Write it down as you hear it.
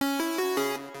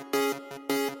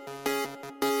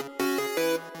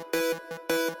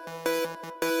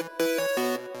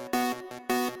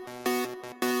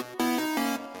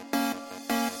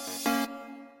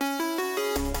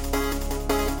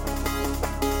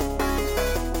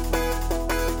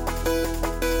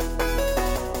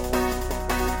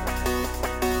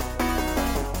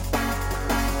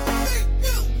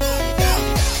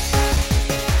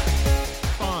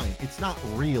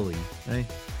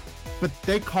but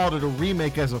they called it a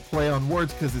remake as a play on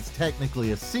words because it's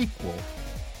technically a sequel.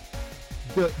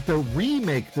 The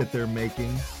remake that they're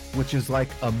making, which is like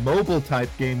a mobile type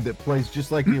game that plays just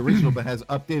like the original but has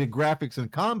updated graphics and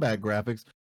combat graphics,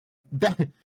 that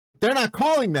they're not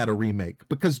calling that a remake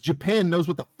because Japan knows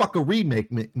what the fuck a remake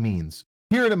means.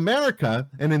 Here in America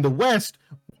and in the West,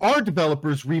 our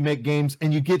developers remake games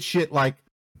and you get shit like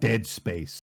Dead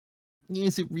Space.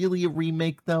 Is it really a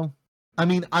remake though? I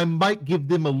mean, I might give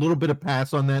them a little bit of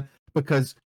pass on that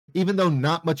because even though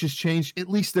not much has changed, at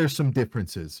least there's some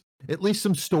differences. At least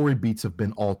some story beats have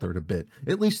been altered a bit.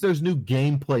 At least there's new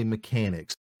gameplay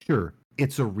mechanics. Sure,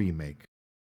 it's a remake.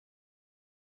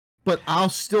 But I'll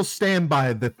still stand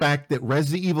by the fact that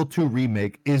Resident Evil 2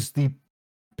 Remake is the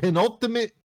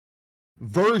penultimate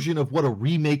version of what a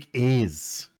remake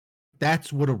is.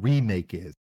 That's what a remake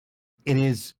is. It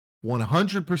is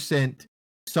 100%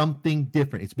 something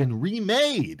different. It's been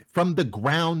remade from the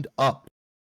ground up.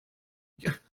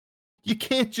 You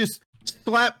can't just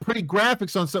slap pretty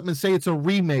graphics on something and say it's a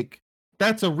remake.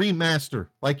 That's a remaster,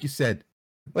 like you said.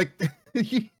 Like,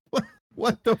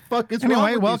 what the fuck is wrong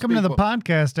Anyway, with welcome these to the people?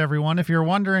 podcast, everyone. If you're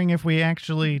wondering if we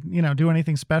actually, do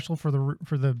anything special for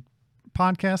the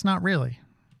podcast, not really.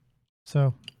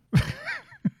 So,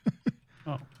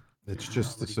 It's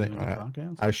just the same.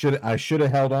 Podcast? I should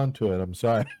have held on to it. I'm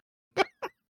sorry.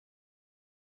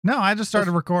 no, I just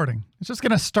started recording. It's just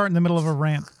going to start in the middle of a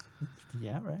rant.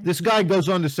 Yeah, right. This guy goes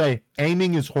on to say,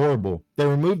 aiming is horrible. They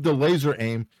removed the laser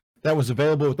aim that was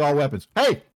available with all weapons.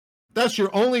 Hey, that's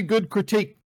your only good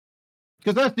critique.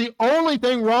 Because that's the only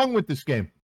thing wrong with this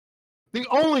game. The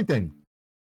only thing.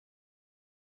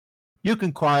 You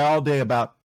can cry all day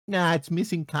about, nah, it's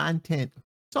missing content.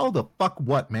 So the fuck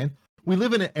what, man? We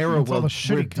live in an era It's all where the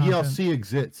shitty DLC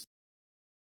exists.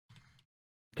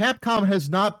 Capcom has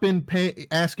not been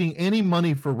asking any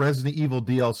money for Resident Evil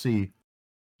DLC.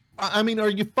 I mean, are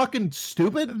you fucking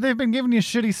stupid? They've been giving you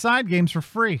shitty side games for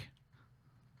free.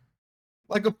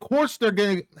 Like, of course they're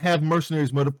going to have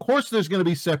Mercenaries mode. Of course there's going to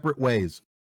be separate ways.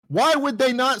 Why would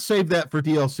they not save that for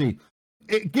DLC?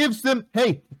 It gives them,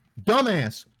 hey,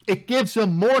 dumbass, it gives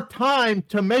them more time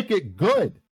to make it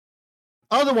good.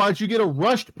 Otherwise, you get a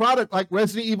rushed product like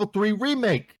Resident Evil 3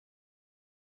 Remake.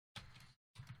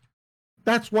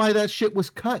 That's why that shit was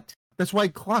cut. That's why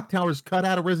Clock Tower's cut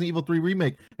out of Resident Evil 3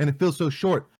 Remake, and it feels so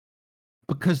short.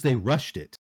 Because they rushed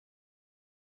it.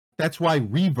 That's why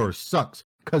Reverse sucks,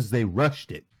 because they rushed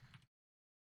it.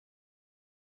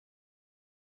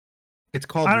 It's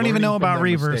called. I don't even learning know from about their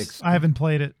Reverse. mistakes. I haven't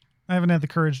played it. I haven't had the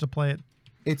courage to play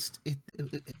it.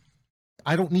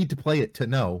 I don't need to play it to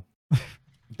know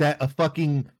that a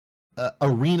fucking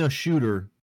arena shooter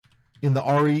in the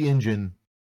RE engine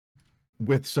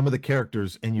with some of the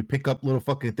characters and you pick up little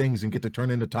fucking things and get to turn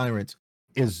into tyrants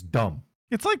is dumb.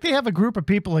 It's like they have a group of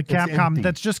people at It's Capcom empty.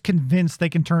 that's just convinced they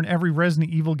can turn every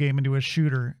Resident Evil game into a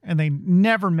shooter, and they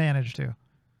never manage to.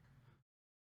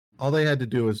 All they had to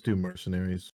do was do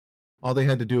Mercenaries. All they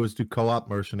had to do was do co-op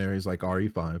Mercenaries like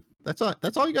RE5. That's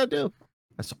all you gotta do.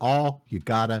 That's all you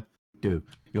gotta do.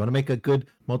 You want to make a good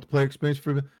multiplayer experience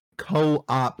for me?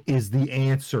 Co-op is the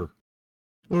answer.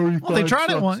 Well, they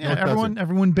tried it once. Yeah,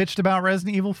 everyone bitched about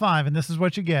Resident Evil 5, and this is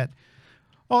what you get.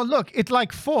 Oh, look, it's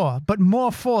like 4, but more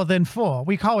 4 than 4.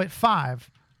 We call it 5.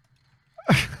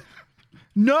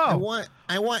 No.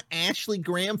 I want Ashley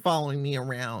Graham following me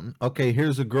around. Okay,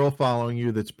 here's a girl following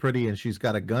you that's pretty and she's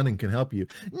got a gun and can help you.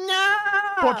 No!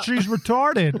 But she's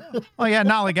retarded. Oh, yeah,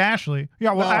 not like Ashley.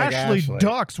 Yeah, well, Not like Ashley Ashley.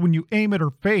 ducks when you aim at her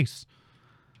face.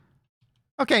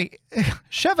 Okay,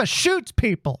 Sheva shoots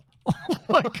people.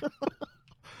 Like, what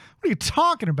are you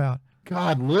talking about?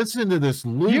 God, listen to this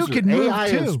loser. You can move AI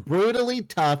is too. brutally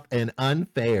tough and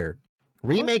unfair.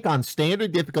 Remake on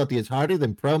standard difficulty is harder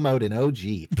than Pro mode in OG.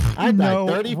 I No,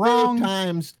 died 35 wrong.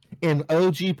 times in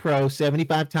OG Pro,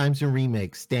 75 times in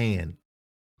Remake. Stan.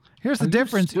 Here's Are the you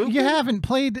difference. stupid? You haven't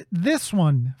played this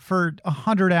one for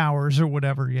 100 hours or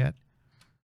whatever yet.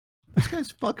 This guy's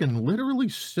fucking literally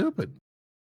stupid.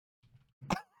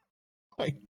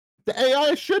 Like, the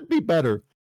AI should be better.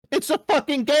 It's a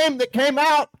fucking game that came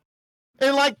out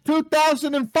in like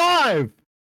 2005.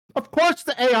 Of course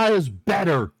the AI is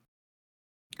better.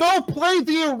 Go play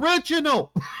the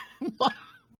original. That's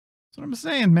what I'm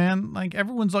saying, man. Like,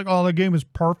 everyone's like, oh, the game is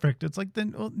perfect. It's like,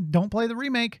 then don't play the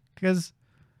remake, because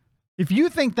if you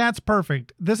think that's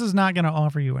perfect, this is not going to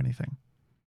offer you anything.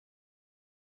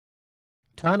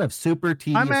 Ton of super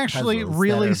tedious I'm actually puzzles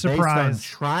really that are based on surprised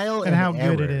trial And how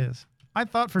error. good it is. I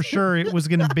thought for sure it was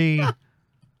going to be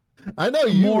I know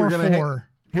you more were gonna. 4.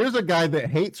 Here's a guy that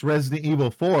hates Resident Evil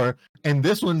 4, and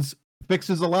this one's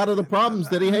fixes a lot of the problems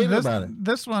that he hated about it.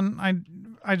 This one,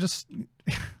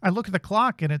 I look at the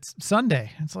clock and it's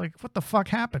Sunday. It's like, what the fuck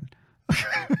happened?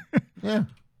 Yeah.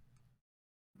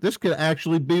 This could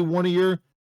actually be one of your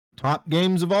top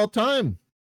games of all time.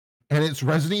 And it's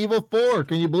Resident Evil 4.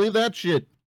 Can you believe that shit?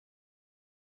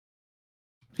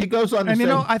 He goes on to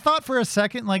say, I thought for a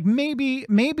second, like maybe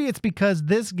it's because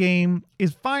this game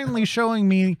is finally showing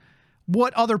me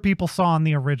what other people saw in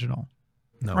the original.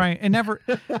 no. Right. It never,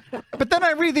 but then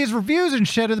I read these reviews and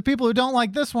shit of the people who don't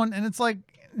like this one. And it's like,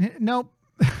 nope,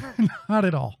 not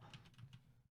at all.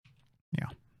 Yeah.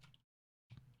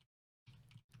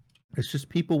 It's just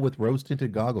people with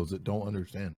rose-tinted goggles that don't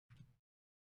understand.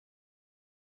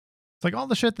 It's like all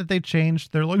the shit that they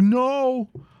changed. They're like, no,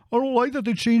 I don't like that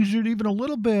they changed it even a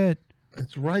little bit.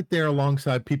 It's right there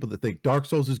alongside people that think Dark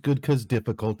Souls is good because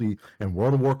difficulty and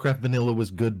World of Warcraft Vanilla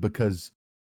was good because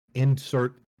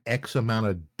insert X amount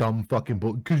of dumb fucking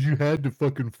because you had to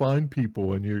fucking find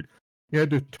people and you had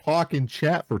to talk and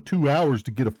chat for 2 hours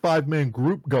to get a 5-man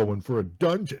group going for a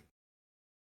dungeon.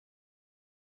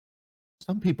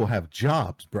 Some people have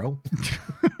jobs, bro.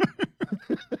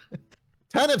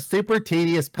 Ton of super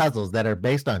tedious puzzles that are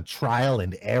based on trial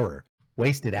and error.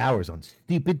 Wasted hours on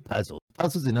stupid puzzles.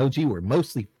 Puzzles in OG were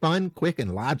mostly fun, quick,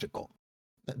 and logical.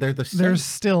 They're the same. They're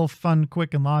still fun,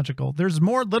 quick, and logical. There's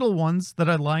more little ones that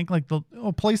I like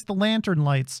place the lantern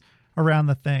lights around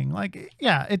the thing. Like,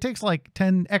 yeah, it takes like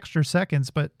 10 extra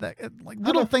seconds, but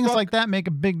little things like that make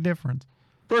a big difference.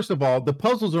 First of all, the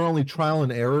puzzles are only trial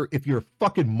and error if you're a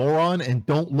fucking moron and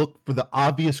don't look for the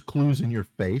obvious clues in your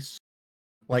face,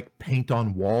 like paint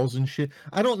on walls and shit.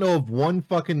 I don't know of one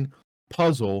fucking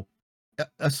puzzle,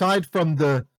 aside from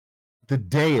the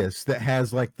dais that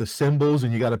has like the symbols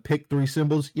and you got to pick 3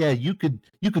 symbols. Yeah, you could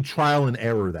trial and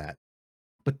error that.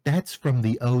 But that's from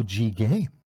the OG game.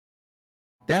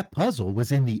 That puzzle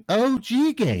was in the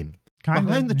OG game.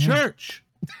 Behind the church.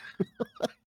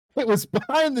 It was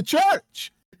behind the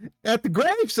church at the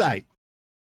gravesite.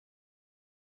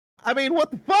 I mean, what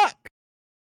the fuck?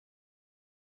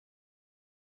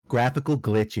 Graphical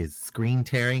glitches, screen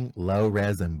tearing, low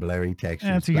res and blurry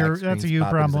textures. That's a you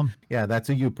problem. Yeah, that's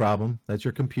a you problem. That's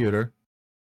your computer.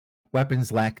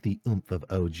 Weapons lack the oomph of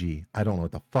OG. I don't know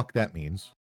what the fuck that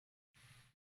means.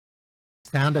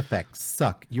 Sound effects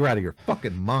suck. You're out of your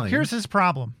fucking mind. Here's his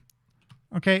problem.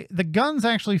 Okay, the guns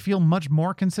actually feel much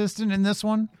more consistent in this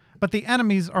one, but the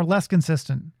enemies are less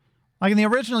consistent. Like in the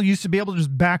original, you used to be able to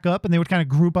just back up and they would kind of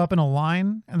group up in a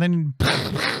line and then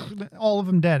all of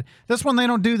them dead. This one, they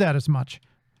don't do that as much.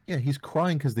 Yeah, he's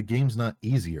crying because the game's not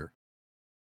easier.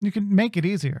 You can make it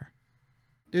easier.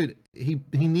 Dude, he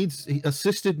needs...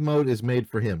 assisted mode is made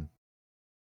for him.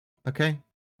 Okay?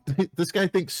 This guy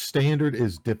thinks standard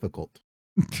is difficult.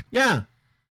 Yeah.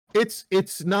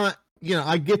 It's not... You know,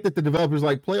 I get that the developer's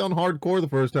like, play on hardcore the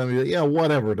first time. You're like, yeah,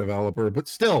 whatever, developer. But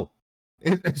still,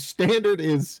 standard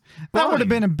is fine. That would have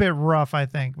been a bit rough, I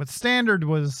think. But standard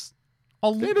was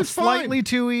slightly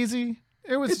too easy.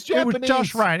 It was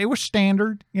just right. It was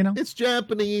standard, you know? It's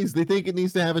Japanese. They think it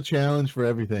needs to have a challenge for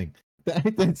everything.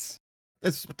 That's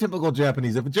typical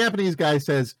Japanese. If a Japanese guy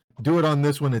says, do it on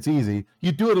this one, it's easy,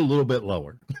 you do it a little bit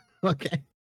lower. Okay?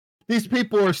 These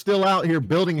people are still out here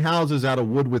building houses out of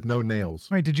wood with no nails.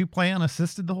 Wait, did you play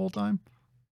unassisted the whole time?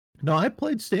 No, I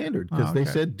played standard because they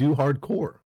said do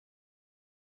hardcore.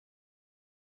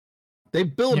 They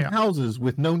build houses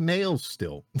with no nails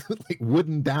still. Like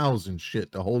wooden dowels and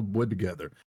shit to hold wood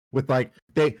together. With like,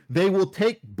 they will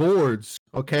take boards,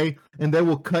 okay, and they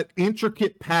will cut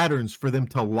intricate patterns for them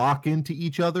to lock into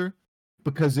each other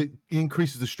because it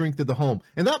increases the strength of the home.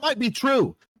 And that might be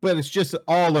true, but it's just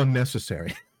all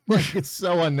unnecessary. Like, it's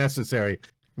so unnecessary,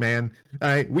 man. All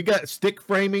right, we got stick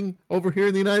framing over here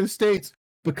in the United States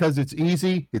because it's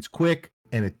easy, it's quick,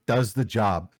 and it does the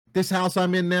job. This house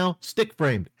I'm in now, stick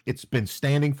framed. It's been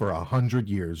standing for 100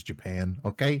 years, Japan.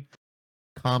 Okay,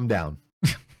 calm down.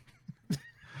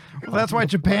 Well, that's why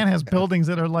Japan has buildings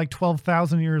that are like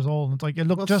 12,000 years old. It's like it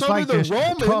looked just like this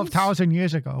 12,000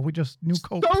 years ago. We just knew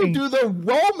coat paint. So do the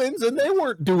Romans, and they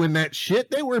weren't doing that shit.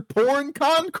 They were pouring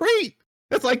concrete.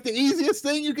 That's like the easiest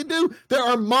thing you can do. There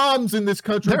are moms in this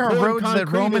country. There are roads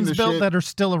that Romans built that are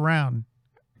still around.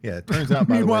 Yeah, it turns out.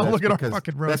 By Meanwhile, the way, look at our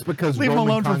fucking roads. That's because leave them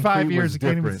alone for 5 years. You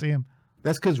can't even see them.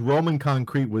 That's because Roman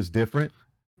concrete was different.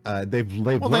 They've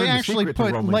learned they actually the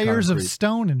put layers of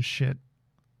stone and shit.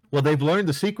 Well, they've learned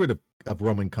the secret of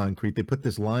Roman concrete. They put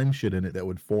this lime shit in it that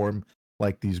would form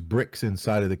like these bricks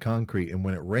inside of the concrete, and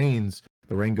when it rains,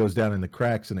 the rain goes down in the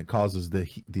cracks, and it causes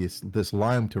this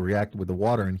lime to react with the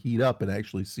water and heat up, and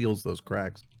actually seals those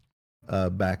cracks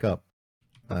back up.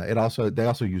 They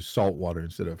also use salt water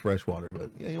instead of fresh water.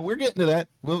 But yeah, we're getting to that.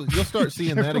 You'll start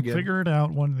seeing that again. Figure it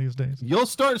out one of these days. You'll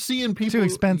start seeing people. Too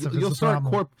expensive. You'll is the start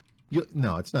problem.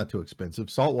 No, it's not too expensive.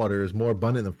 Salt water is more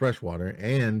abundant than fresh water,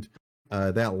 and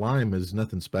that lime is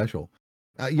nothing special.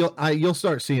 You'll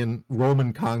start seeing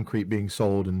Roman concrete being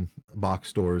sold in box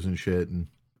stores and shit, and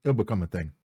it'll become a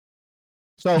thing.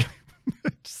 So,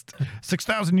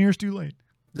 6,000 years too late.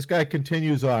 This guy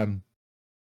continues on.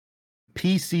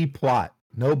 PC plot,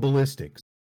 no ballistics.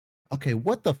 Okay,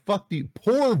 what the fuck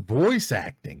poor voice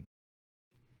acting.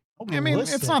 I mean,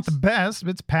 it's not the best,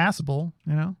 but it's passable,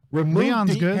 you know. Remove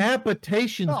Leon's good.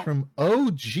 decapitations from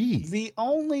OG. The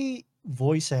only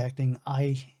voice acting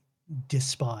I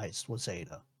despised was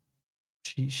Ada.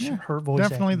 Her voice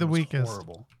definitely acting the was weakest.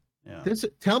 horrible. Yeah.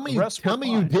 Tell me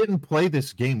you didn't play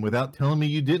this game without telling me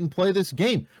you didn't play this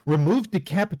game. Remove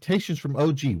decapitations from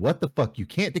OG. What the fuck? You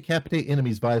can't decapitate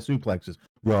enemies via suplexes.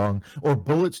 Wrong. Or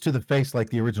bullets to the face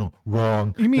like the original.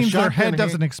 Wrong. You mean their head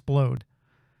doesn't explode?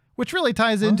 Which really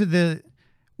ties into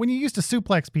when you used to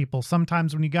suplex people,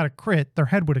 sometimes when you got a crit, their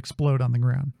head would explode on the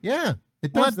ground. Yeah,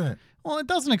 it does that. Well, it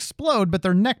doesn't explode, but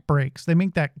their neck breaks. They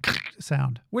make that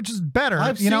sound, which is better.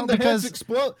 I've seen the because heads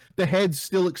explode. The heads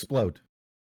still explode.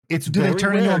 Do they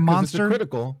turn into a monster? It's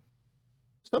critical.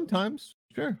 Sometimes,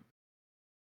 sure.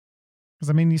 Because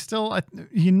I mean,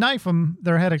 you knife them,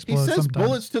 their head explodes. He says sometimes.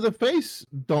 Bullets to the face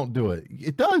don't do it.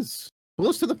 It does.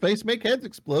 Bullets to the face make heads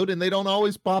explode, and they don't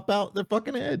always pop out their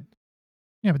fucking head.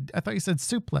 Yeah, but I thought you said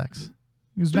suplex.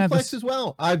 Suplex as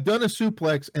well. I've done a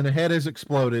suplex, and a head has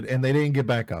exploded, and they didn't get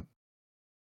back up.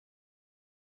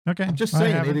 Okay, I'm just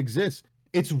saying it exists.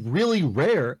 It's really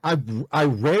rare. I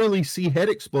rarely see head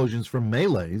explosions from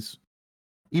melees,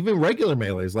 even regular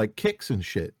melees like kicks and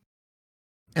shit.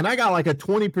 And I got like a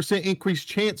 20% increased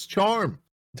chance charm.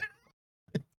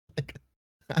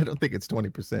 I don't think it's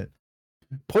 20%.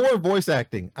 Poor voice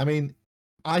acting. I mean,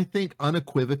 I think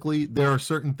unequivocally there are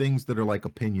certain things that are like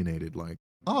opinionated, like,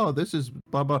 oh, this is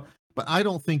blah blah. But I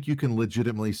don't think you can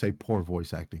legitimately say poor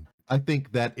voice acting. I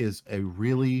think that is a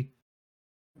really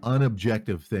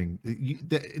unobjective thing.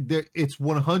 It's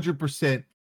 100%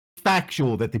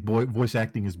 factual that the voice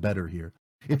acting is better here.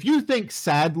 If you think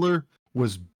Sadler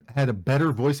had a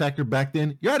better voice actor back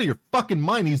then, you're out of your fucking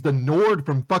mind. He's the Nord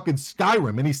from fucking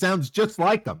Skyrim, and he sounds just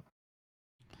like him.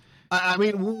 I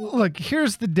mean, look,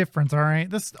 here's the difference. All right,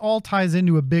 this all ties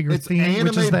into a bigger theme,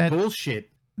 which is that bullshit.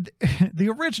 The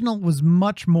original was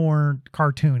much more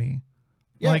cartoony.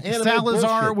 Yeah, like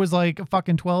Salazar bullshit. was like a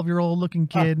fucking 12-year-old looking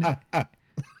kid.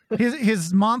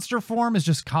 His monster form is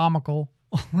just comical.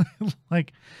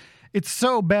 Like, it's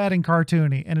so bad and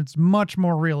cartoony, and it's much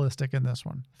more realistic in this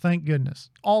one. Thank goodness.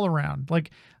 All around.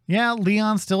 Like, yeah,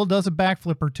 Leon still does a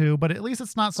backflip or two, but at least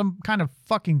it's not some kind of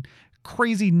fucking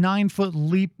crazy 9-foot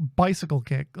leap bicycle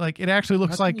kick. Like, it actually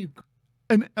looks like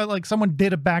like someone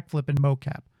did a backflip in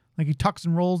mocap. Like, he tucks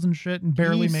and rolls and shit and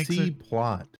barely makes it.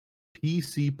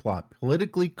 PC plot.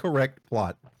 Politically correct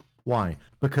plot. Why?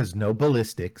 Because no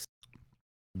ballistics.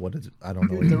 What is it? I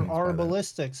don't know. What there are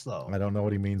ballistics, though. I don't know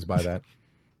what he means by that.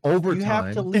 Overtime. You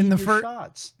have to lead your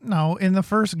shots. No, in the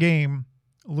first game,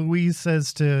 Louise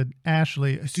says to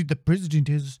Ashley, "See, the president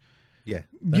is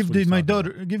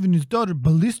giving his daughter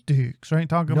ballistics, right?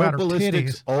 Talking about her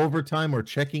ballistics, titties." Overtime or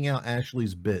checking out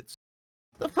Ashley's bits.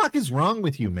 The fuck is wrong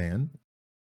with you, man?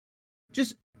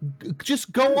 Just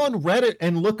go on Reddit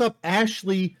and look up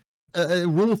Ashley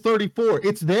Rule 34.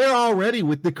 It's there already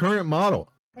with the current model.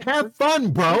 Have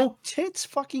fun, bro. Tits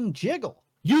fucking jiggle.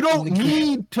 You don't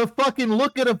need to fucking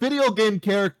look at a video game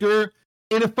character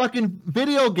in a fucking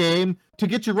video game to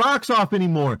get your rocks off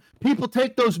anymore. People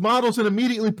take those models and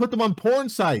immediately put them on porn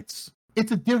sites.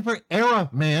 It's a different era,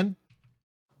 man.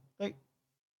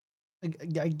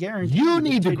 I guarantee you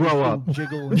need to grow up.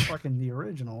 Jiggle in fucking the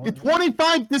original. You're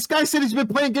 25. This guy said he's been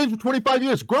playing games for 25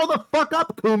 years. Grow the fuck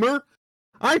up, Coomer.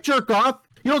 I jerk off.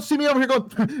 You don't see me over here going,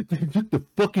 get the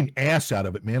fucking ass out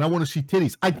of it, man. I want to see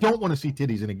titties. I don't want to see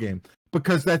titties in a game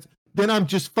because then I'm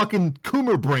just fucking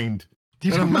Coomer brained. Do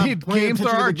you know games there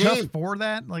are just for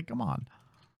that? Like, come on.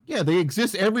 Yeah, they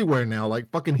exist everywhere now,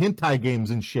 like fucking hentai games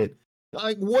and shit.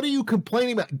 Like, what are you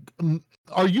complaining about?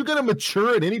 Are you going to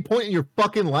mature at any point in your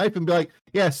fucking life and be like,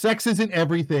 yeah, sex isn't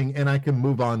everything and I can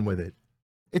move on with it?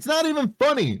 It's not even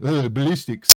funny.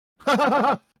 Ballistics.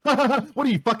 What are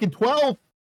you, fucking 12?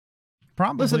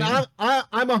 Probably. Listen,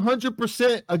 I'm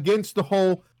 100% against the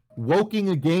whole woking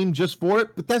a game just for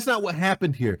it, but that's not what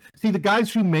happened here. See, the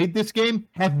guys who made this game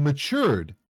have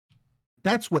matured.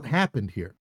 That's what happened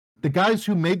here. The guys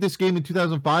who made this game in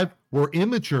 2005 were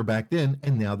immature back then,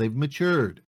 and now they've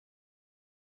matured.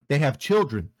 They have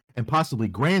children and possibly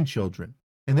grandchildren.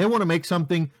 And they want to make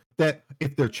something that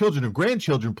if their children or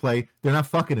grandchildren play, they're not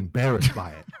fucking embarrassed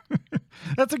by it.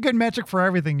 That's a good metric for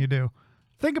everything you do.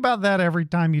 Think about that every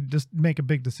time you just make a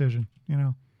big decision. You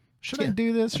know, should I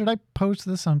do this? Should I post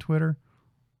this on Twitter?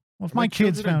 Well, if my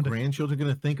kids found it, grandchildren are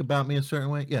going to think about me a certain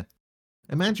way. Yeah.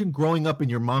 Imagine growing up and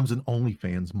your mom's an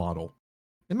OnlyFans model.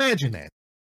 Imagine that.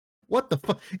 What the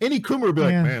fuck? Any Coomer would be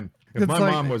like, man, if my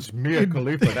mom was Mia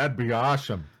Khalifa, that'd be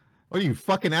awesome. Are you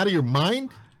fucking out of your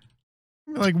mind?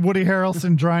 Like Woody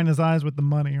Harrelson drying his eyes with the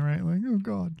money, right? Like, oh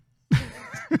God.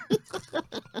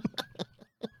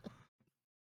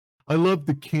 I love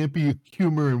the campy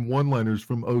humor and one-liners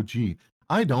from OG.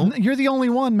 I don't. You're the only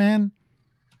one, man.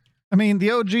 I mean,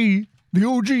 the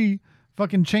OG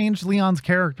fucking changed Leon's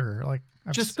character. Like,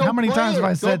 how many times have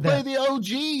I said that? Go play the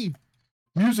OG.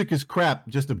 Music is crap,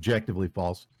 just objectively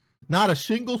false. Not a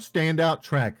single standout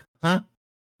track. Huh?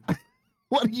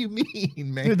 What do you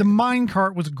mean, man? Dude, the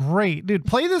minecart was great. Dude,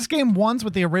 play this game once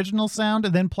with the original sound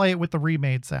and then play it with the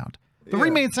remade sound. The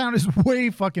remade sound is way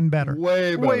fucking better.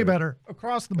 Way better.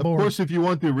 Across the board. Of course, if you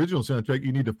want the original soundtrack,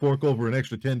 you need to fork over an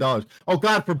extra $10. Oh,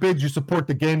 God forbid you support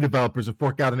the game developers and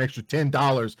fork out an extra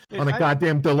 $10 on a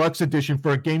goddamn deluxe edition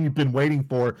for a game you've been waiting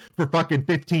for fucking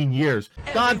 15 years.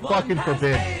 God fucking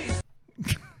forbid.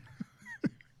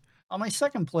 On my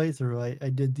second playthrough, I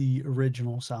did the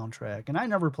original soundtrack, and I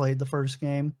never played the first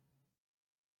game,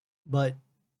 but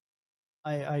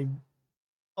I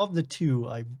of the two,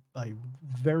 I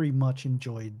very much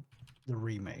enjoyed the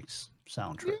remakes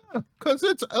soundtrack. Yeah, because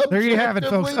it's there you have it,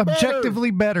 folks.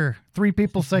 Objectively better. 3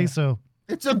 people say so.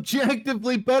 It's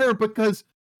objectively better because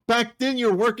back then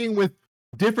you're working with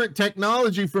different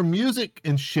technology for music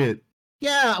and shit.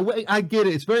 Yeah, I get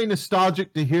it. It's very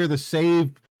nostalgic to hear the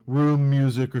save room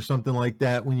music or something like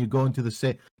that when you go into the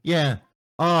save. Yeah.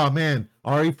 Oh man,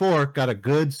 RE4 got a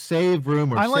good save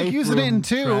room. Or I like using it in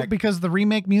 2 because the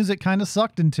remake music kind of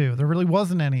sucked in 2. There really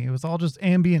wasn't any. It was all just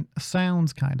ambient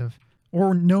sounds, kind of,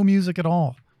 or no music at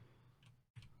all.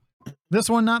 This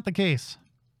one, not the case.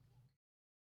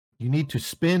 You need to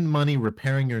spend money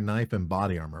repairing your knife and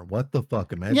body armor. What the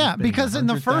fuck? Imagine. Yeah, because in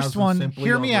the first one,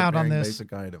 hear me out on this.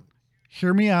 Basic item.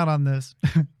 Hear me out on this.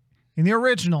 In the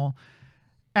original,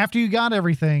 after you got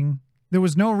everything, there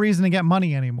was no reason to get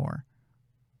money anymore.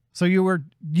 So you were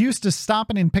used to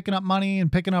stopping and picking up money and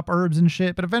picking up herbs and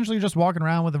shit, but eventually you're just walking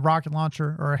around with a rocket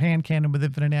launcher or a hand cannon with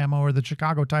infinite ammo or the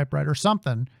Chicago typewriter or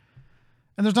something,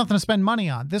 and there's nothing to spend money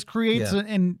on. This creates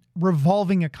a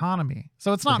revolving economy.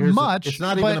 So it's not much. It's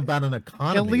not even about an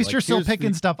economy. At least you're still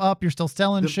picking stuff up. You're still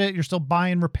selling shit. You're still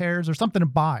buying repairs or something to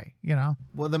buy, you know?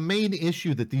 Well, the main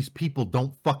issue that these people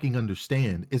don't fucking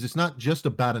understand is it's not just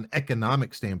about an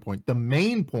economic standpoint. The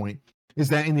main point is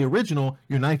that in the original,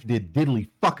 your knife did diddly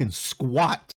fucking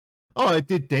squat. Oh, it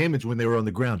did damage when they were on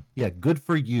the ground. Yeah, good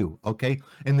for you, okay?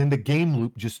 And then the game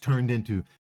loop just turned into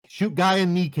shoot guy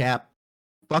in kneecap,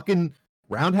 fucking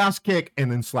roundhouse kick,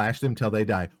 and then slash them till they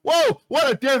die. Whoa,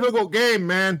 what a difficult game,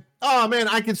 man. Oh, man,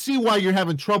 I can see why you're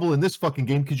having trouble in this fucking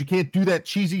game because you can't do that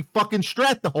cheesy fucking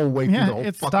strat the whole way through the whole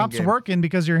it fucking stops game. Working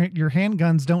because your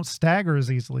handguns don't stagger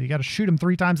as easily. You got to shoot them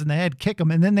 3 times in the head, kick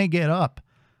them, and then they get up.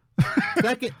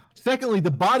 Secondly,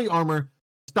 the body armor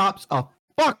stops a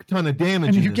fuck ton of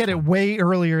damage. And you get it way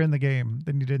earlier in the game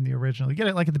than you did in the original. You get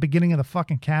it like at the beginning of the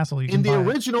fucking castle. In the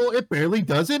original, it barely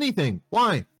does anything.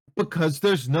 Why? Because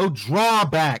there's no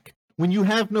drawback. When you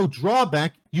have no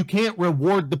drawback, you can't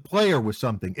reward the player with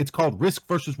something. It's called risk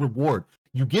versus reward.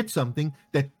 You get something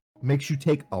that makes you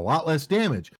take a lot less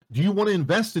damage. Do you want to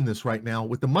invest in this right now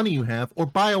with the money you have or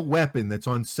buy a weapon that's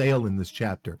on sale in this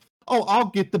chapter? Oh, I'll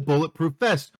get the bulletproof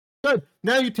vest. Good.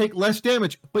 Now you take less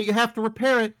damage, but you have to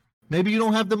repair it. Maybe you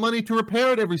don't have the money to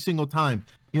repair it every single time,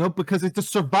 you know, because it's a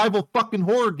survival fucking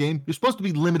horror game. You're supposed to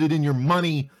be limited in your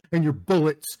money and your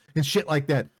bullets and shit like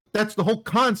that. That's the whole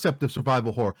concept of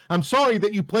survival horror. I'm sorry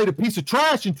that you played a piece of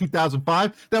trash in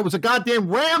 2005 that was a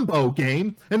goddamn Rambo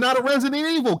game and not a Resident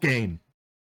Evil game.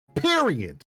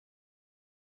 Period.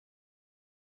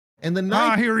 And the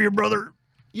knife... I hear you, brother.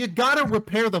 You gotta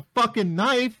repair the fucking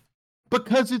knife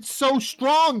because it's so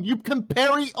strong. You can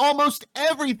parry almost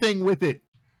everything with it.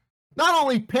 Not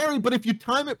only parry, but if you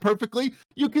time it perfectly,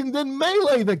 you can then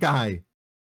melee the guy.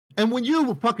 And when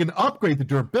you fucking upgrade the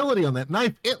durability on that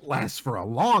knife, it lasts for a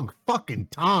long fucking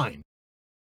time.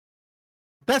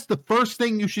 That's the first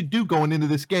thing you should do going into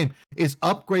this game, is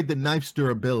upgrade the knife's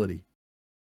durability.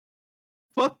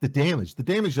 Fuck the damage. The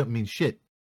damage doesn't mean shit.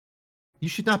 You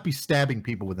should not be stabbing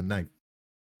people with a knife.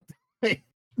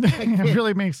 It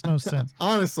really makes no sense.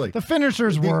 Honestly. The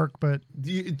finishers work, but...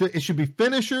 It should be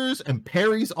finishers and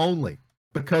parries only,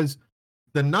 because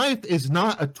the knife is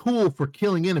not a tool for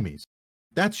killing enemies.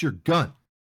 That's your gun.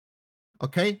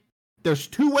 Okay? There's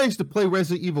two ways to play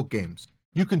Resident Evil games.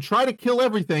 You can try to kill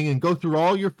everything and go through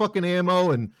all your fucking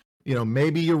ammo, and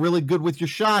maybe you're really good with your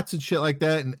shots and shit like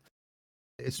that. And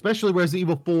especially Resident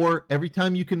Evil 4, every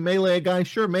time you can melee a guy,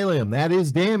 sure, melee him. That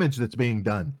is damage that's being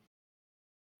done.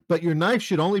 But your knife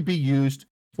should only be used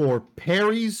for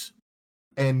parries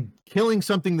and killing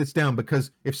something that's down,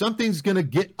 because if something's going to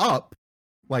get up,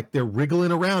 like they're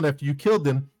wriggling around after you killed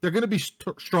them, they're going to be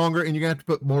stronger, and you're going to have to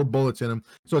put more bullets in them.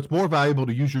 So it's more valuable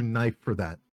to use your knife for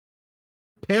that.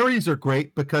 Parries are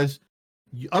great because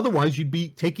otherwise you'd be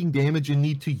taking damage and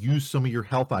need to use some of your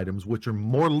health items, which are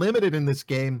more limited in this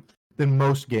game than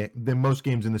most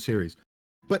games in the series.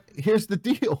 But here's the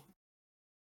deal.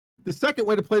 The second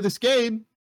way to play this game,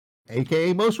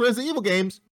 aka most Resident Evil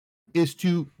games, is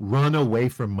to run away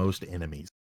from most enemies.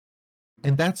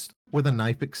 And that's where the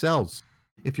knife excels.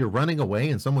 If you're running away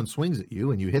and someone swings at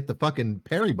you and you hit the fucking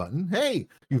parry button, hey,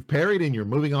 you've parried and you're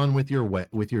moving on with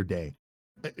your day.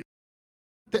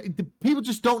 The people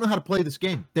just don't know how to play this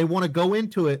game. They want to go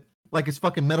into it like it's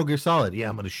fucking Metal Gear Solid. Yeah,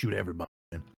 I'm going to shoot everybody.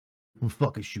 I'm going to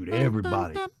fucking shoot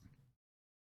everybody.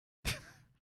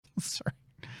 Sorry.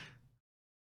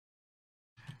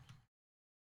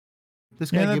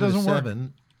 This guy gave it a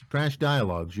 7. Trash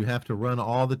dialogues. You have to run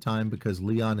all the time because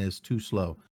Leon is too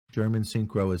slow. German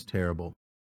synchro is terrible.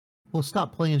 Well,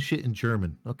 stop playing shit in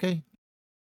German, okay?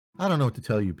 I don't know what to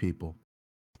tell you people.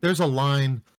 There's a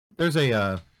line. There's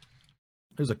a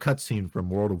cutscene from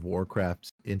World of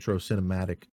Warcraft's intro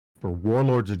cinematic for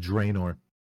Warlords of Draenor.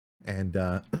 And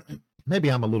maybe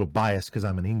I'm a little biased because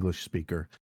I'm an English speaker,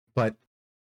 but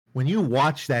when you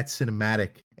watch that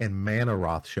cinematic and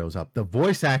Manaroth shows up, the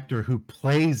voice actor who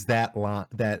plays that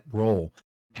role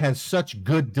has such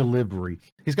good delivery.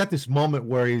 He's got this moment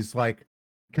where he's like,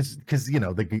 because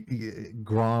the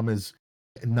Grom has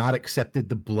not accepted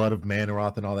the blood of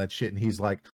Manaroth and all that shit, and he's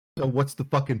like, so what's the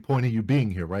fucking point of you being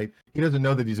here, right? He doesn't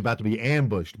know that he's about to be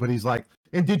ambushed, but he's like,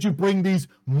 and did you bring these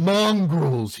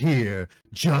mongrels here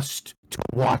just to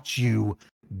watch you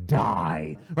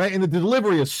die, right? And the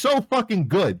delivery is so fucking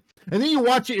good. And then you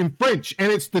watch it in French,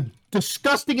 and it's the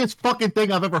disgustingest fucking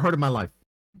thing I've ever heard in my life.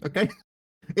 Okay,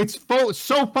 it's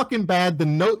so fucking bad.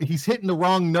 He's hitting the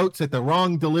wrong notes at the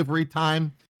wrong delivery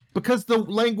time because the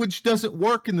language doesn't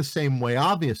work in the same way.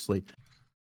 Obviously,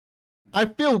 I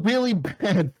feel really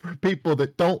bad for people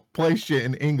that don't play shit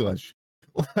in English.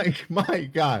 Like, my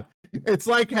God. It's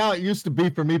like how it used to be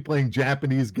for me playing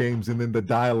Japanese games and then the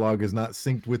dialogue is not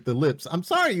synced with the lips. I'm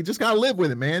sorry, you just gotta live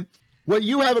with it, man. What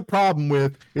you have a problem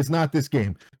with is not this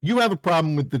game. You have a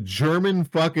problem with the German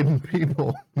fucking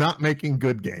people not making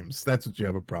good games. That's what you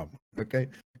have a problem with, okay?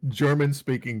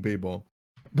 German-speaking people.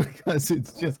 Because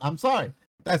it's just, I'm sorry.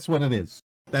 That's what it is.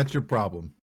 That's your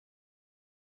problem.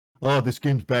 Oh, this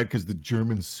game's bad because the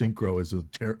German synchro is a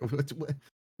terrible...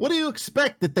 What do you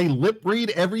expect? That they lip read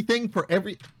everything for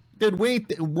every... Dude,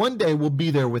 wait, one day we'll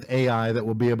be there with AI that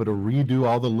will be able to redo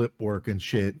all the lip work and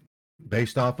shit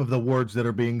based off of the words that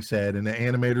are being said, and the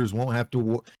animators won't have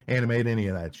to animate any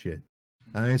of that shit.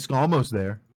 I mean, it's almost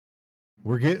there.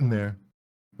 We're getting there.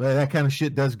 But that kind of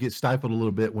shit does get stifled a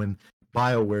little bit when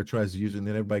BioWare tries to use it, and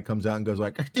then everybody comes out and goes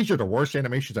like, these are the worst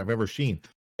animations I've ever seen.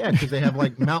 Yeah, because they have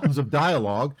like mountains of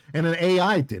dialogue, and an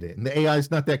AI did it. And the AI is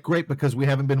not that great because we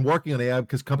haven't been working on AI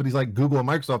because companies like Google and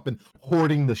Microsoft have been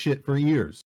hoarding the shit for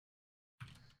years.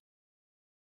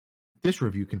 This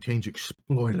review contains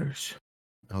spoilers.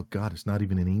 Oh, God, it's not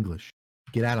even in English.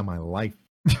 Get out of my life.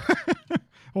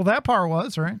 Well, that part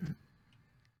was, right?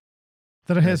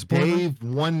 That it has spoilers?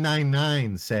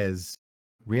 Dave199 says,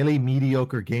 really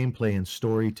mediocre gameplay and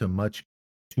story too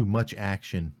much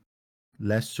action.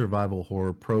 Less survival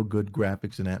horror, pro good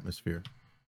graphics and atmosphere.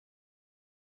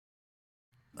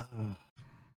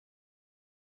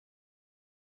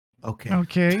 Okay.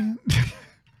 Okay.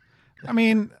 I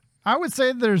mean, I would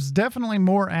say there's definitely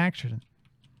more action.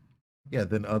 Yeah,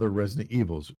 than other Resident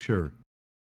Evils, sure.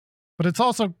 But it's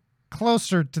also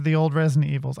closer to the old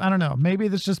Resident Evils. I don't know. Maybe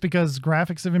that's just because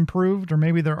graphics have improved, or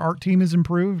maybe their art team has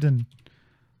improved, and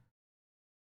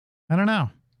I don't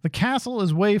know. The castle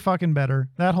is way fucking better.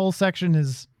 That whole section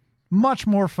is much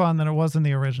more fun than it was in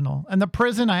the original. And the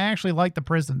prison, I actually like the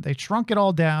prison. They shrunk it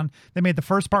all down. They made the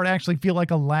first part actually feel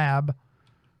like a lab.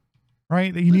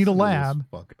 Right? That you need a lab.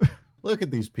 Look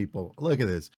at these people. Look at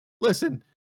this. Listen,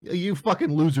 you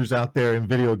fucking losers out there in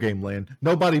video game land.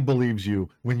 Nobody believes you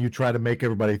when you try to make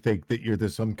everybody think that you're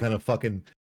some kind of fucking,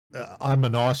 I'm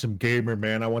an awesome gamer,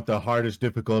 man. I want the hardest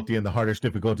difficulty, and the hardest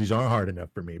difficulties aren't hard enough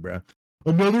for me, bro.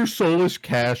 Another soulless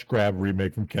cash grab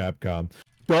remake from Capcom.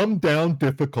 Dumbed down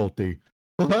difficulty.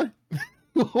 What?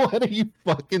 What are you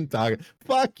fucking talking?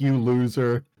 Fuck you,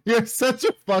 loser. You're such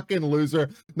a fucking loser.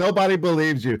 Nobody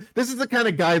believes you. This is the kind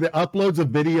of guy that uploads a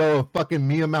video of fucking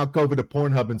Mia Malkova to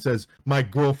Pornhub and says, my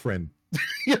girlfriend.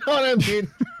 You know what I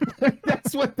mean?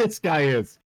 That's what this guy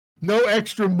is. No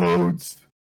extra modes.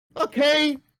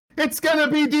 Okay, it's gonna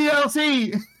be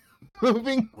DLC.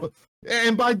 Moving,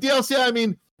 and by DLC I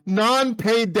mean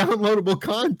non-paid downloadable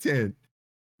content.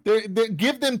 They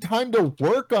give them time to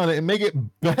work on it and make it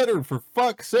better, for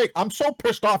fuck's sake. I'm so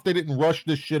pissed off they didn't rush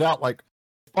this shit out like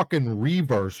fucking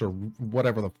Reverse or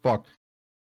whatever the fuck.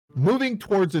 Moving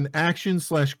towards an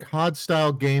action/COD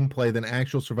style gameplay than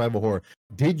actual survival horror.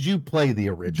 Did you play the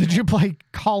original? Did you play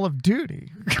Call of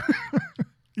Duty?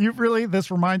 You really?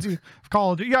 This reminds you of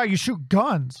Call of Duty? Yeah, you shoot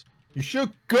guns. You shoot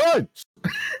guns.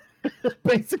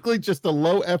 Basically, just a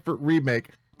low effort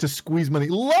remake to squeeze money.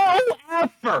 Low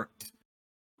effort.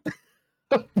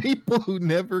 People who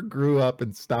never grew up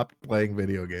and stopped playing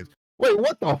video games. Wait,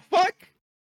 what the fuck?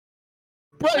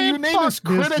 Bro, your name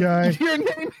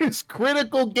is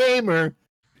Critical Gamer,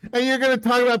 and you're gonna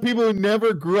talk about people who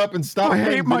never grew up and stopped I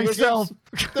playing hate myself.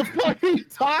 Games? The fuck are you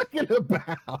talking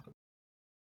about?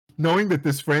 Knowing that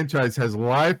this franchise has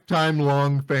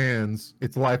lifelong fans,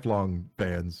 it's lifelong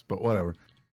fans, but whatever,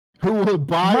 who will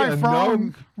buy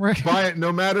buy it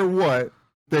no matter what.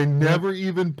 They never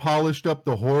even polished up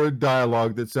the horrid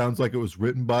dialogue that sounds like it was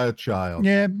written by a child.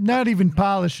 Yeah, not even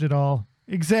polished at all.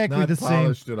 Exactly Not the same.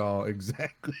 polished at all.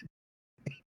 Exactly.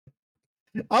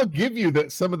 I'll give you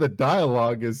that some of the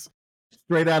dialogue is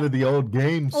straight out of the old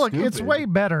games. Look, it's way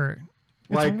better.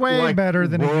 It's way better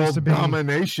than it used to be.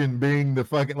 Domination being the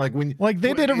fucking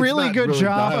they did a really good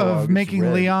job of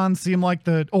making Leon seem like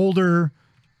the older,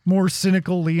 more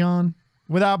cynical Leon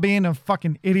without being a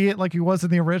fucking idiot like he was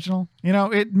in the original. You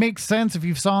know, it makes sense if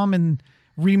you saw him in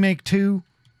Remake 2.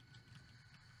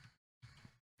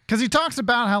 Because he talks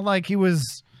about how like he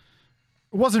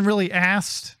wasn't really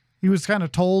asked. He was kind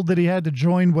of told that he had to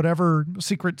join whatever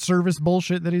Secret Service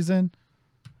bullshit that he's in.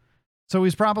 So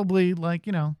he's probably like,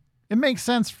 you know, it makes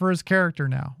sense for his character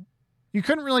now. You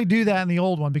couldn't really do that in the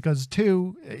old one because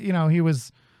 2, you know, he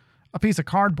was a piece of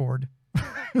cardboard,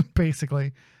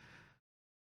 basically.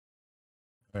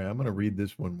 All right, I'm going to read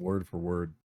this one word for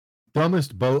word.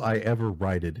 Dumbest boat I ever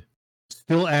righted.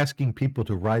 Still asking people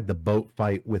to ride the boat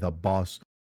fight with a boss.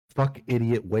 Fuck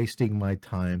idiot wasting my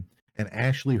time. And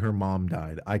Ashley, her mom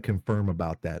died. I confirm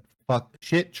about that. Fuck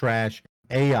shit trash.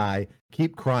 AI.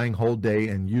 Keep crying whole day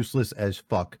and useless as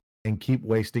fuck. And keep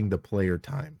wasting the player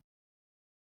time.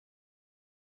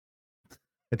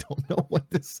 I don't know what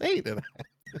to say to that.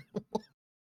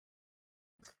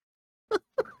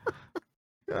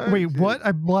 Wait, what?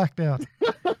 I blacked out.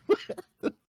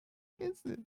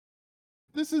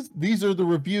 These are the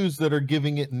reviews that are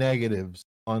giving it negatives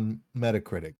on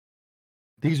Metacritic.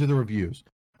 These are the reviews.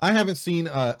 I haven't seen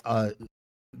a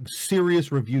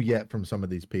serious review yet from some of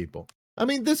these people. I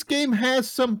mean, this game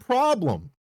has some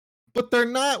problem, but they're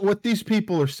not what these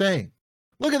people are saying.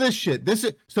 Look at this shit. This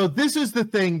is the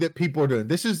thing that people are doing.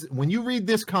 This is, when you read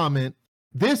this comment,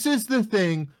 this is the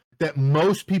thing that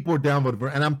most people are downvoting for.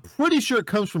 And I'm pretty sure it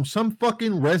comes from some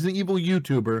fucking Resident Evil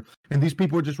YouTuber, and these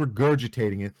people are just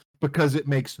regurgitating it because it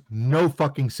makes no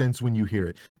fucking sense when you hear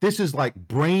it. This is like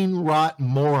brain rot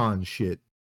moron shit.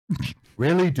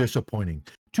 Really disappointing.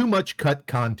 Too much cut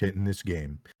content in this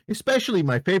game. Especially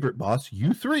my favorite boss,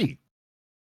 U3.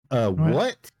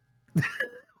 What?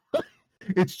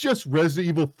 It's just Resident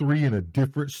Evil 3 in a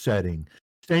different setting.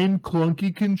 Same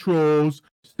clunky controls,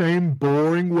 same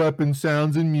boring weapon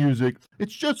sounds and music.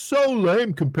 It's just so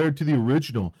lame compared to the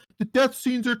original. The death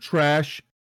scenes are trash.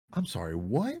 I'm sorry,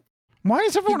 what? Why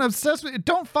is everyone obsessed with it?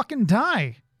 Don't fucking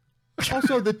die.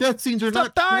 Also, the death scenes are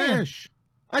not trash.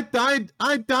 I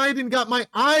died and got my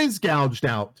eyes gouged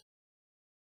out.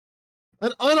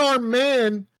 An unarmed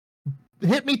man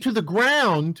hit me to the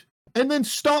ground and then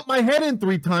stomped my head in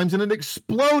 3 times and it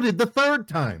exploded the 3rd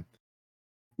time.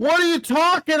 What are you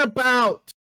talking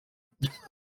about?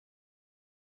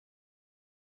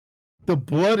 The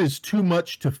blood is too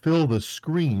much to fill the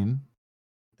screen.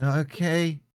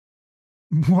 Okay.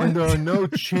 What? And there are no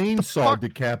chainsaw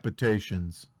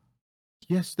decapitations.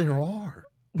 Yes, there are.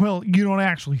 Well, you don't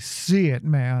actually see it,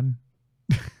 man.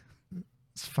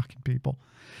 It's fucking people.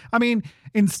 I mean,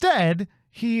 instead,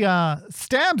 he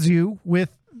stabs you with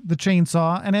the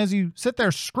chainsaw, and as you sit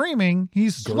there screaming,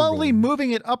 he's slowly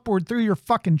moving it upward through your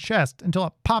fucking chest until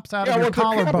it pops out of your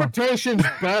collarbone. The decapitation's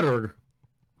better,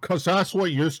 because that's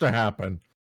what used to happen.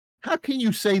 How can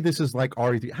you say this is like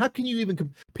RE3? How can you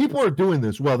even... People are doing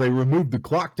this. Well, they removed the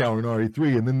clock tower in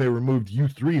RE3, and then they removed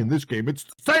U3 in this game. It's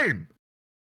the same!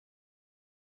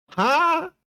 Huh?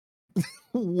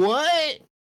 What?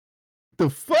 The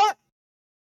fuck?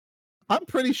 I'm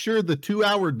pretty sure the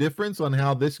 2-hour difference on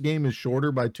how this game is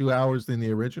shorter by 2 hours than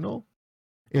the original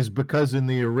is because in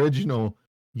the original,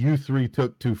 you 3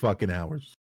 took 2 fucking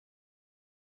hours.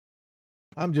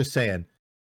 I'm just saying,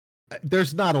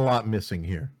 there's not a lot missing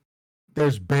here.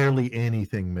 There's barely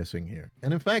anything missing here.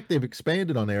 And in fact, they've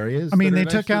expanded on areas. I mean, that they are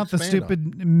nice took out to the expand on.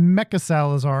 stupid Mecha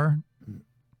Salazar.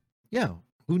 Yeah.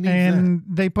 Who needs And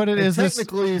they put it And as this,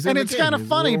 technically he's in and the it's game. kind of He's a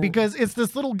funny little- because it's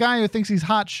this little guy who thinks he's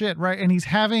hot shit, right? And he's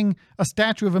having a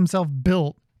statue of himself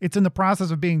built. It's in the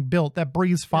process of being built that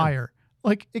breathes fire.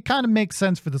 Like, it kind of makes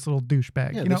sense for this little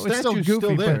douchebag. Yeah, You know, the it's still statue's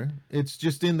goofy, there. It's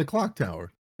just in the clock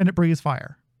tower. and it breathes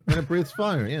fire. And it breathes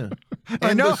fire, yeah.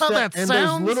 I know the how that and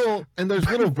sounds. there's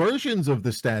little versions of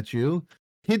the statue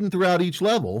hidden throughout each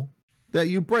level that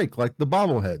you break, like the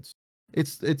bobbleheads.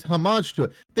 It's homage to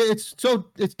it.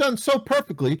 It's done so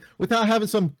perfectly without having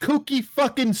some kooky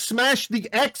fucking smash the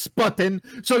X button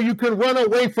so you can run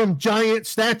away from giant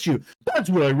statue. That's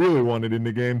what I really wanted in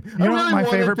the game. You know I what really my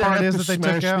wanted favorite to part have is to that they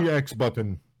took smash out? the X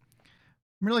button.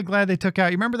 I'm really glad they took out.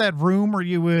 You remember that room where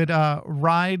you would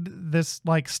ride this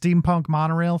like steampunk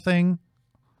monorail thing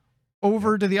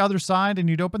over to the other side, and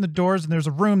you'd open the doors, and there's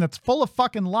a room that's full of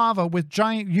fucking lava with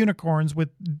giant unicorns with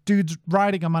dudes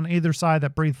riding them on either side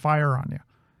that breathe fire on you.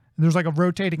 And there's like a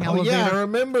rotating Oh elevator. yeah, I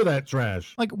remember that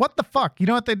trash. Like, what the fuck? You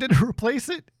know what they did to replace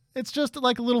it? It's just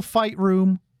like a little fight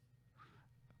room.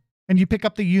 And you pick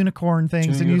up the unicorn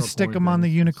things Two and you stick unicorn them on the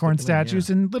things, unicorn stick 'em in, statues,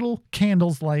 and little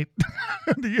candles light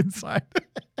on the inside.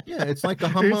 Yeah, it's like a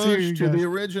Here's here, homage you to guys. the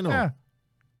original. Yeah.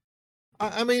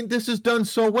 I mean, this is done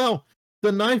so well.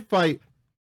 The knife fight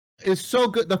is so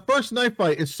good. The first knife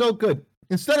fight is so good.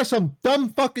 Instead of some dumb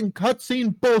fucking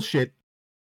cutscene bullshit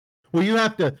where you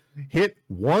have to hit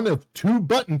one of 2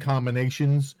 button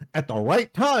combinations at the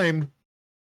right time,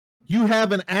 you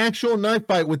have an actual knife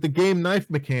fight with the game knife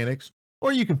mechanics,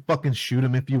 or you can fucking shoot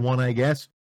him if you want, I guess.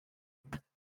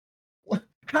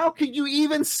 How can you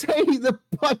even say the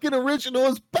fucking original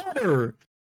is better?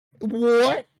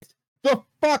 What the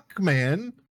fuck,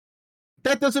 man?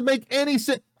 That doesn't make any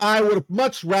sense. I would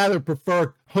much rather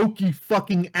prefer hokey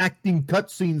fucking acting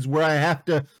cutscenes where I have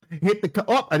to hit the...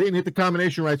 Oh, I didn't hit the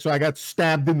combination right, so I got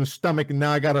stabbed in the stomach, and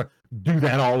now I gotta do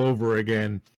that all over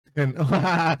again. And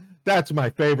that's my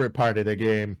favorite part of the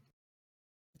game.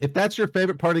 If that's your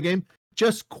favorite part of the game,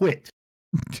 just quit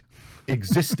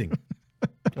existing.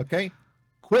 Okay?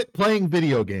 Quit playing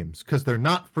video games, because they're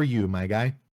not for you, my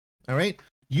guy. All right?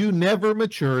 You never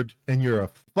matured, and you're a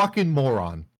fucking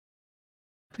moron.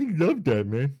 I love that,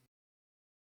 man.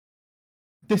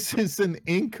 This is an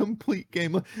incomplete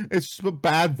game. It's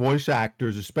bad voice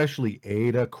actors, especially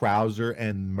Ada, Krauser,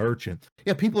 and Merchant.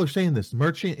 Yeah, people are saying this.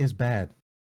 Merchant is bad.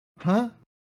 Huh?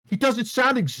 He doesn't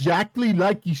sound exactly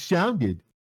like he sounded.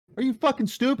 Are you fucking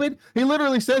stupid? He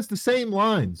literally says the same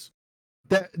lines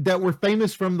that were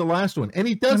famous from the last one. And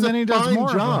he does And then a he does fine more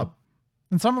of them. job.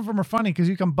 And some of them are funny because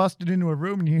you come busted into a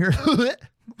room and you hear,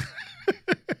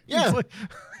 Yeah. It's like,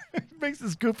 it makes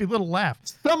this goofy little laugh.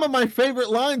 Some of my favorite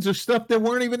lines are stuff that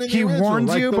weren't even in the He original. warns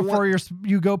like you the before one-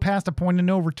 you go past a point of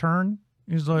no return.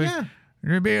 He's like, Yeah.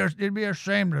 it'd be a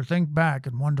shame to think back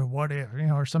and wonder what if,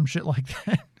 or some shit like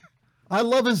that. I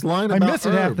love his line I about miss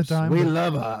it half the herbs. time, We but-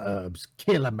 love our herbs.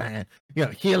 Kill a man.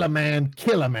 Heal a man,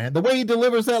 kill a man. The way he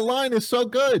delivers that line is so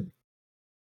good.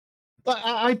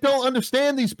 I don't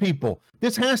understand these people.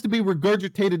 This has to be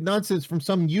regurgitated nonsense from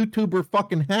some YouTuber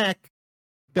fucking hack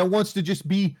that wants to just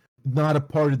be not a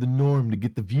part of the norm to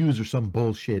get the views or some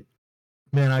bullshit.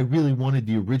 Man, I really wanted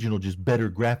the original, just better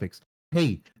graphics.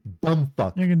 Hey, dumb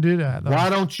fuck. You can do that, though. Why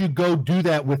don't you go do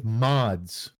that with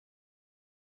mods?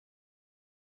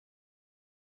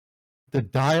 The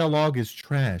dialogue is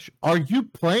trash. Are you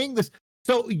playing this?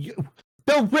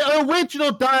 The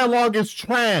original dialogue is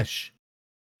trash.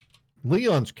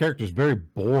 Leon's character is very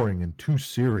boring and too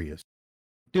serious.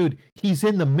 Dude, he's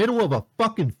in the middle of a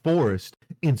fucking forest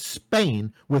in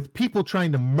Spain with people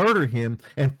trying to murder him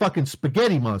and fucking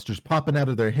spaghetti monsters popping out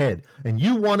of their head. And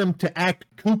you want him to act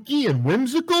kooky and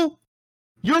whimsical?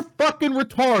 You're fucking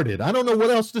retarded. I don't know what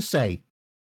else to say.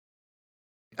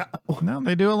 No,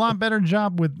 they do a lot better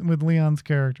job with Leon's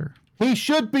character. He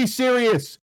should be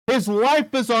serious. His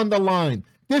life is on the line.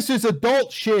 This is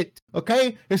adult shit,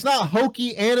 okay? It's not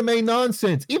hokey anime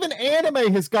nonsense. Even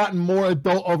anime has gotten more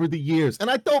adult over the years. And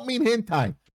I don't mean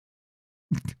hentai.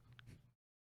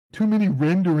 Too many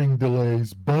rendering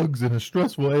delays, bugs, and a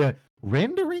stressful AI.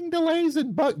 Rendering delays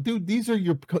and bugs? Dude,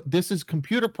 this is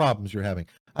computer problems you're having.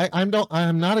 I'm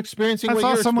not experiencing I what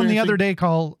saw you're someone the other experiencing. day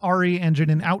call RE Engine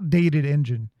an outdated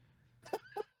engine.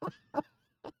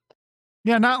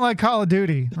 Yeah, not like Call of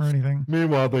Duty or anything.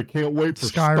 Meanwhile, they can't wait for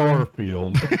Skyrim.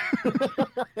 Starfield.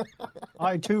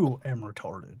 I too am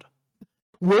retarded.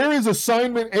 Where is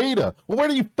assignment Ada? Well, where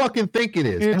do you fucking think it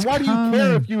is? It's and why do you care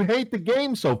coming. if you hate the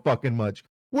game so fucking much?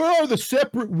 Where are the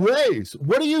separate ways?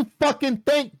 What do you fucking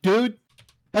think, dude?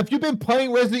 Have you been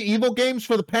playing Resident Evil games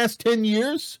for the past 10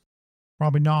 years?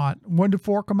 Probably not. When did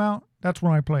 4 come out? That's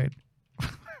when I played.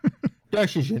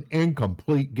 That is an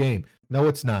incomplete game. No,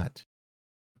 it's not.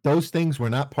 Those things were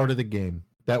not part of the game.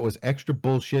 That was extra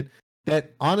bullshit.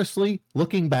 That honestly,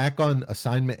 looking back on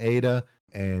Assignment Ada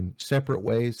and Separate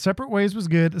Ways. Separate Ways was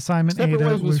good. Assignment Separate Ada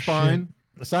Ways was fine.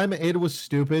 Shit. Assignment Ada was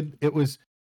stupid. It was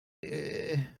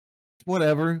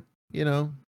whatever, you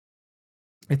know.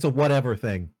 It's a whatever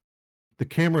thing. The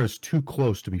camera is too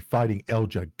close to be fighting El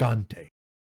Gigante.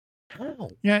 How?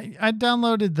 Yeah, I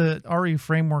downloaded the RE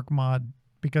framework mod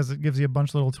because it gives you a bunch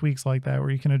of little tweaks like that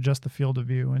where you can adjust the field of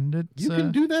view, and it's You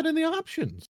can do that in the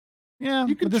options. yeah,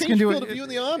 You can but this change can do field it. of view in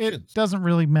the It options. doesn't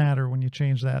really matter when you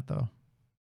change that though.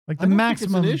 Like the I don't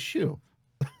maximum think it's an issue.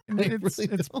 it's really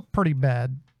it's don't. pretty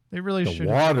bad. They really The should.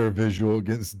 water visual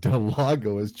against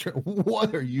Delago is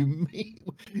what are you mean?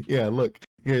 Yeah, look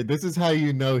here. This is how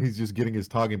you know he's just getting his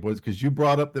talking points, because you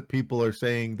brought up that people are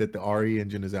saying that the RE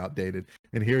engine is outdated,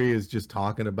 and here he is just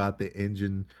talking about the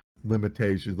engine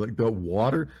limitations. Like the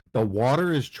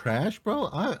water is trash, bro.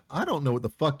 I don't know what the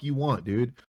fuck you want,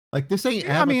 dude. Like this ain't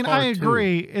Avatar I mean, I 2.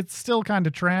 agree. It's still kind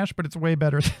of trash, but it's way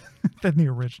better than the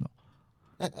original.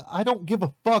 I don't give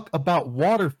a fuck about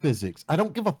water physics. I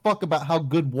don't give a fuck about how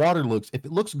good water looks. If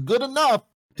it looks good enough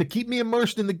to keep me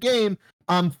immersed in the game,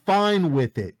 I'm fine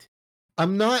with it.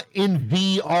 I'm not in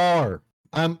VR.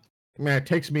 Man, it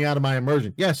takes me out of my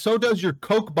immersion. Yeah, so does your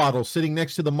Coke bottle sitting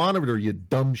next to the monitor, you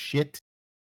dumb shit.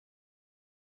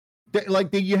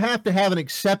 You have to have an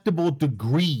acceptable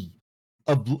degree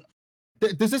of...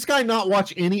 Does this guy not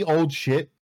watch any old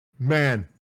shit? Man,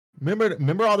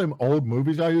 remember all them old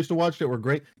movies I used to watch that were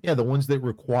great? Yeah, the ones that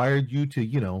required you to,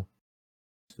 you know,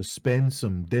 suspend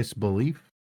some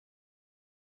disbelief.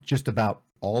 Just about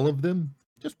all of them.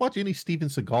 Just watch any Steven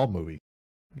Seagal movie.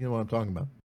 You know what I'm talking about.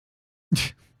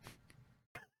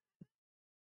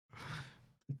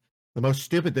 The most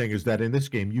stupid thing is that in this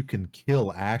game, you can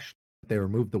kill Ash. They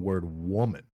removed the word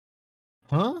woman.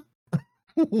 Huh?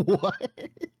 What?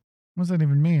 What does that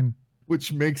even mean?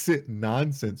 Which makes it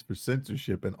nonsense for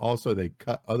censorship, and also they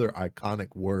cut other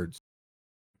iconic words.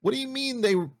 What do you mean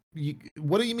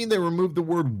what do you mean they removed the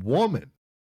word woman?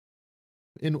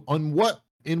 In what?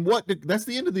 That's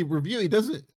the end of the review. He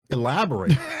doesn't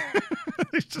elaborate.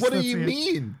 What do you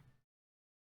mean?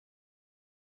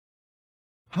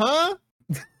 Huh?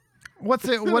 What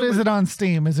is it on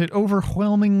Steam? Is it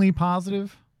overwhelmingly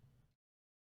positive?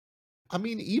 I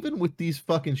mean, even with these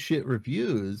fucking shit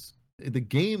reviews, the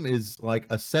game is like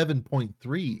a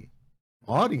 7.3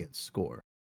 audience score.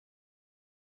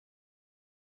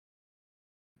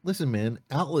 Listen, man,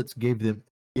 outlets gave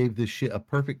this shit a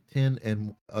perfect 10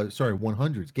 and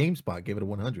 100s. GameSpot gave it a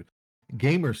 100.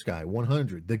 Gamer Sky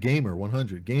 100. The Gamer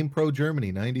 100. Game Pro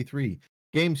Germany 93.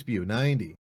 GameSpew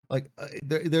 90. Like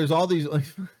there's all these like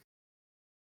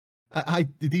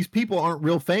these people aren't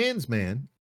real fans, man.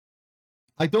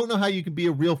 I don't know how you can be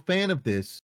a real fan of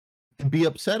this and be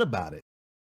upset about it,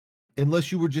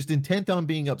 unless you were just intent on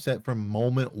being upset from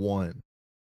moment one.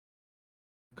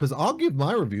 Because I'll give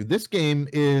my review. This game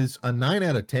is a 9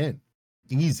 out of 10.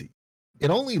 Easy. It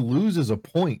only loses a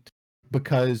point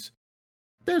because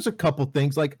there's a couple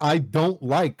things. Like, I don't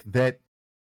like that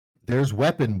there's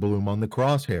weapon bloom on the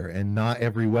crosshair, and not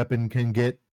every weapon can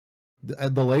get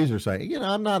the laser sight. You know,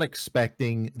 I'm not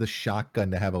expecting the shotgun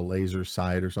to have a laser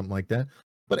sight or something like that,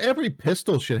 but every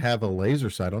pistol should have a laser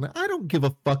sight on it. I don't give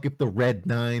a fuck if the Red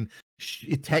 9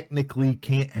 it technically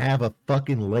can't have a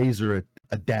fucking laser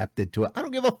adapted to it. I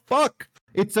don't give a fuck.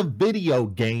 It's a video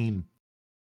game.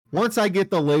 Once I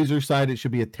get the laser sight, it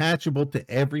should be attachable to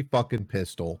every fucking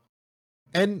pistol.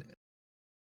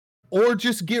 Or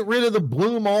just get rid of the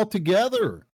bloom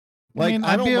altogether. Like,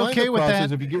 I don't mind the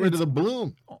process if you get rid of the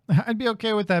bloom. I'd be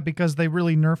okay with that because they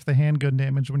really nerf the handgun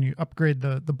damage when you upgrade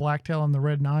the Blacktail and the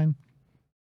Red 9.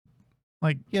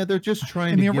 Like, yeah, they're just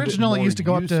trying in to the give original, it used to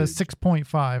go up to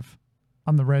 6.5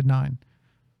 on the Red 9.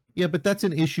 Yeah, but that's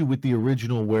an issue with the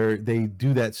original, where they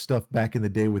do that stuff back in the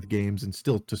day with games, and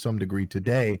still to some degree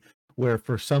today, where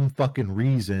for some fucking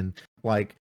reason,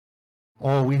 like,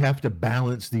 oh, we have to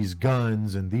balance these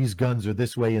guns, and these guns are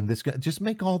this way, and this gun. Just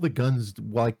make all the guns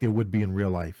like they would be in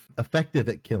real life, effective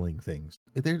at killing things.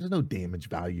 There's no damage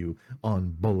value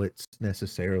on bullets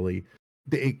necessarily.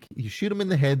 You shoot them in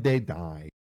the head, they die.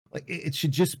 Like, it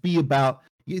should just be about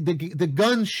the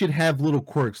guns should have little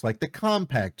quirks. Like the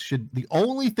compact should. The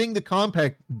only thing the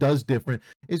compact does different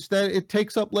is that it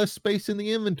takes up less space in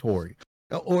the inventory.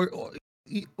 or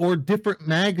or different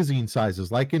magazine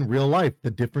sizes. Like in real life,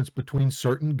 the difference between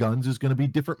certain guns is going to be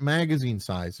different magazine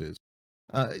sizes.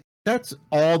 That's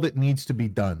all that needs to be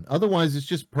done. Otherwise, it's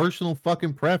just personal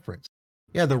fucking preference.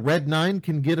 Yeah, the Red 9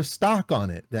 can get a stock on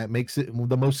it. That makes it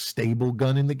the most stable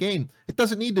gun in the game. It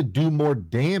doesn't need to do more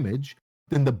damage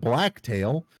than the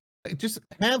Blacktail. Just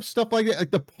have stuff like that,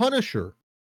 like the Punisher.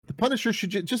 The Punisher should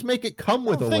just make it come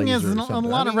with The a thing is, laser in or a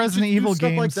something. lot of Resident just do Evil stuff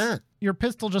games, like that. your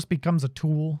pistol just becomes a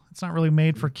tool. It's not really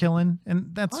made for killing.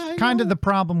 And that's I kind of know. the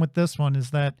problem with this one,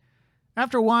 is that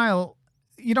after a while,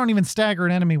 you don't even stagger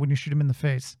an enemy when you shoot him in the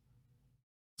face.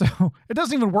 So it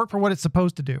doesn't even work for what it's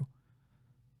supposed to do.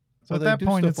 So Well, at they that do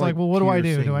point, stuff it's like, like well, what do I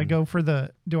do? Do I piercing.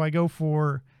 go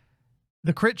for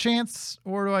the crit chance,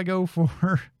 or do I go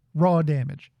for raw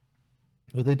damage?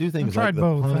 Well, they do things like tried the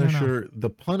both. I don't know. Punisher. The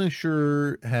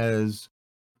Punisher has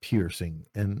piercing,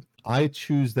 and I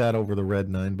choose that over the Red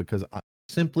 9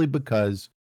 simply because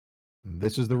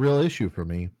this is the real issue for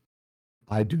me.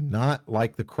 I do not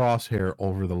like the crosshair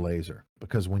over the laser,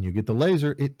 because when you get the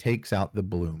laser, it takes out the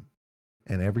bloom.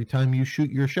 And every time you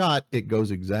shoot your shot, it goes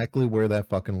exactly where that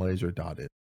fucking laser dot is.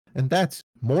 And that's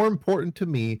more important to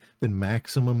me than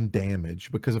maximum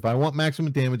damage, because if I want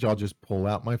maximum damage, I'll just pull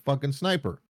out my fucking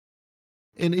sniper.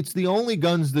 And it's the only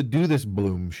guns that do this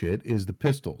bloom shit is the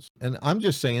pistols. And I'm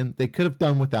just saying they could have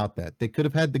done without that. They could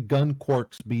have had the gun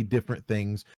quirks be different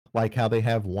things, like how they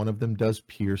have one of them does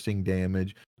piercing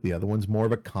damage, the other one's more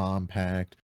of a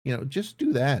compact. Just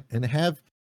do that and have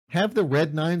the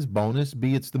Red 9's bonus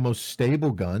be it's the most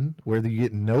stable gun, where you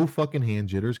get no fucking hand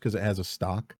jitters because it has a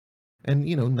stock. And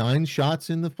 9 shots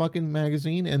in the fucking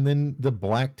magazine. And then the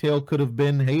Blacktail could have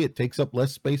been, hey, it takes up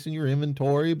less space in your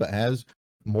inventory, but has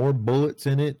more bullets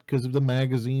in it because of the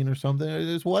magazine or something.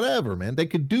 It's whatever, man. They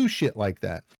could do shit like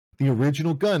that. The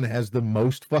original gun has the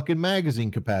most fucking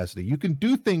magazine capacity. You can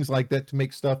do things like that to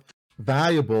make stuff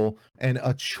valuable and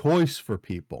a choice for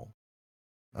people.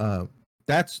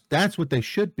 That's what they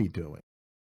should be doing,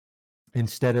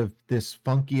 instead of this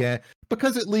funky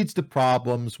because it leads to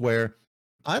problems where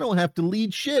I don't have to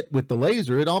lead shit with the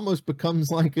laser. It almost becomes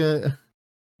like a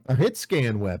hit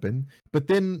scan weapon. But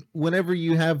then whenever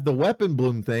you have the weapon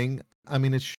bloom thing, I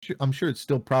mean, I'm sure it's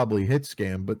still probably hit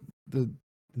scan, but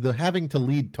the having to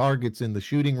lead targets in the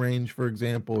shooting range, for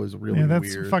example, is really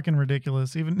that's weird. fucking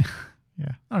ridiculous. Even,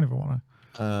 yeah, I don't even want to.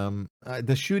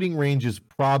 The shooting range is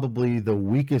probably the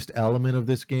weakest element of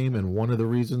this game, and one of the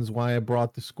reasons why I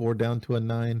brought the score down to a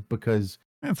 9, because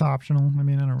it's optional. I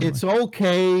mean, I don't really. It's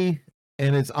okay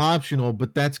and it's optional,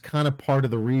 but that's kind of part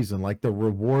of the reason. Like, the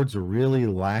rewards are really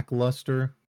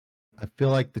lackluster. I feel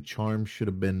like the charms should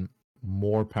have been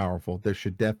more powerful. There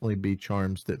should definitely be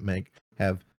charms that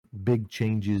have big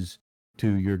changes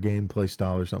to your gameplay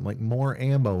style, or something like more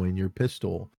ammo in your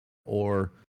pistol,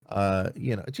 or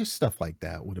just stuff like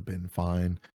that would have been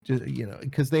fine. Just,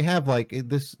 because they have like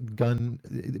this gun,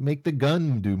 make the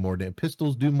gun do more damage,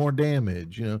 pistols do more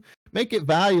damage, make it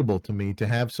valuable to me to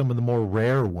have some of the more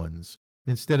rare ones,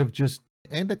 instead of just,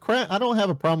 and I don't have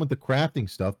a problem with the crafting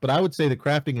stuff, but I would say the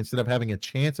crafting, instead of having a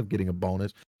chance of getting a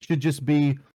bonus, should just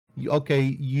be, okay,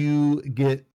 you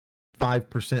get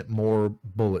 5% more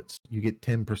bullets, you get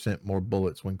 10% more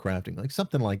bullets when crafting, like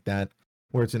something like that,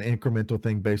 where it's an incremental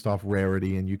thing based off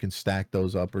rarity, and you can stack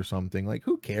those up or something. Like,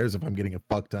 who cares if I'm getting a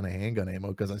fuck ton of handgun ammo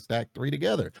because I stacked 3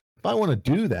 together? If I want to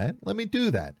do that, let me do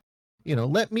that.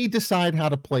 Let me decide how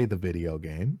to play the video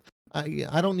game.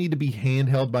 I don't need to be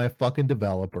handheld by a fucking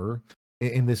developer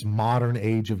in this modern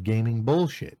age of gaming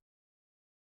bullshit.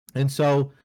 And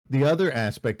so the other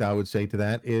aspect I would say to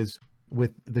that is,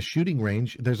 with the shooting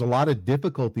range, there's a lot of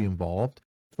difficulty involved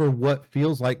for what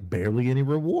feels like barely any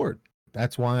reward.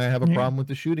 That's why I have a problem with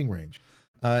the shooting range.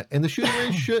 And the shooting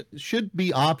range should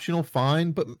be optional,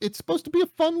 fine, but it's supposed to be a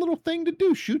fun little thing to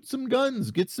do. Shoot some guns,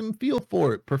 get some feel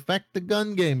for it, perfect the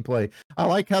gun gameplay. I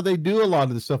like how they do a lot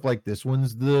of the stuff, like this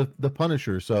one's the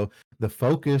Punisher. So the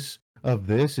focus of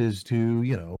this is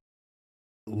to,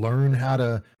 learn how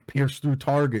to pierce through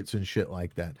targets and shit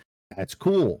like that. That's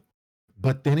cool.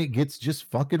 But then it gets just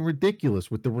fucking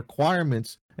ridiculous with the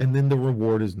requirements, and then the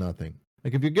reward is nothing.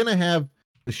 Like, if you're going to have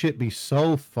the shit be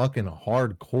so fucking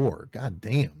hardcore, god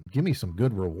damn, give me some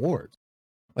good rewards.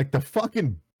 Like, the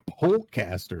fucking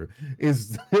boltcaster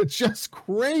is just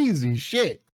crazy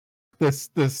shit.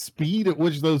 The speed at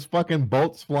which those fucking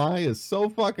bolts fly is so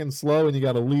fucking slow, and you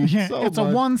got to lead so it's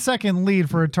much. a 1 second lead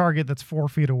for a target that's 4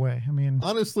 feet away. I mean,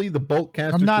 honestly, the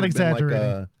boltcaster, I'm not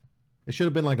exaggerating. It should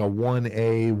have been like a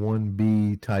 1A,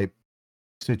 1B type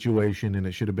situation, and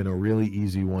it should have been a really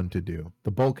easy one to do.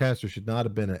 The boltcaster should not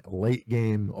have been a late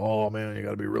game, oh man, you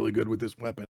got to be really good with this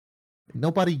weapon.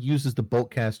 Nobody uses the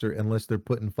boltcaster unless they're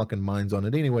putting fucking mines on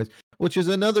it anyways, which is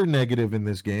another negative in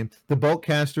this game. The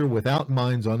boltcaster without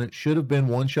mines on it should have been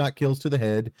one-shot kills to the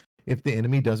head if the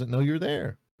enemy doesn't know you're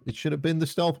there. It should have been the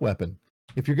stealth weapon.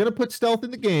 If you're going to put stealth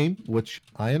in the game, which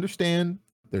I understand,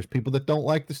 there's people that don't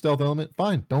like the stealth element,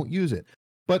 fine, don't use it.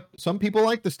 But some people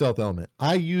like the stealth element.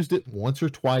 I used it once or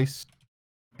twice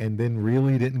and then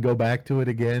really didn't go back to it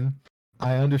again.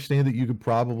 I understand that you could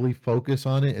probably focus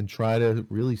on it and try to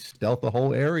really stealth the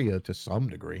whole area to some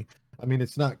degree. I mean,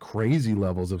 it's not crazy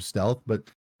levels of stealth, but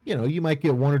you know, you might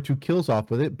get 1 or 2 kills off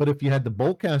with it. But if you had the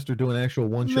boltcaster do an actual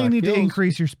one-shot, you need kills, to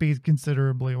increase your speed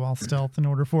considerably while stealth in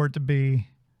order for it to be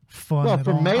fun. well, at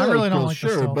for all. melee I really don't kills, like the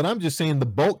sure, stealth. but I'm just saying the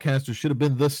boltcaster should have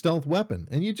been the stealth weapon,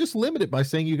 and you just limit it by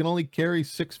saying you can only carry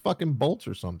 6 fucking bolts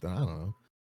or something. I don't know.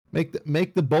 Make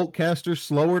the boltcaster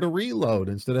slower to reload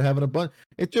instead of having a bunch.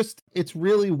 It's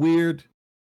really weird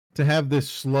to have this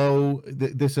slow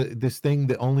this thing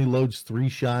that only loads 3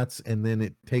 shots and then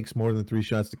it takes more than 3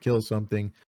 shots to kill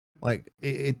something. Like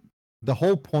the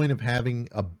whole point of having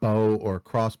a bow or a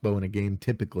crossbow in a game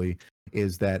typically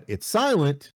is that it's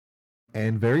silent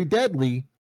and very deadly,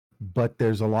 but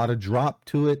there's a lot of drop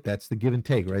to it. That's the give and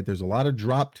take, right? There's a lot of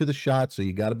drop to the shot, so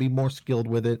you got to be more skilled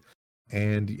with it,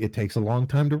 and it takes a long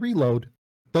time to reload.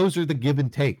 Those are the give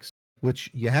and takes, which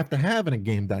you have to have in a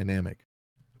game dynamic.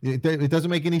 It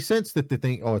doesn't make any sense that they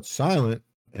think, oh, it's silent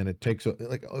and it takes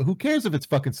like, who cares if it's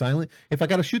fucking silent? If I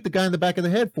got to shoot the guy in the back of the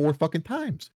head 4 fucking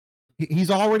times,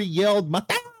 he's already yelled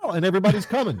Mateo and everybody's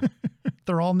coming.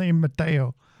 They're all named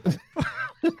Mateo.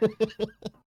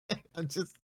 I'm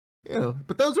just, you know,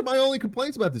 but those are my only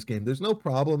complaints about this game. There's no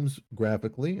problems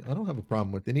graphically. I don't have a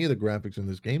problem with any of the graphics in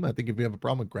this game. I think if you have a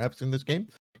problem with graphics in this game,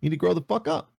 you need to grow the fuck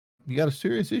up. You got a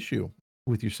serious issue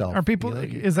with yourself. Are people,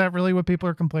 you know, is that really what people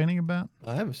are complaining about?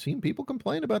 I haven't seen people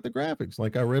complain about the graphics.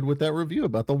 Like I read with that review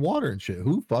about the water and shit.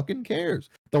 Who fucking cares?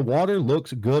 The water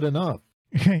looks good enough.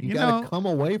 You gotta come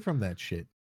away from that shit.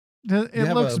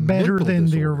 It looks better than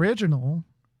the original.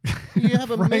 You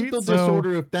have a right? mental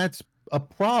disorder if that's a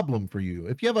problem for you.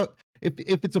 If you have if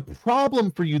it's a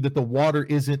problem for you that the water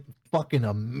isn't fucking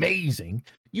amazing,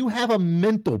 you have a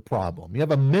mental problem. You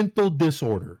have a mental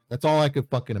disorder. That's all I could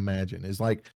fucking imagine. Is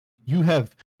like you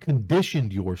have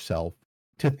conditioned yourself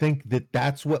to think that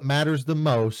that's what matters the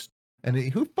most. And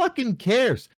who fucking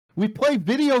cares? We play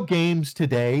video games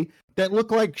today that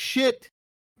look like shit.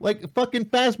 Like fucking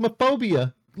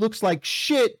Phasmophobia looks like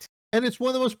shit. And it's one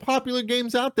of the most popular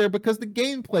games out there because the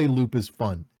gameplay loop is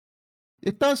fun.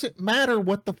 It doesn't matter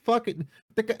what the fuck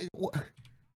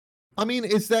I mean,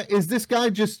 is this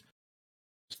guy just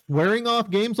swearing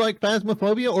off games like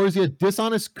Phasmophobia, or is he a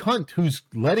dishonest cunt who's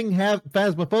letting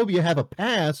Phasmophobia have a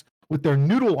pass with their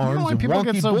noodle arms and people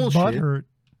wonky get so bullshit, butthurt.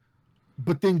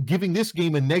 but then giving this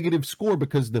game a negative score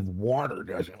because the water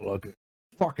doesn't look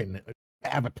fucking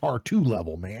Avatar 2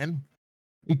 level, man.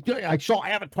 I saw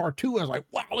Avatar 2 and I was like,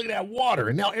 wow, look at that water,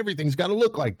 and now everything's got to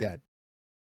look like that.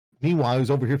 Meanwhile, he's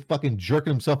over here fucking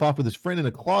jerking himself off with his friend in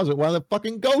a closet while the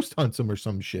fucking ghost hunts him or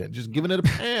some shit, just giving it a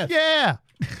pass. Yeah.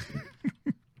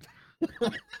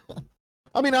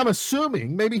 I mean, I'm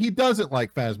assuming maybe he doesn't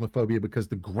like Phasmophobia because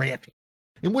the graphic.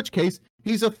 In which case,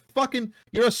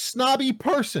 you're a snobby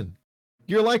person.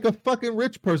 You're like a fucking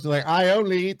rich person. Like, I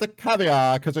only eat the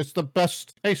caviar because it's the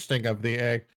best tasting of the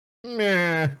egg.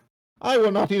 Nah. I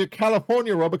will not eat a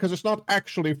California roll because it's not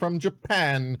actually from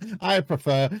Japan. I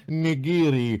prefer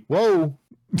nigiri. Whoa.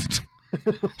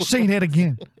 Say that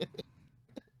again.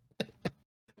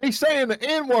 He's saying the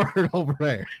N-word over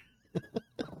there.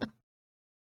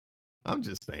 I'm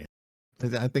just saying.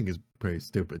 I think it's pretty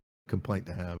stupid complaint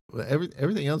to have.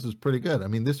 Everything else is pretty good. I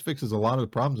mean, this fixes a lot of the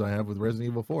problems I have with Resident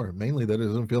Evil 4. Mainly that it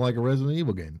doesn't feel like a Resident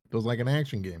Evil game. It feels like an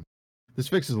action game. This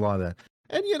fixes a lot of that.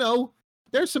 And, you know,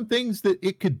 there's some things that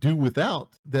it could do without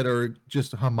that are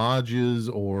just homages.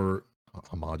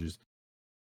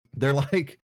 They're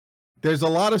like, there's a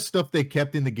lot of stuff they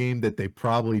kept in the game that they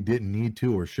probably didn't need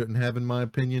to or shouldn't have, in my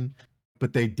opinion,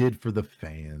 but they did for the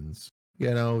fans.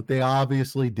 You know, they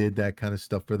obviously did that kind of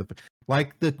stuff for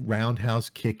like the roundhouse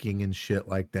kicking and shit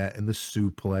like that, and the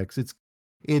suplex.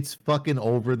 It's fucking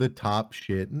over the top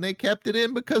shit, and they kept it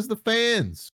in because the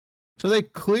fans. So they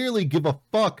clearly give a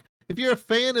fuck. If you're a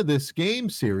fan of this game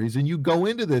series and you go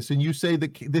into this and you say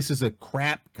that this is a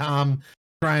crapcom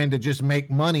trying to just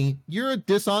make money, you're a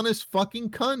dishonest fucking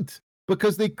cunt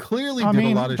because they clearly did a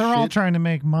lot of shit. They're all trying to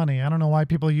make money. I don't know why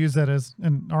people use that as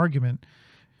an argument.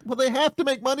 Well, they have to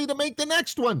make money to make the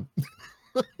next one.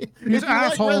 These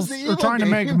assholes are trying to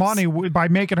make money by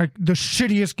making the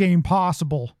shittiest game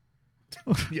possible.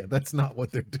 Yeah, that's not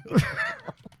what they're doing.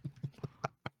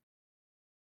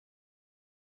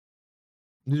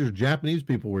 These are Japanese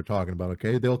people we're talking about,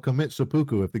 okay? They'll commit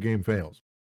seppuku if the game fails.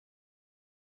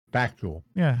 Factual.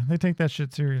 Yeah, they take that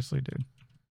shit seriously, dude.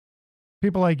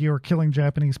 People like you are killing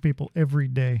Japanese people every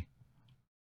day.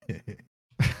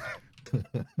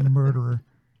 Murderer.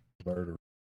 Murder.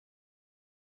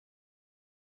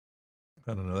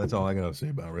 I don't know. That's all I got to say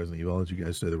about Resident Evil. I'll let you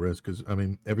guys say the rest because, I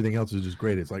mean, everything else is just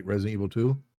great. It's like Resident Evil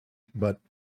 2, but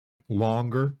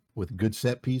longer with good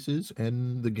set pieces,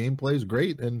 and the gameplay is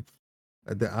great. And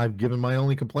I've given my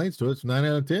only complaints to it. It's 9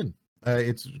 out of 10.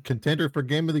 It's contender for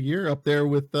Game of the Year up there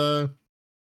with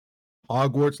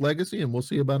Hogwarts Legacy, and we'll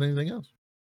see about anything else.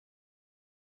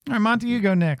 All right, Monty, you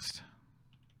go next.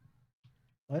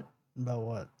 What? About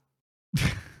what?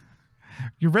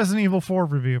 Your Resident Evil 4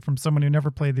 review from someone who never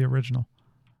played the original.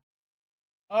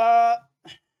 You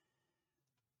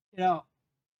know,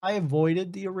 I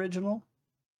avoided the original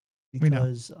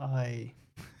because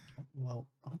well,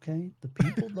 okay, the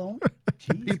people don't.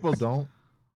 People don't.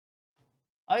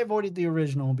 I avoided the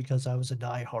original because I was a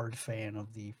diehard fan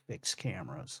of the fixed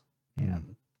cameras.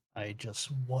 And I just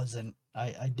wasn't,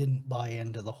 I didn't buy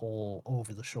into the whole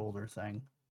over-the-shoulder thing.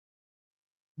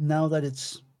 Now that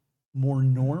it's more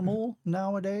normal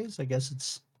nowadays, I guess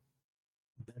it's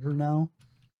better now.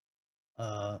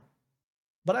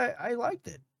 But I liked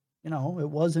it. You know, it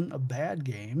wasn't a bad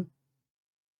game.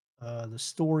 The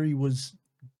story was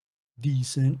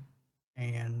decent,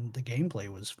 and the gameplay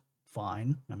was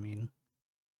fine. I mean,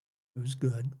 it was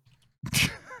good.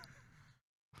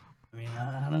 I mean,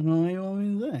 I don't know what you want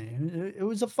me to say. It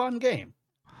was a fun game.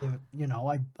 You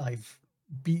know, I've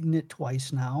beaten it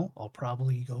twice now. I'll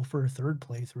probably go for a third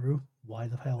playthrough. Why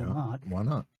the hell not? Why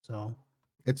not? So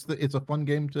it's a fun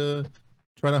game to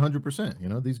try to 100%. You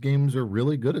know, these games are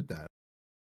really good at that.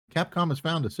 Capcom has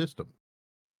found a system.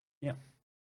 Yeah.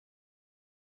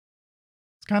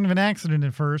 It's kind of an accident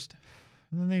at first,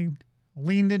 and then they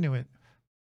leaned into it.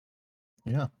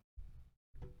 Yeah.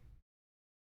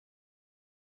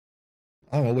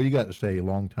 I don't know. What you got to say,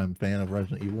 longtime fan of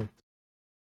Resident Evil?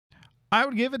 I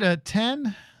would give it a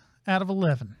 10 out of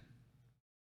 11.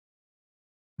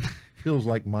 Feels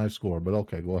like my score, but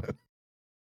okay, go ahead.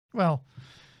 Well,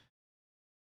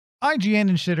 IGN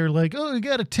and shit are like, oh, you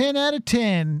got a 10 out of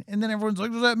 10. And then everyone's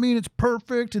like, does that mean it's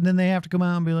perfect? And then they have to come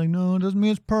out and be like, no, it doesn't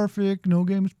mean it's perfect. No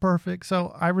game is perfect.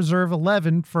 So I reserve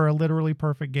 11 for a literally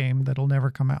perfect game that'll never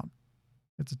come out.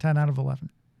 It's a 10 out of 11.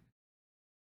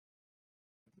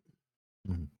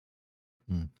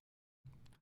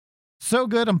 So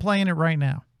good, I'm playing it right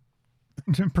now.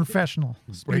 Professional.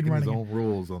 Breaking his speedrunning own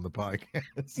rules on the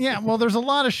podcast. Yeah, well, there's a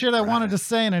lot of shit I wanted to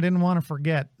say and I didn't want to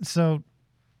forget. So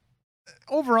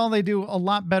overall, they do a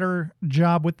lot better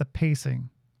job with the pacing.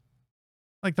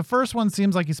 Like the first one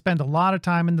seems like you spend a lot of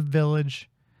time in the village,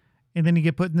 and then you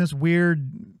get put in this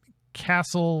weird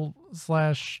castle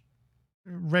 /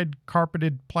 red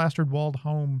carpeted plastered walled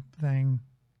home thing.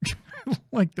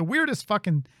 Like the weirdest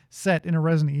fucking set in a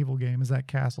Resident Evil game is that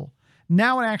castle.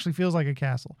 Now it actually feels like a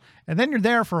castle. And then you're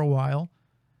there for a while,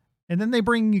 and then they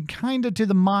bring you kind of to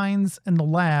the mines and the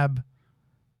lab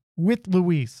with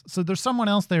Luis. So there's someone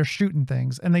else there shooting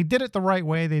things, and they did it the right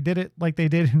way. They did it like they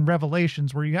did in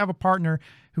Revelations, where you have a partner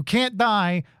who can't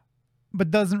die but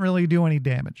doesn't really do any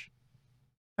damage.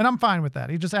 And I'm fine with that.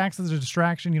 He just acts as a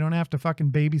distraction. You don't have to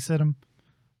fucking babysit him.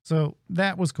 So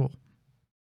that was cool.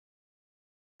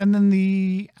 And then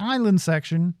the island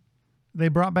section, they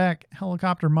brought back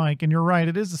Helicopter Mike, and you're right,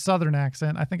 it is a southern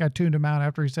accent. I think I tuned him out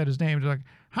after he said his name. He's like,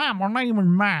 hi, my name is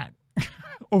Matt,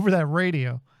 over that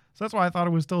radio. So that's why I thought it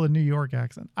was still a New York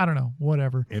accent. I don't know,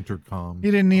 whatever. Intercom.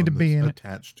 He didn't need to be in it.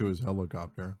 Attached to his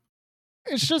helicopter.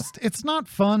 It's just, it's not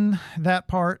fun, that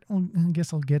part. Well, I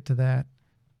guess I'll get to that.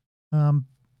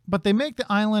 But they make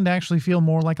the island actually feel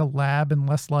more like a lab and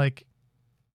less like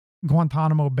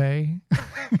Guantanamo Bay.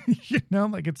 You know,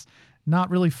 like it's not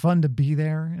really fun to be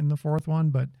there in the fourth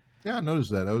one, but yeah, I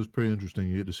noticed that. That was pretty interesting.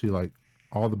 You get to see like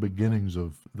all the beginnings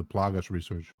of the Plagas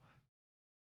research.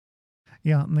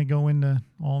 Yeah, and they go into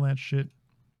all that shit.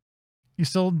 You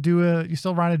still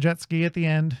ride a jet ski at the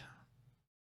end.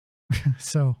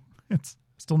 So it's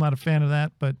still not a fan of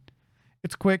that, but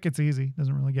it's quick, it's easy,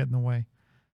 doesn't really get in the way.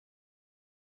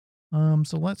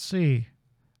 So let's see.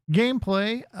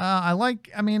 Gameplay,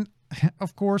 I mean,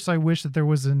 of course, I wish that there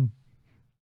was an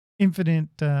infinite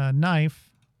knife.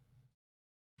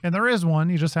 And there is one,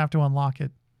 you just have to unlock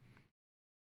it.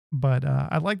 But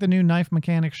I like the new knife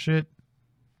mechanic shit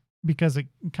because it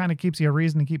kind of keeps you a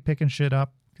reason to keep picking shit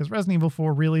up. Because Resident Evil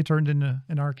 4 really turned into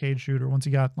an arcade shooter once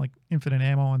you got like infinite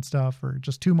ammo and stuff, or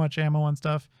just too much ammo and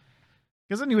stuff.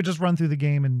 Because then you would just run through the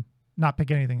game and not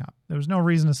pick anything up. There was no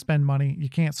reason to spend money. You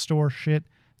can't store shit.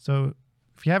 So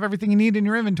If you have everything you need in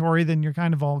your inventory, then you're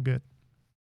kind of all good.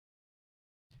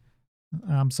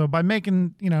 So by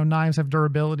making, knives have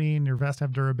durability and your vest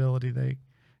have durability, they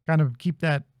kind of keep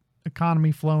that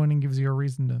economy flowing and gives you a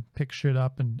reason to pick shit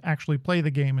up and actually play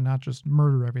the game and not just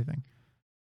murder everything.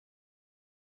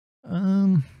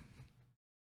 The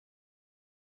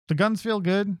guns feel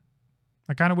good.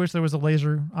 I kind of wish there was a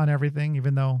laser on everything,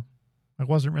 even though I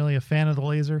wasn't really a fan of the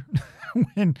laser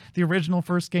when the original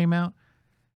first came out.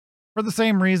 For the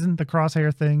same reason, the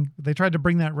crosshair thing. They tried to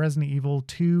bring that Resident Evil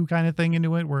 2 kind of thing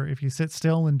into it, where if you sit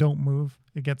still and don't move,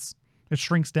 it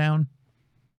shrinks down.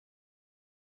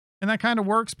 And that kind of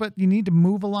works, but you need to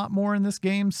move a lot more in this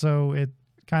game, so it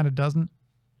kind of doesn't.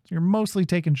 So you're mostly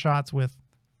taking shots with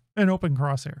an open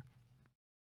crosshair.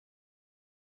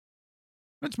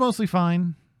 It's mostly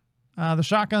fine. The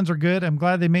shotguns are good. I'm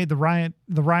glad they made the riot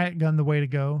gun the way to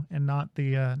go, and not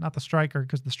the striker,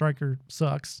 because the striker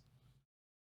sucks.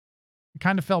 I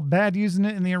kind of felt bad using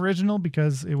it in the original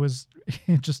because it was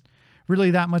just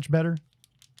really that much better,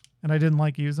 and I didn't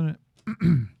like using it.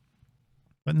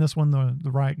 But in this one,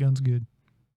 the riot gun's good.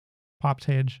 Pops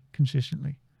hedge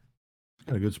consistently.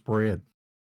 Got a good spread.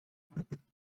 And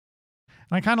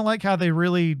I kind of like how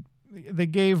they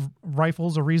gave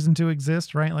rifles a reason to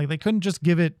exist, right? Like they couldn't just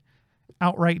give it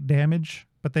outright damage,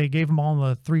 but they gave them all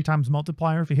the 3 times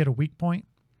multiplier if you hit a weak point.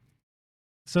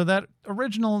 So that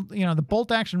original, the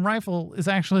bolt action rifle is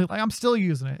actually, like, I'm still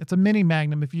using it. It's a mini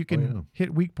magnum if you can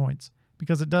hit weak points,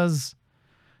 because it does.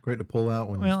 Great to pull out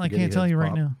when. Well, I can't tell you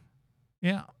right now.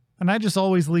 Yeah, and I just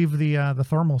always leave the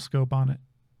thermal scope on it.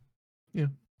 Yeah,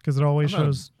 because it always I'm not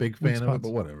shows. a big fan of it, but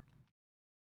whatever.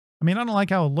 I mean, I don't like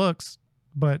how it looks,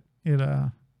 but it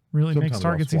really makes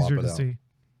targets easier to see.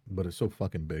 But it's so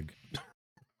fucking big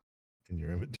in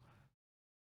your inventory.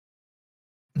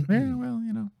 Yeah, well,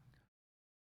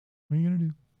 what are you gonna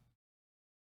do?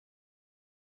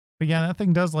 But yeah, that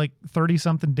thing does like 30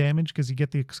 something damage because you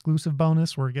get the exclusive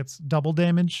bonus where it gets double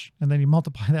damage, and then you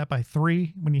multiply that by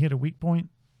 3 when you hit a weak point.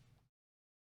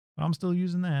 I'm still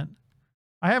using that.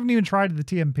 I haven't even tried the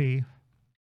TMP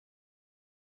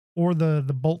or the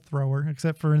bolt thrower,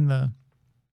 except for in the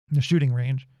shooting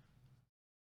range.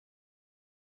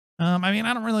 I mean,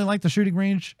 I don't really like the shooting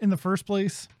range in the first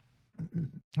place.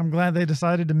 I'm glad they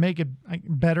decided to make it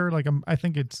better. Like, I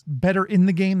think it's better in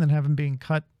the game than having being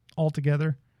cut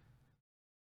altogether.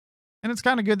 And it's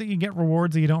kind of good that you get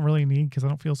rewards that you don't really need, because I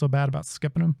don't feel so bad about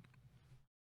skipping them.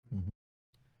 Mm-hmm.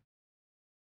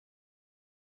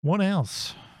 What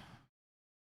else?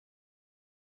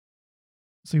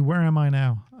 See, where am I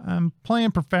now? I'm playing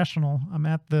professional. I'm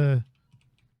at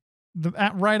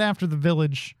right after the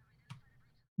village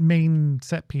main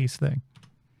set piece thing.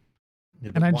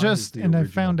 Yeah, and I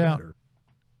found out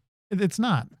it's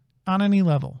not on any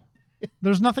level.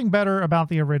 There's nothing better about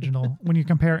the original when you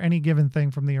compare any given thing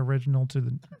from the original to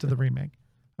the remake.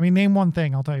 I mean, name one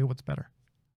thing, I'll tell you what's better.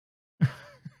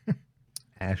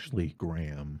 Ashley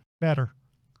Graham. Better.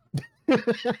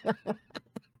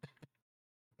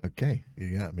 Okay,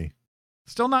 you got me.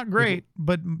 Still not great,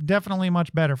 but definitely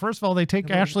much better. First of all, they take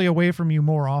Ashley away from you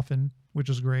more often, which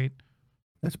is great.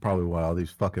 That's probably why all these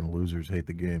fucking losers hate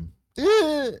the game.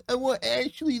 I want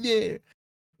Ashley there.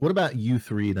 What about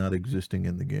U3 not existing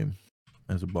in the game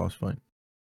as a boss fight?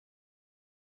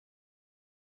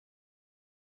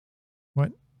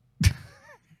 What?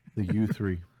 The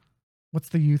U3. What's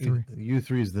the U3?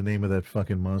 U3 is the name of that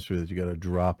fucking monster that you got to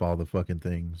drop all the fucking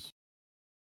things.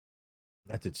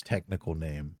 That's its technical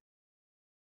name.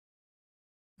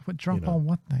 What drop all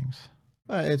what things?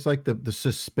 It's like the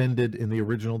suspended in the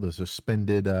original, the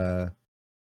suspended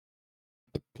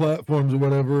platforms or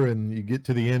whatever, and you get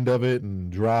to the end of it and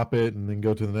drop it, and then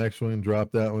go to the next one and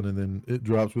drop that one, and then it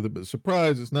drops with it. But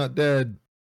surprise, it's not dead.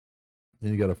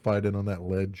 And you got to fight it on that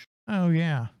ledge. Oh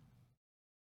yeah.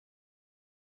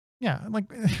 Yeah, like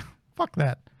fuck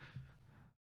that.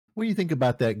 What do you think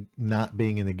about that not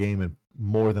being in the game and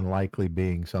more than likely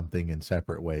being something in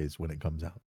separate ways when it comes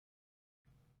out?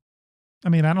 I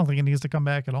mean, I don't think it needs to come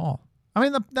back at all. I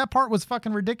mean, that part was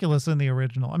fucking ridiculous in the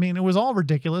original. I mean, it was all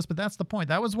ridiculous, but that's the point.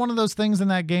 That was one of those things in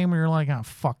that game where you're like, oh,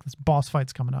 fuck, this boss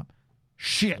fight's coming up.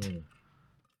 Shit. And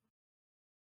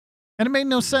it made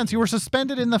no sense. You were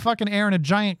suspended in the fucking air in a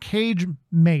giant cage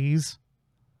maze.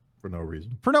 For no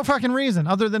reason. For no fucking reason,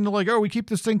 other than like, oh, we keep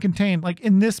this thing contained, like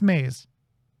in this maze.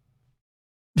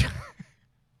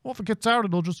 Well, if it gets out,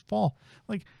 it'll just fall.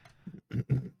 Like,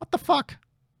 what the fuck?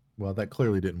 Well, that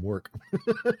clearly didn't work.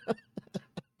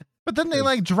 But then they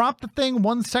like drop the thing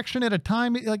one section at a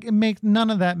time. Like,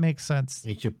 none of that makes sense.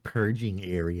 It's a purging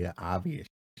area, obvious.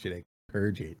 Should I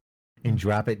purge it and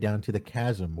drop it down to the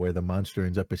chasm where the monster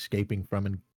ends up escaping from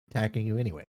and attacking you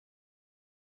anyway.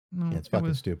 No, Yeah, it's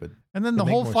fucking stupid. And then It'd the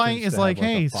make whole more fight sense is to like, have,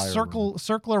 like, a hey, fire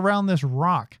circle around this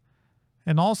rock,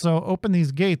 and also open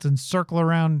these gates and circle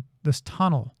around this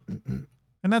tunnel, and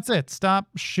that's it. Stop,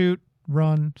 shoot,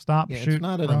 run. Stop, Yeah, shoot, it's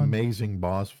not an run. amazing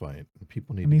boss fight.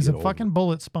 People need And to he's get a over fucking it.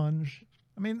 bullet sponge.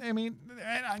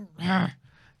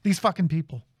 These fucking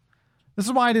people. This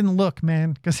is why I didn't look,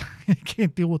 man, because I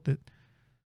can't deal with it.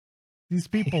 These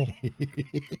people.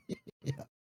 Yeah.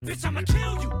 Bitch, I'ma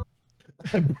kill you.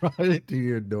 I brought it to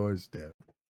your doorstep.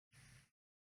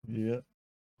 Yeah.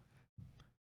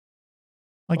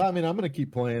 Like- Well, I mean, I'm gonna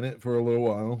keep playing it for a little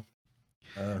while.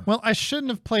 Well, I shouldn't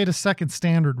have played a second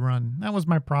standard run. That was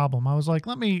my problem. I was like,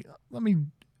 let me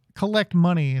collect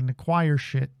money and acquire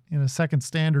shit in a second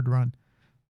standard run.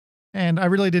 And I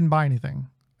really didn't buy anything.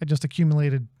 I just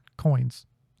accumulated coins.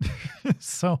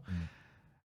 So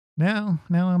now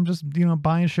I'm just,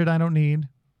 buying shit I don't need.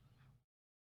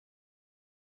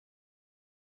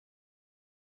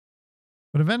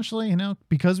 But eventually,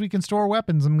 because we can store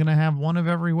weapons, I'm going to have one of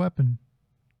every weapon.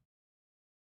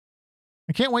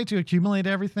 I can't wait to accumulate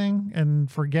everything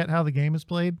and forget how the game is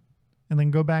played and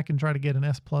then go back and try to get an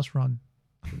S+ run.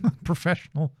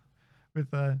 Professional with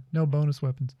no bonus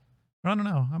weapons. But I don't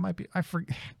know. I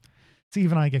forget. See,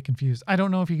 even I get confused. I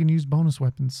don't know if you can use bonus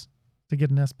weapons to get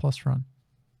an S+ run.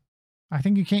 I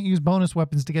think you can't use bonus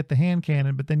weapons to get the hand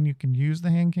cannon, but then you can use the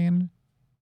hand cannon.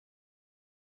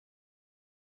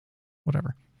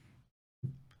 Whatever.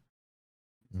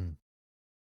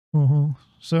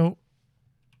 So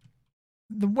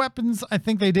the weapons, I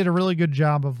think they did a really good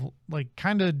job of like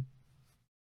kind of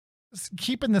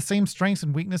keeping the same strengths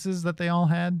and weaknesses that they all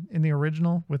had in the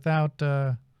original without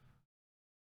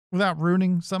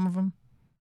ruining some of them.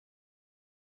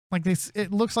 Like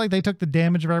it looks like they took the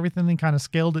damage of everything and kind of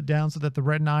scaled it down so that the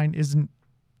Red 9 isn't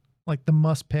like the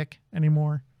must pick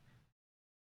anymore.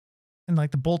 And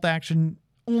like the bolt action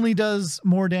only does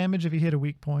more damage if you hit a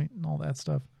weak point and all that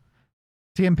stuff.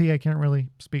 TMP I can't really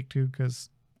speak to because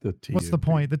what's the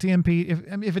point? The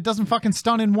TMP, if it doesn't fucking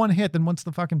stun in one hit, then what's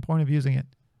the fucking point of using it?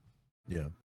 Yeah.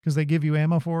 Because they give you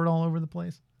ammo for it all over the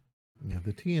place. Yeah,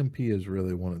 the TMP is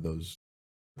really one of those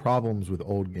problems with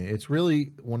old games. It's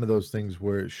really one of those things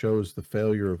where it shows the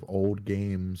failure of old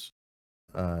games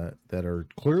that are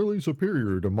clearly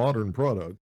superior to modern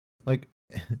product. Like,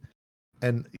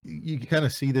 and you kind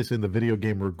of see this in the video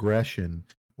game regression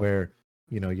where,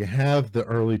 you have the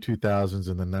early 2000s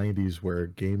and the 90s where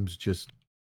games just,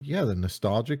 they're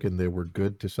nostalgic and they were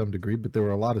good to some degree, but there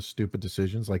were a lot of stupid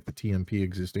decisions like the TMP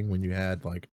existing when you had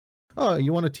like, oh,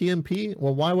 you want a TMP?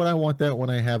 Well, why would I want that when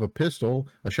I have a pistol,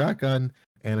 a shotgun,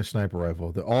 and a sniper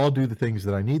rifle that all do the things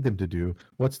that I need them to do?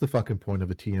 What's the fucking point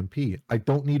of a TMP? I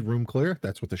don't need room clear.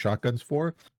 That's what the shotgun's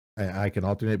for. I can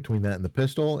alternate between that and the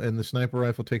pistol, and the sniper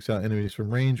rifle takes out enemies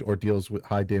from range or deals with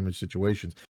high damage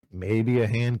situations. Maybe a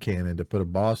hand cannon to put a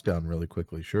boss down really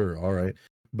quickly. Sure, all right.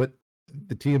 But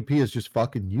the TMP is just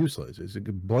fucking useless. It's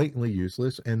blatantly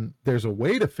useless, and there's a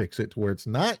way to fix it to where it's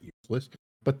not useless,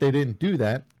 but they didn't do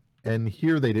that. And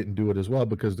here they didn't do it as well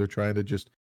because they're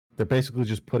basically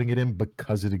just putting it in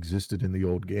because it existed in the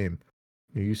old game.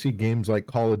 You see games like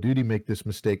Call of Duty make this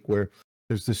mistake where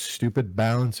there's this stupid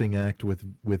balancing act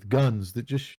with guns that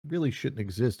just really shouldn't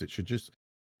exist. It should just,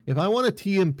 if I want a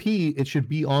TMP, it should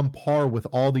be on par with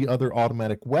all the other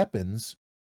automatic weapons.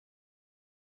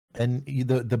 And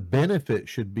the benefit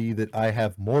should be that I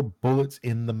have more bullets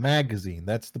in the magazine.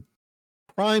 That's the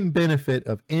prime benefit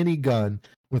of any gun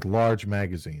with large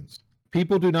magazines.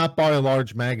 People do not buy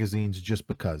large magazines just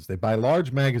because. They buy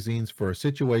large magazines for a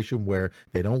situation where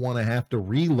they don't want to have to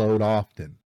reload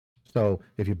often. So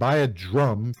if you buy a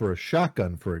drum for a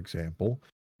shotgun, for example,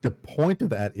 the point of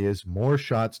that is more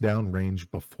shots down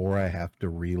range before I have to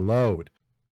reload.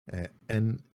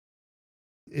 And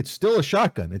it's still a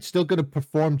shotgun. It's still going to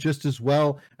perform just as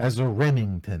well as a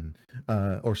Remington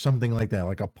or something like that,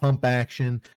 like a pump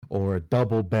action or a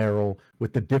double barrel,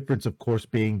 with the difference, of course,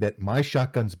 being that my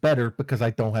shotgun's better because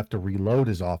I don't have to reload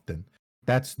as often.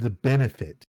 That's the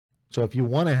benefit. So if you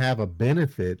want to have a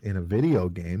benefit in a video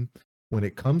game when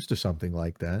it comes to something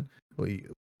like that,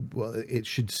 well, it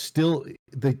should still,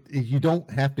 you don't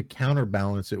have to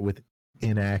counterbalance it with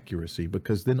inaccuracy,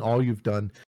 because then all you've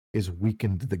done is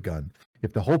weakened the gun.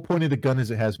 If the whole point of the gun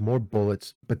is it has more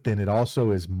bullets, but then it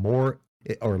also is more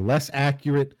or less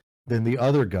accurate than the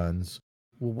other guns,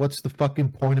 well, what's the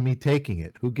fucking point of me taking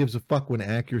it? Who gives a fuck when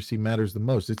accuracy matters the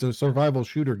most? It's a survival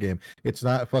shooter game. It's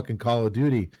not fucking Call of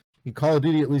Duty. Call of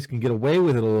Duty at least can get away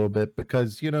with it a little bit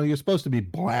because, you're supposed to be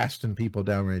blasting people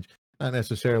downrange. Not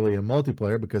necessarily in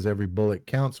multiplayer because every bullet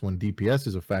counts when DPS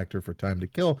is a factor for time to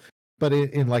kill. But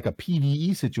in like a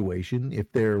PvE situation,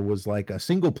 if there was like a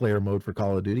single player mode for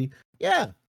Call of Duty, yeah,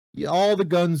 all the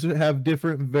guns have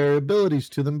different variabilities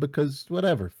to them because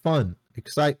whatever, fun,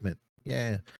 excitement,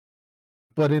 yeah.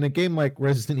 But in a game like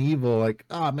Resident Evil, like,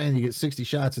 oh man, you get 60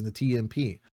 shots in the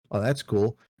TMP. Oh, that's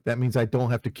cool. That means I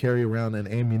don't have to carry around an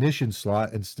ammunition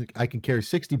slot, and I can carry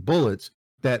 60 bullets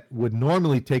that would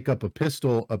normally take up a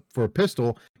pistol. For a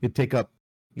pistol, it'd take up,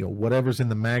 whatever's in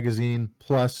the magazine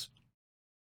plus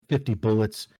 50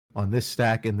 bullets on this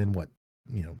stack, and then what,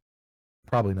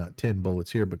 probably not 10 bullets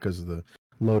here because of the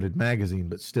loaded magazine,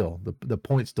 but still, the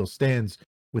point still stands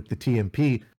with the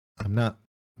TMP. I'm not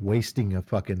wasting a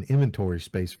fucking inventory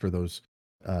space for those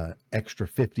extra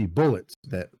 50 bullets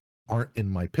that aren't in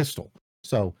my pistol.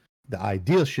 So the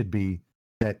idea should be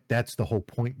that that's the whole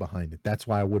point behind it. That's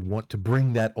why I would want to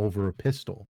bring that over a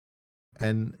pistol.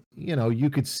 And, you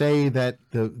could say that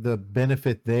the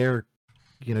benefit there,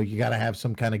 you got to have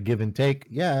some kind of give and take.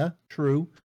 Yeah, true.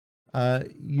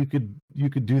 You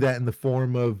could do that in the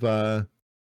form of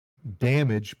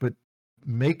damage, but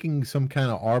making some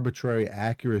kind of arbitrary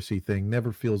accuracy thing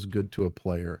never feels good to a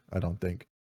player, I don't think.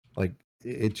 Like,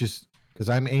 it just, because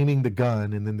I'm aiming the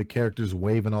gun and then the character's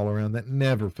waving all around, that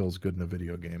never feels good in a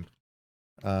video game.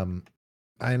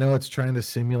 I know it's trying to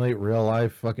simulate real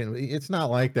life, it's not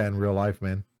like that in real life,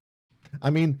 man. I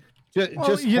mean,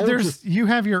 you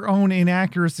have your own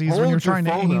inaccuracies when you're trying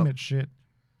to aim at shit.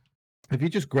 If you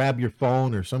just grab your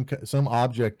phone or some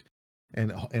object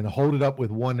and hold it up with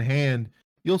one hand,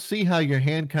 you'll see how your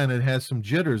hand kind of has some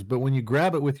jitters. But when you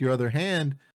grab it with your other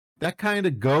hand, that kind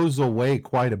of goes away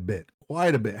quite a bit.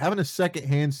 Having a second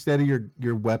hand steady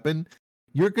your weapon,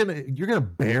 you're gonna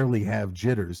barely have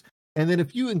jitters. And then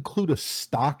if you include a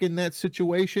stock in that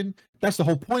situation, that's the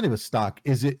whole point of a stock,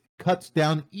 is it cuts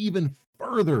down even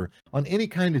further on any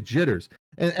kind of jitters.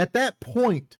 And at that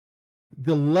point,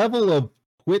 the level of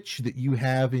twitch that you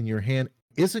have in your hand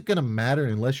isn't going to matter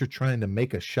unless you're trying to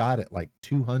make a shot at like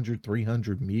 200,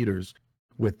 300 meters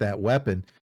with that weapon.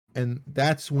 And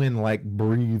that's when like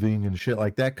breathing and shit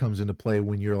like that comes into play,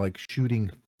 when you're like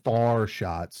shooting far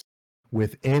shots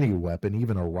with any weapon,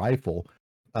 even a rifle.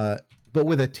 But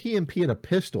with a TMP and a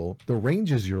pistol, the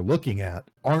ranges you're looking at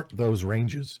aren't those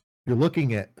ranges. You're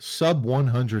looking at sub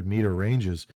 100 meter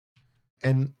ranges.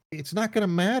 And it's not going to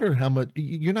matter how much,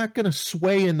 you're not going to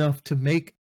sway enough to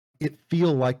make it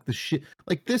feel like the shit.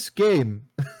 Like this game,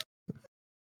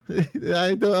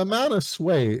 the amount of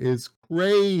sway is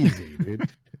crazy, dude.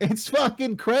 It's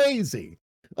fucking crazy.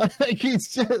 Like,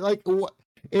 it's just like, what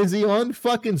is he on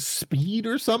fucking speed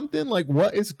or something? Like,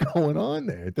 what is going on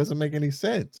there? It doesn't make any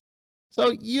sense.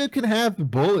 So you can have the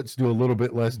bullets do a little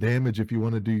bit less damage if you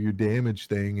want to do your damage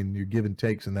thing and your give and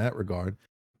takes in that regard.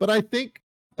 But I think,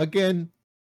 again,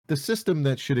 the system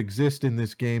that should exist in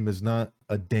this game is not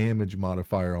a damage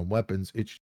modifier on weapons.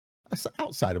 It's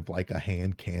outside of like a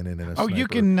hand cannon and a sniper. You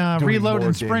can reload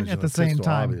and sprint at the same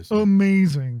time. Obviously.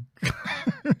 Amazing.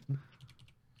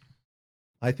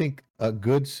 I think a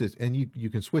good system, and you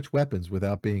can switch weapons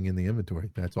without being in the inventory.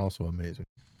 That's also amazing.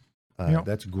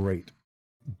 That's great.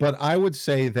 But I would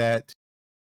say that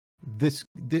this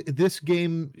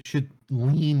game should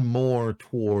lean more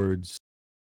towards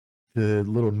the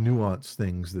little nuance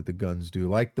things that the guns do,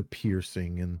 like the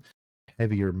piercing and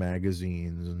heavier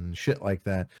magazines and shit like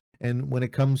that. And when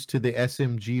it comes to the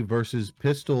SMG versus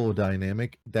pistol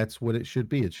dynamic, that's what it should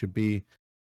be. It should be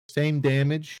same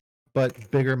damage,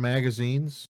 but bigger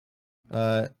magazines.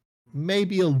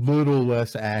 Maybe a little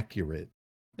less accurate.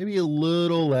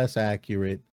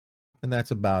 And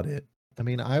that's about it. I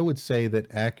mean, I would say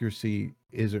that accuracy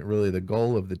isn't really the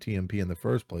goal of the TMP in the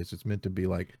first place. It's meant to be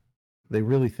like, they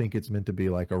really think it's meant to be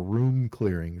like a room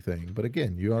clearing thing. But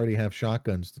again, you already have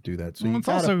shotguns to do that. So it's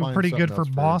also pretty good for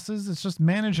bosses. It's just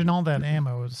managing all that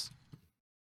ammos.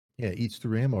 Yeah, it eats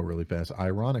through ammo really fast,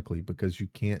 ironically, because you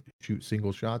can't shoot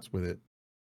single shots with it.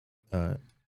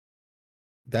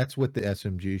 That's what the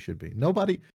SMG should be.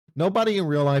 Nobody in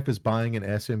real life is buying an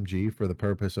SMG for the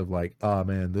purpose of like, oh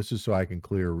man, this is so I can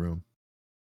clear a room.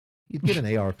 You'd get an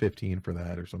AR-15 for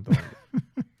that or something like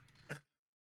that.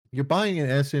 You're buying an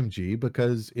SMG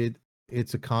because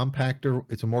it's a compactor.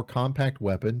 It's a more compact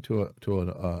weapon to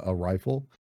a rifle,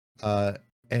 and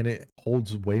it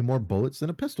holds way more bullets than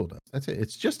a pistol does. That's it.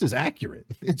 It's just as accurate.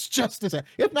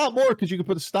 If not more, because you can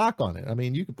put a stock on it. I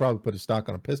mean, you could probably put a stock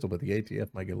on a pistol, but the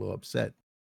ATF might get a little upset.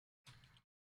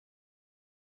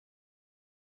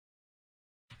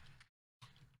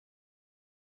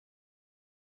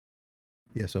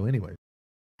 Yeah. So anyway,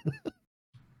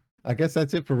 I guess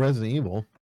that's it for Resident Evil.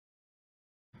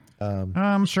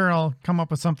 I'm sure I'll come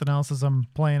up with something else as I'm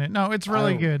playing it. No, it's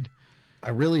really good. I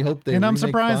really hope they. And I'm remake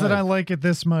surprised that 5. I like it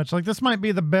this much. Like, this might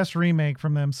be the best remake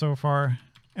from them so far.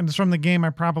 And it's from the game I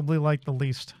probably like the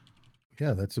least.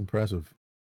 Yeah, that's impressive.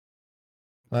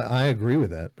 I agree with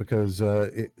that because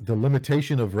the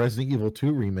limitation of Resident Evil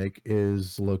 2 remake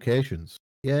is locations.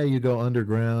 Yeah, you go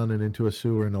underground and into a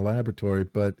sewer in a laboratory,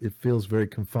 but it feels very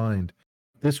confined.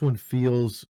 This one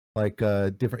feels like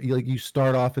different. Like you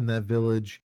start off in that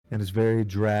village and it's very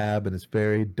drab and it's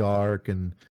very dark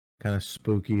and kind of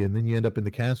spooky, and then you end up in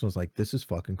the castle. And it's like, this is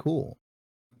fucking cool.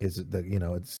 Is it that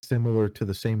it's similar to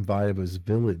the same vibe as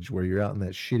Village, where you're out in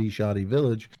that shitty, shoddy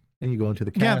village and you go into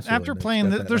the Yeah, castle. after and it's playing got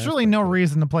this, that there's really aspect no to it.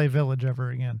 reason to play Village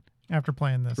ever again after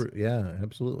playing this. Yeah,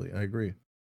 absolutely. I agree.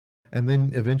 And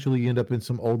then eventually you end up in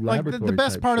some old Like, laboratory. the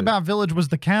best type part shit. about Village was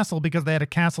the castle, because they had a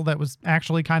castle that was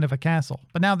actually kind of a castle.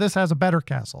 But now this has a better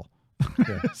castle.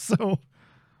 Yeah, So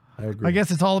I agree. I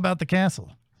guess it's all about the castle.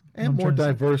 and I'm more trying to say.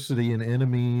 diversity in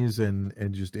enemies and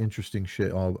just interesting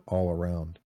shit all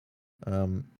around.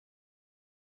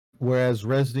 Whereas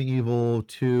Resident Evil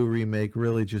 2 remake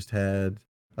really just had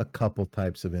a couple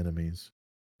types of enemies.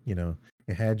 You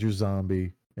had your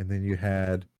zombie, and then you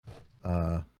had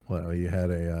you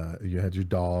had your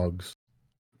dogs,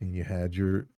 and you had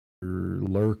your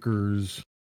lurkers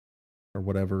or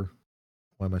whatever.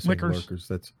 Why am I saying Lickers. lurkers?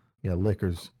 That's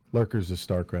lickers. Lurkers is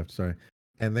StarCraft, sorry.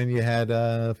 And then you had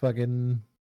fucking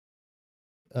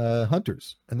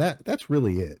hunters. And that's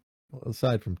really it,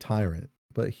 aside from Tyrant.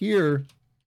 But here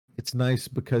it's nice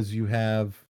because you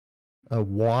have a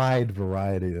wide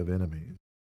variety of enemies.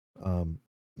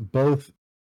 Both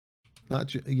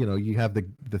not you have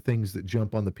the things that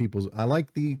jump on the people's. I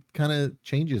like the kind of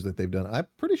changes that they've done. I'm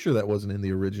pretty sure that wasn't in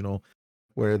the original,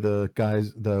 where the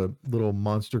little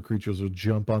monster creatures would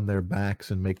jump on their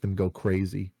backs and make them go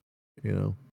crazy.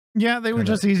 Yeah, they were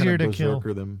just easier to kill.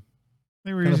 Berserker them.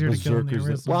 They were kinda easier to kill in the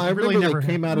berserkers them. original. Well, I It really remember they never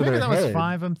came had- out of maybe their that was head.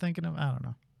 5 I'm thinking of. I don't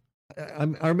know.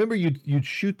 I remember you'd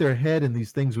shoot their head and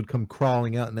these things would come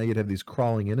crawling out, and now you'd have these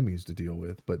crawling enemies to deal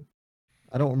with. But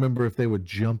I don't remember if they would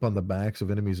jump on the backs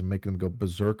of enemies and make them go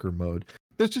berserker mode.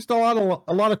 There's just a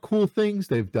lot of cool things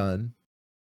they've done,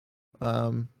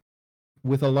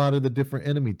 with a lot of the different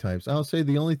enemy types. I'll say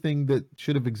the only thing that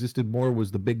should have existed more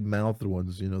was the big mouthed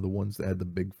ones. The ones that had the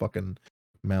big fucking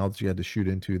mouths you had to shoot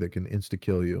into that can insta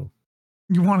kill you.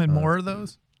 You wanted more of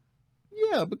those?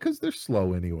 Yeah, because they're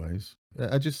slow anyways.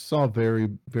 I just saw very,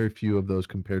 very few of those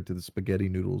compared to the spaghetti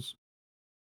noodles.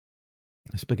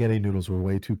 The spaghetti noodles were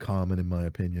way too common, in my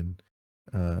opinion.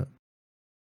 And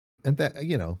that,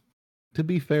 to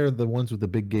be fair, the ones with the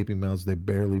big gaping mouths, they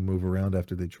barely move around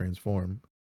after they transform.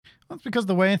 That's because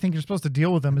the way I think you're supposed to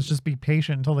deal with them is just be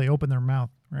patient until they open their mouth,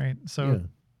 right? So Yeah.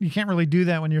 you can't really do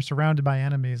that when you're surrounded by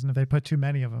enemies, and if they put too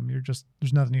many of them,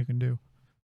 there's nothing you can do.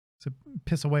 So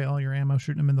piss away all your ammo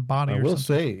shooting them in the body. I or will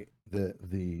something. say that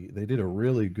they did a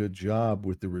really good job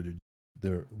with the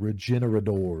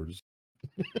regenerators.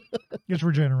 It's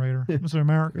Regenerator. It's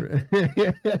America.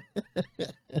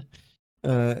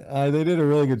 They did a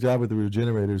really good job with the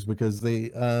regenerators because they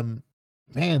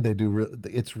they do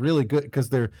it's really good because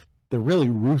they're really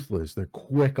ruthless. They're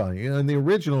quick on you. In the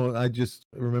original, I just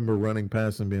remember running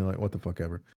past and being like, what the fuck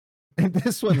ever. And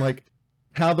this one, like,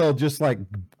 how they'll just like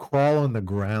crawl on the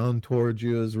ground towards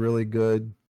you is really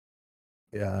good.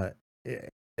 Yeah,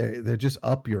 they're just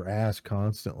up your ass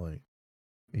constantly.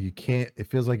 It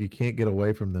feels like you can't get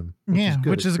away from them. Which is It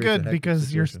creates a good hectic because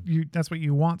situation. that's what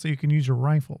you want, so you can use your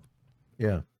rifle.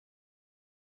 Yeah.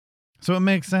 So it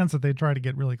makes sense that they try to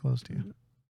get really close to you.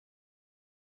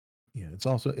 Yeah,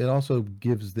 it also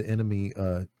gives the enemy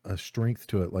a strength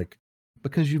to it, like,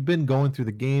 because you've been going through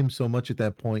the game so much at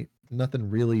that point, nothing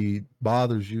really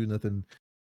bothers you, nothing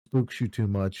spooks you too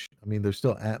much. I mean, there's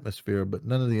still atmosphere, but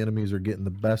none of the enemies are getting the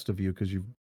best of you because you've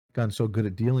gotten so good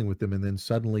at dealing with them, and then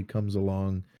suddenly comes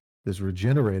along this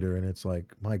regenerator, and it's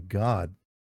like, my God,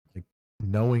 like,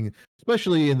 knowing,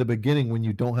 especially in the beginning when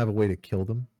you don't have a way to kill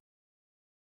them,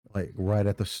 like right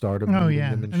at the start of Oh meeting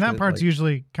yeah, them and and that shit, part's like,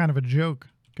 usually kind of a joke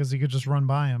because you could just run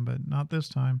by him, but not this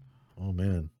time. oh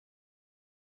man.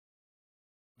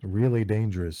 Really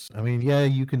dangerous. I mean, yeah,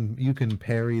 you can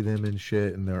parry them and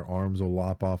shit, and their arms will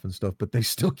lop off and stuff, but they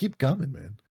still keep coming,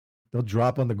 man. They'll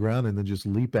drop on the ground and then just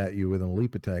leap at you with a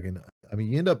leap attack, and I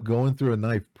mean, you end up going through a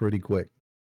knife pretty quick.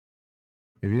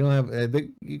 If you don't have,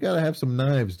 you got to have some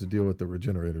knives to deal with the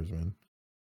regenerators, man.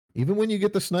 Even when you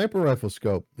get the sniper rifle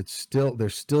scope, they're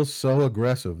still so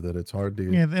aggressive that it's hard to.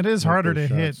 Yeah, it is make harder those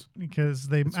to hit shots. because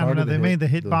It's I don't harder know, to they hit made the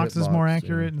hit the boxes more hitbox, yeah.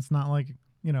 accurate, and it's not like,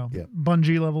 Yeah.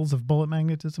 Bungie levels of bullet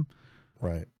magnetism.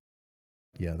 Right.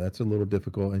 Yeah, that's a little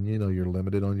difficult, and you're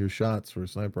limited on your shots for a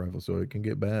sniper rifle, so it can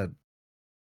get bad.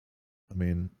 I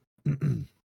mean,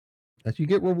 As you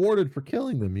get rewarded for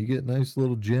killing them, you get nice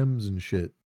little gems and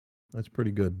shit. That's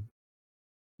pretty good.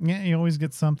 Yeah, you always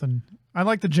get something. I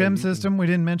like the gem you can- system. We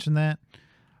didn't mention that.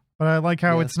 But I like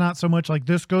how Yeah. it's not so much like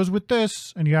this goes with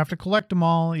this and you have to collect them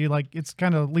all. You like it's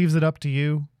kind of leaves it up to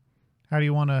you. How do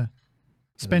you want to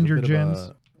spend your gems?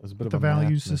 There's a bit with of the a value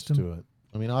mathness system. to it.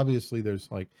 I mean, obviously there's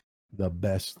like the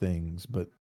best things, but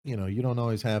you don't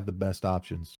always have the best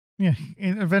options. Yeah,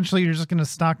 and eventually you're just going to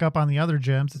stock up on the other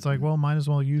gems. It's like, well, might as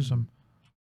well use them.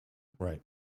 Right.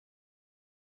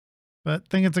 But I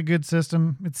think it's a good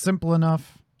system. It's simple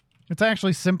enough. It's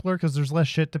actually simpler because there's less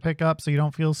shit to pick up, so you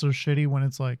don't feel so shitty when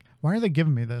it's like, why are they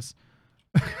giving me this?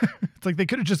 It's like they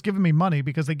could have just given me money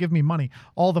because they give me money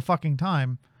all the fucking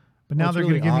time. But now Well, it's they're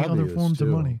going to really give me other obvious, forms of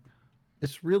too. money.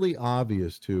 It's really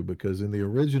obvious too, because in the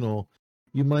original,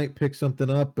 you might pick something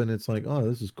up and it's like, oh,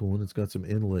 this is cool, and it's got some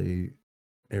inlay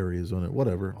areas on it.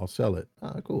 Whatever, I'll sell it.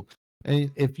 Ah, cool.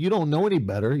 And if you don't know any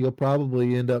better, you'll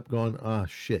probably end up going, ah,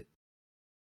 shit.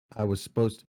 I was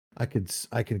supposed to, I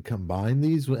could combine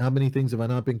these. How many things have I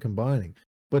not been combining?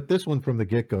 But this one from the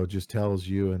get-go just tells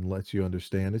you and lets you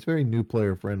understand. It's very new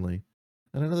player friendly.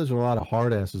 And I know there's a lot of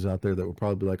hard asses out there that would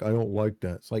probably be like, I don't like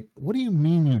that. It's like, what do you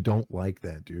mean you don't like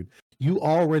that, dude? You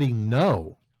already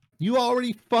know. You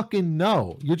already fucking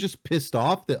know. You're just pissed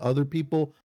off that other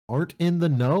people aren't in the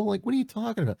know. Like, what are you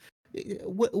talking about?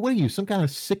 What are you, some kind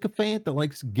of sycophant that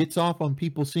like gets off on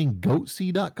people seeing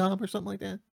goatse.com or something like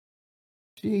that?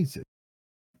 Jesus.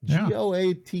 Yeah.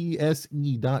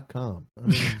 GOATSE.com. I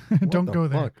mean, what Don't the go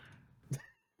there. fuck?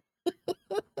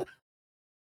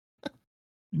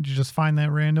 Did you just find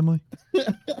that randomly?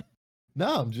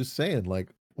 No, I'm just saying, like,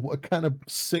 what kind of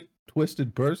sick,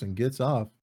 twisted person gets off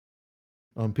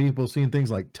on people seeing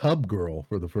things like Tub Girl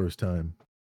for the first time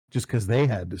just because they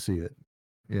had to see it?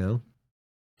 You know?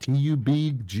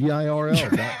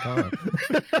 TUBGIRL.com.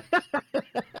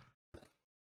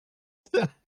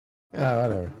 Yeah,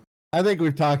 whatever. I think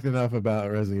we've talked enough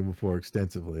about Resident Evil 4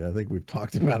 extensively. I think we've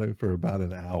talked about it for about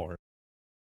an hour.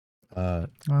 Well,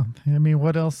 I mean,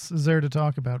 what else is there to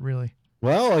talk about, really?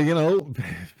 Well,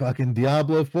 fucking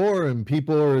Diablo 4, and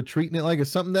people are treating it like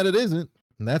it's something that it isn't.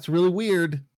 And that's really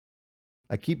weird.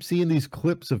 I keep seeing these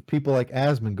clips of people like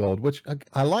Asmongold, which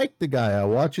I like the guy. I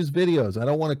watch his videos. I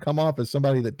don't want to come off as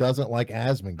somebody that doesn't like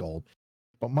Asmongold.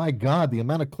 But my God, the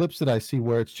amount of clips that I see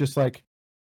where it's just like,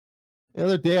 the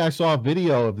other day I saw a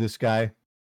video of this guy,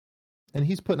 and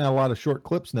he's putting out a lot of short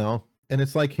clips now. And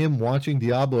it's like him watching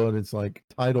Diablo, and it's like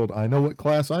titled, I know what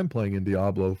class I'm playing in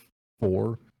Diablo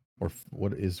 4. Or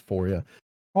what is 4, yeah.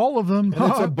 All of them.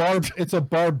 And it's a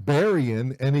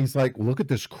barbarian, and he's like, look at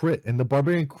this crit. And the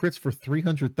barbarian crits for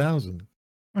 300,000.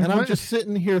 Like, And I'm what- just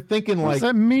sitting here thinking, What like, does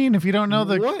that mean if you don't know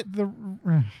what? the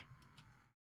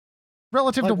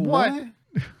relative like, to what?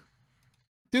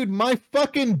 Dude, my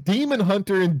fucking Demon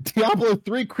Hunter in Diablo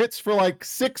 3 crits for like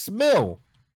 6 mil.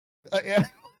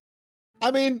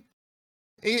 I mean,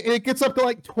 it gets up to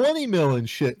like 20 mil and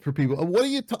shit for people. What are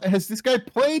you? Has this guy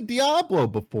played Diablo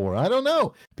before? I don't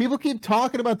know. People keep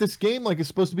talking about this game like it's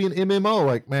supposed to be an MMO.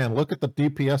 Like, man, look at the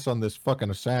DPS on this fucking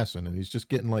assassin, and he's just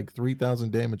getting like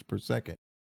 3,000 damage per second.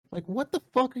 Like, what the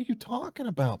fuck are you talking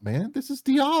about, man? This is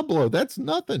Diablo. That's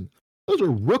nothing. Those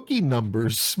are rookie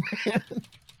numbers, man.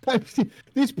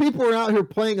 These people are out here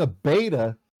playing a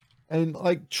beta and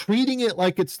like treating it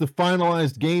like it's the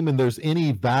finalized game and there's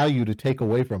any value to take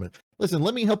away from it. Listen,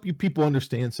 let me help you people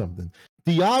understand something.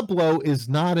 Diablo is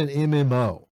not an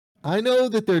MMO. I know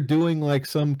that they're doing like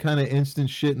some kind of instant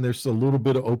shit, and there's a little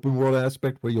bit of open world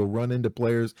aspect where you'll run into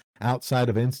players outside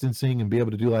of instancing and be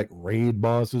able to do like raid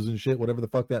bosses and shit, whatever the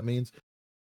fuck that means.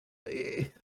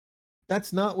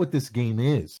 That's not what this game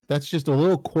is. That's just a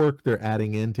little quirk they're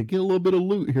adding in to get a little bit of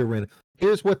loot here, Ren.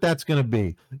 Here's what that's going to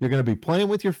be. You're going to be playing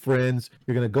with your friends.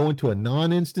 You're going to go into a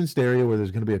non-instanced area where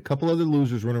there's going to be a couple other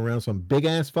losers running around. Some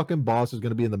big-ass fucking boss is going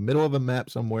to be in the middle of a map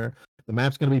somewhere. The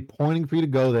map's going to be pointing for you to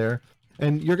go there.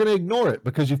 And you're going to ignore it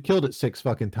because you've killed it 6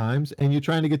 fucking times and you're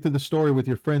trying to get to the story with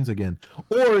your friends again.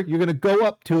 Or you're going to go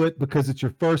up to it because it's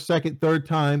your first, second, third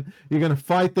time. You're going to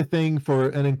fight the thing for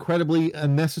an incredibly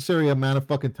unnecessary amount of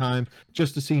fucking time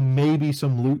just to see maybe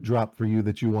some loot drop for you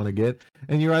that you want to get.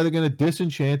 And you're either going to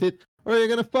disenchant it or you're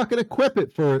going to fucking equip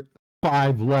it for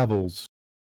 5 levels.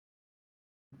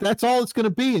 That's all it's going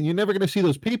to be. And you're never going to see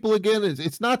those people again.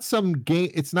 It's not some game.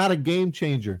 It's not a game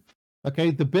changer.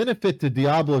 Okay, the benefit to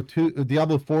Diablo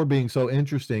 4 being so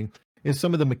interesting is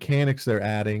some of the mechanics they're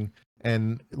adding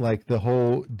and like the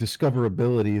whole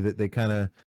discoverability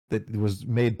that was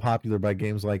made popular by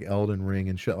games like Elden Ring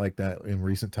and shit like that in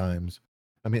recent times.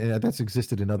 I mean, that's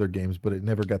existed in other games, but it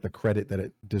never got the credit that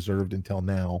it deserved until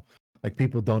now. Like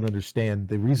people don't understand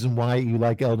the reason why you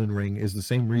like Elden Ring is the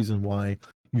same reason why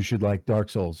you should like Dark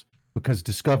Souls, because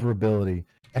discoverability,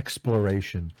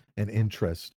 exploration, and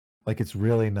interest. Like it's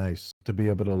really nice to be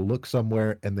able to look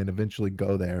somewhere and then eventually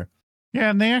go there. Yeah,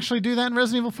 and they actually do that in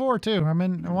Resident Evil 4 too. I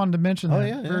mean, I wanted to mention that.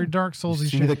 Yeah, Very Dark You Soulsy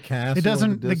see shit. the castle. It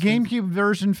doesn't. In The distance. GameCube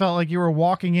version felt like you were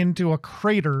walking into a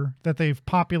crater that they've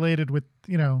populated with.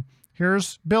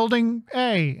 Here's building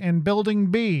A and building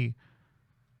B.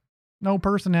 No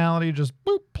personality, just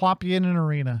boop, plop you in an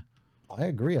arena. I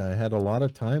agree. I had a lot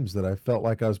of times that I felt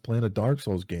like I was playing a Dark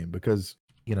Souls game because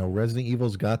Resident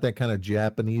Evil's got that kind of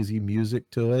Japanesey music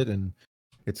to it, and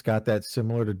it's got that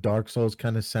similar to Dark Souls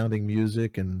kind of sounding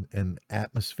music and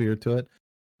atmosphere to it.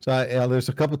 So there's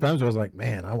a couple of times where I was like,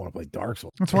 man, I want to play Dark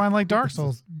Souls. That's why I like Dark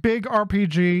Souls. Big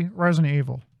RPG, Resident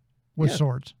Evil with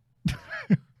swords.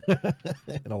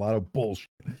 And a lot of bullshit.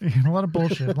 A lot of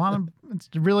bullshit. It's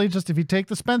really just if you take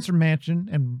the Spencer Mansion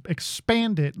and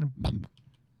expand it,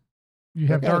 you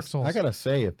have Dark Souls. I gotta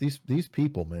say, if these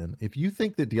people, man, if you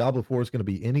think that Diablo 4 is going to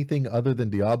be anything other than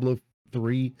Diablo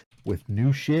 3 with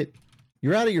new shit,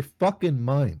 you're out of your fucking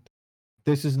mind.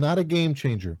 This is not a game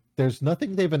changer. There's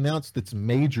nothing they've announced that's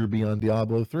major beyond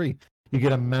Diablo 3. You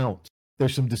get a mount.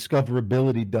 There's some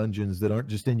discoverability dungeons that aren't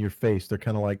just in your face. They're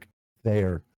kind of like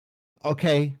there.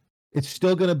 Okay, it's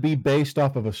still going to be based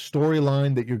off of a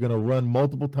storyline that you're going to run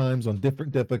multiple times on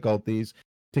different difficulties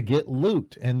to get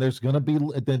loot, and there's going to be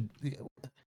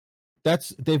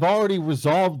they've already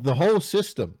resolved the whole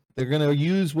system. They're going to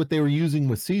use what they were using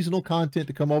with seasonal content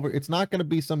to come over. It's not going to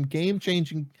be some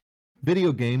game-changing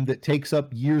video game that takes up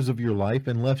years of your life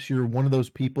unless you're one of those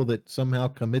people that somehow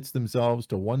commits themselves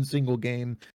to one single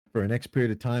game for an X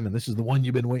period of time, and this is the one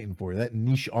you've been waiting for. That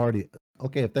niche already.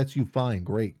 Okay, if that's you, fine,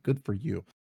 great, good for you.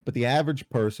 But the average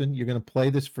person, you're going to play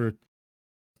this for a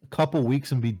couple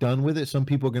weeks and be done with it. Some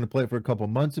people are going to play it for a couple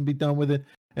months and be done with it.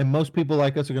 And most people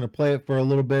like us are going to play it for a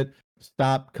little bit,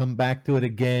 stop, come back to it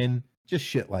again. Just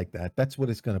shit like that. That's what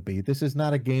it's going to be. This is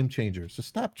not a game changer. So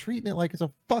stop treating it like it's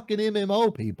a fucking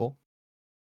MMO, people.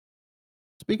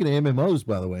 Speaking of MMOs,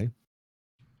 by the way.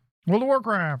 World of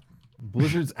Warcraft.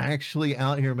 Blizzard's actually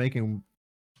out here making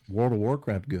World of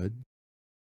Warcraft good.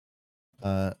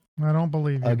 I don't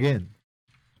believe you. Again.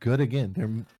 Good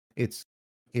again. It's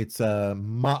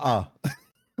Ma'a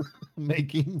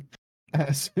making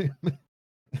Azeroth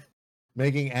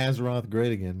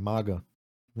great again. MAGA.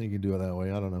 You can do it that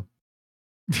way. I don't know.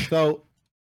 So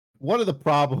one of the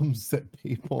problems that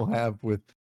people have with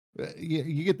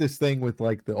you get this thing with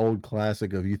like the old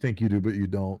classic of you think you do but you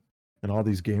don't, and all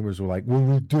these gamers were like, well,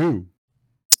 we do.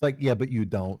 It's like, yeah, but you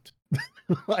don't.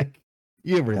 Like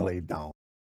you really don't.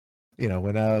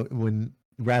 When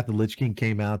Wrath of the Lich King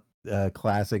came out,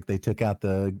 classic, they took out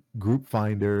the group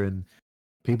finder, and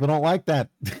people don't like that.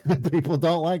 People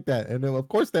don't like that, and of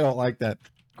course they don't like that.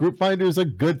 Group finder is a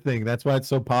good thing. That's why it's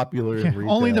so popular in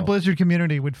retail. Only the Blizzard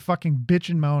community would fucking bitch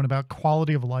and moan about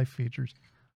quality of life features.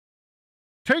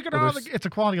 Take it out. It's a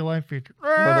quality of life feature.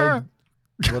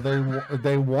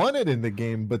 They want it in the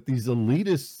game, but these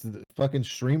elitist fucking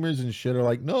streamers and shit are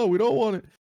like, no, we don't want it.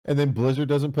 And then Blizzard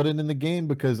doesn't put it in the game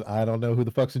because I don't know who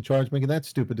the fuck's in charge making that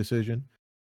stupid decision.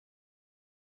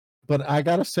 But I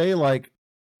gotta say, like,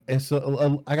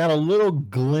 I got a little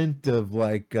glint of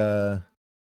like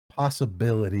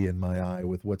possibility in my eye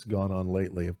with what's gone on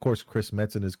lately. Of course, Chris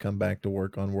Metzen has come back to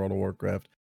work on World of Warcraft.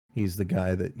 He's the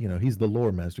guy that, he's the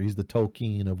lore master. He's the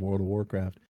Tolkien of World of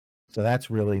Warcraft. So that's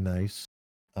really nice.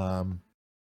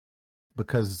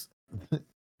 Because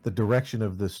the direction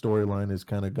of the storyline has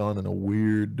kind of gone in a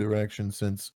weird direction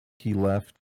since he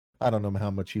left. I don't know how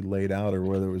much he laid out or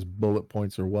whether it was bullet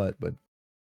points or what, but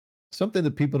something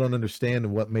that people don't understand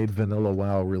and what made Vanilla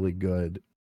WoW really good.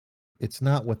 It's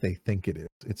not what they think it is.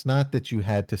 It's not that you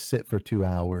had to sit for 2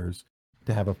 hours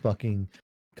to have a fucking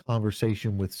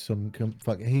conversation with some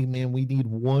hey man, we need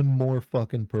one more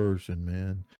fucking person,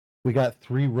 man. We got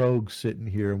 3 rogues sitting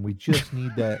here and we just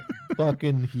need that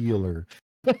fucking healer.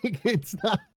 Like, it's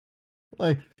not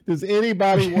like, does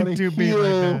anybody want to heal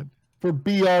like for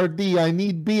BRD? I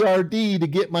need BRD to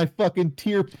get my fucking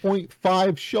tier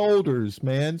 0.5 shoulders,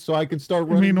 man, so I can start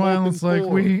running. Meanwhile, it's like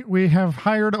we have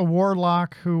hired a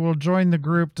warlock who will join the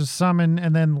group to summon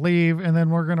and then leave, and then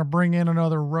we're gonna bring in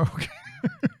another rogue.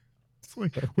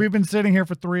 We've been sitting here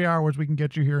for 3 hours. We can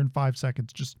get you here in 5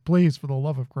 seconds. Just please, for the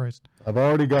love of Christ. I've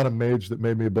already got a mage that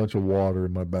made me a bunch of water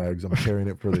in my bags. I'm carrying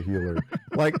it for the healer.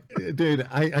 Like, dude,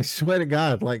 I swear to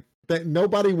God, like, that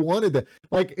nobody wanted that.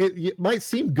 Like, it might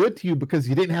seem good to you because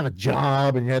you didn't have a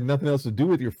job and you had nothing else to do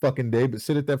with your fucking day but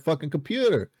sit at that fucking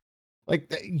computer.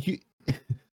 Like,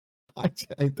 I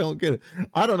don't get it.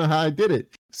 I don't know how I did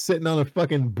it. sitting on a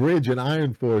fucking bridge in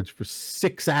Ironforge for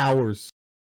 6 hours.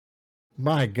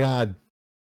 My God.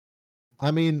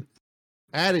 I mean,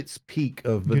 at its peak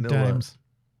of Good vanilla, times.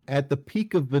 at the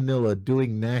peak of vanilla,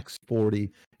 doing Nax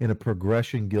 40 in a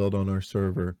progression guild on our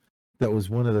server, that was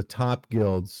one of the top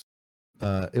guilds.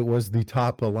 It was the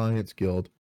top alliance guild,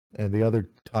 and the other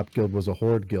top guild was a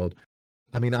horde guild.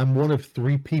 I mean, I'm one of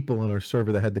 3 people on our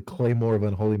server that had the Claymore of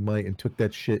Unholy Might and took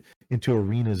that shit into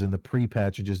arenas in the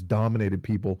pre-patch and just dominated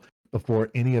people before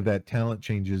any of that talent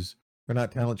changes, or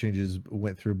not talent changes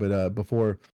went through, but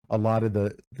before a lot of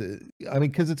the I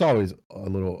mean, because it's always a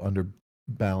little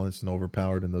underbalanced and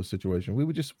overpowered in those situations. We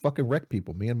would just fucking wreck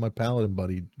people. Me and my paladin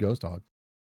buddy, Ghost Hog,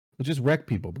 would just wreck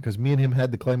people because me and him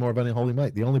had the Claymore of Unholy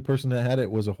Might. The only person that had it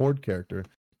was a horde character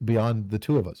beyond the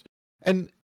 2 of us. And,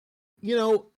 you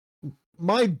know,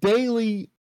 my daily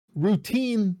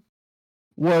routine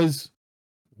was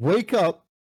wake up.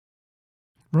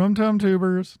 Rum Tum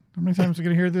Tubers. How many times are you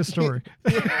going to hear this story?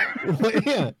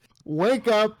 Yeah. Wake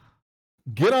up,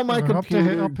 get on my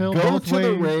computer, uphill go both to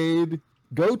the ways. raid,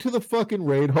 go to the fucking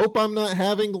raid. Hope I'm not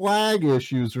having lag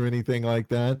issues or anything like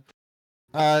that.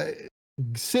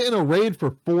 Sit in a raid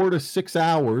for 4 to 6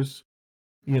 hours,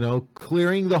 you know,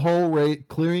 clearing the whole raid,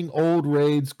 clearing old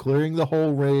raids, clearing the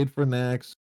whole raid for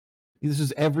Nax. This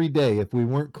is every day. If we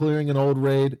weren't clearing an old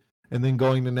raid and then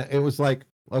going to, it was like,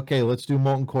 okay, let's do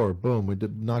Molten Core. Boom, we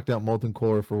knocked out Molten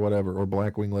Core for whatever, or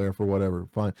Blackwing Lair for whatever,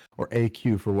 fine, or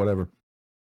AQ for whatever.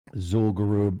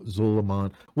 Zul'Garub,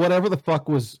 Zulaman, whatever the fuck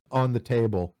was on the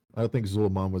table. I don't think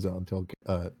Zulaman was out until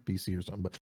BC or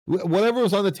something, but whatever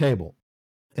was on the table.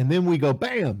 And then we go,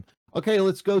 bam, okay,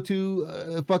 let's go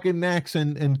to fucking Nax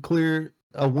and clear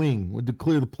a wing, to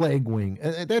clear the Plague Wing.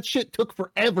 And that shit took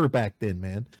forever back then,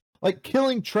 man. Like,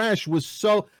 killing trash was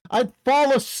so... I'd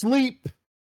fall asleep.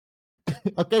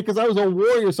 Okay, because I was a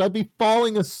warrior, so I'd be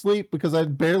falling asleep because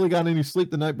I'd barely got any sleep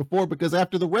the night before, because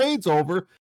after the raid's over,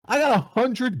 I got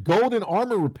 100 golden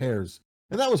armor repairs.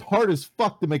 And that was hard as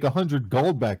fuck to make 100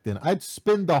 gold back then. I'd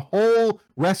spend the whole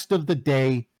rest of the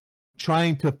day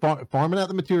trying to farming out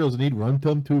the materials I need: Rum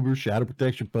Tum Tubers, shadow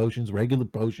protection potions, regular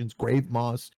potions, grave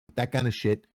moss, that kind of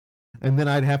shit. And then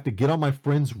I'd have to get on my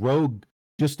friend's rogue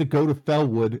just to go to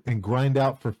Fellwood and grind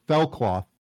out for Fellcloth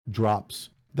drops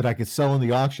that I could sell in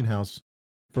the auction house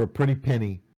for a pretty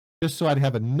penny, just so I'd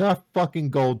have enough fucking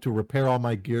gold to repair all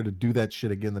my gear to do that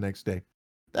shit again the next day.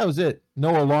 That was it.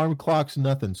 No alarm clocks,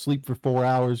 nothing. Sleep for 4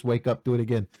 hours, wake up, do it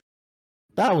again.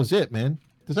 That was it, man.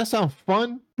 Does that sound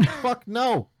fun? Fuck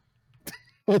no.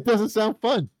 It doesn't sound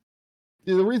fun.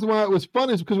 The reason why it was fun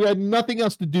is because we had nothing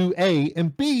else to do, A,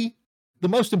 and B, the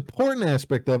most important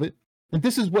aspect of it, and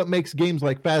this is what makes games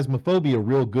like Phasmophobia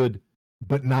real good,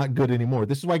 but not good anymore.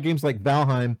 This is why games like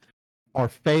Valheim are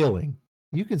failing.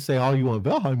 You can say all you want,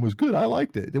 Valheim was good, I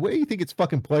liked it. The way you think its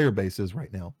fucking player base is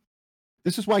right now.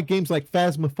 This is why games like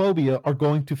Phasmophobia are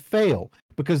going to fail,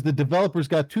 because the developers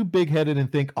got too big-headed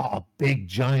and think, oh, big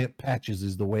giant patches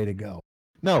is the way to go.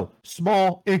 No,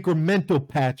 small incremental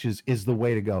patches is the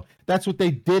way to go. That's what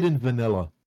they did in vanilla.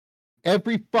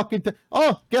 Every fucking time.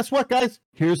 Oh, guess what, guys?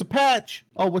 Here's a patch.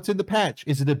 Oh, what's in the patch?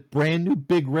 Is it a brand new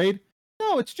big raid?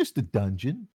 No, it's just a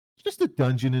dungeon. It's just a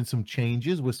dungeon and some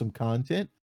changes with some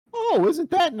content. Oh, isn't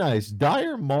that nice?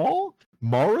 Dire Maul?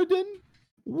 Moradin?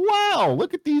 Wow,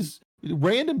 look at these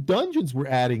random dungeons we're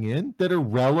adding in that are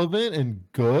relevant and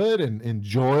good and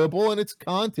enjoyable, and it's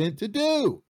content to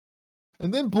do.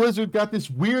 And then Blizzard got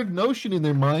this weird notion in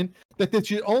their mind that they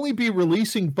should only be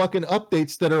releasing fucking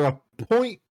updates that are a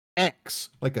point X,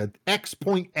 like a X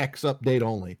point X update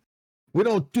only. We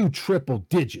don't do triple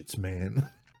digits, man.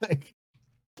 Like,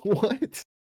 what?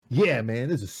 Yeah, man,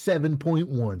 this is 7.1,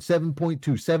 7.2,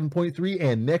 7.3,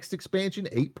 and next expansion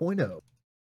 8.0.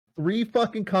 3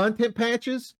 fucking content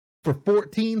patches for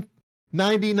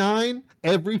 $14.99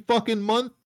 every fucking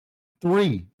month.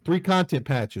 3 content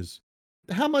patches.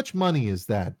 How much money is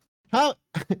that? How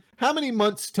many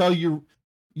months till you're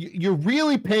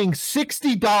really paying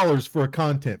 $60 for a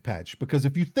content patch? Because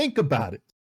if you think about it,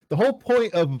 the whole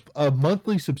point of a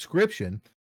monthly subscription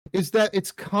is that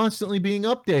it's constantly being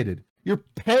updated. You're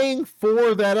paying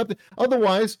for that update.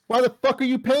 Otherwise, why the fuck are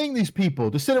you paying these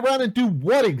people to sit around and do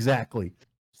what exactly?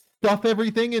 Stuff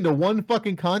everything into one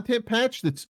fucking content patch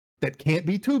that can't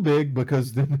be too big,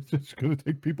 because then it's going to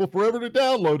take people forever to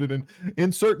download it and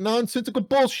insert nonsensical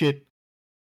bullshit.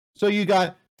 So you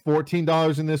got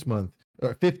 $14 in this month,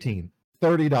 or $15,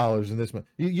 $30 in this month.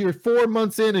 You're 4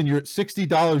 months in and you're at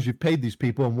 $60 you've paid these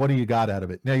people, and what do you got out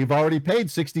of it? Now, you've already paid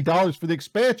 $60 for the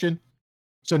expansion.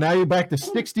 So now you're back to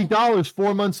 $60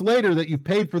 4 months later that you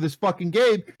paid for this fucking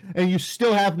game, and you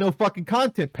still have no fucking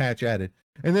content patch added.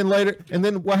 And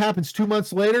then what happens 2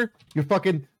 months later? You're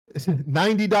fucking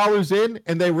 $90 in,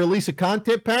 and they release a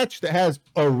content patch that has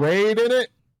a raid in it.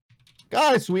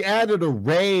 Guys, we added a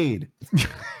raid.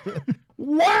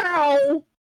 Wow!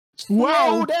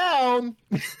 Slow down.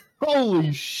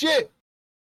 Holy shit.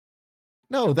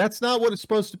 No, that's not what it's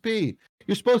supposed to be.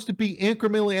 You're supposed to be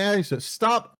incrementally adding stuff.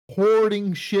 Stop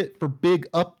hoarding shit for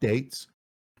big updates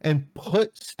and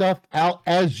put stuff out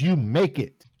as you make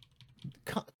it.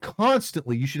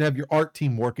 Constantly, you should have your art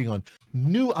team working on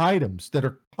new items that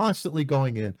are constantly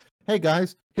going in. Hey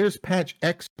guys, here's patch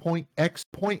X.X.X.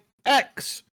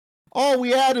 All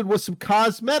we added was some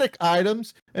cosmetic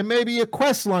items and maybe a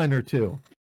quest line or two.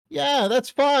 Yeah, that's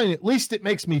fine. At least it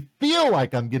makes me feel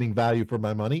like I'm getting value for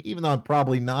my money, even though I'm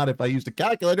probably not if I used a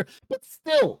calculator, but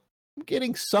still, I'm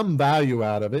getting some value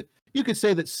out of it. You could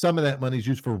say that some of that money is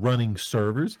used for running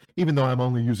servers, even though I'm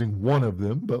only using one of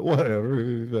them, but whatever.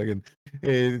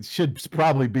 It should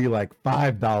probably be like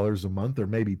 $5 a month or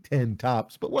maybe 10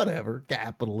 tops, but whatever.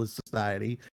 Capitalist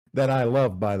society that I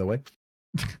love, by the way.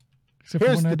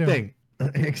 Here's the thing.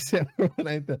 Except for when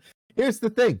I do. Here's the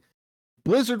thing.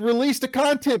 Blizzard released a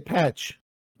content patch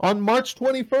on March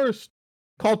 21st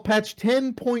called patch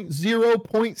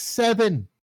 10.0.7.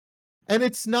 And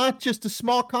it's not just a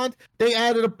small they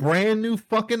added a brand new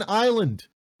fucking island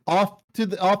off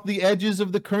the edges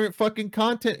of the current fucking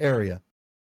content area.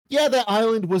 Yeah, that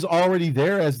island was already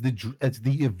there as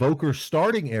the evoker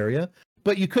starting area,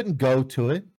 but you couldn't go to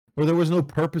it, or there was no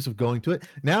purpose of going to it.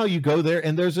 Now you go there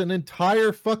and there's an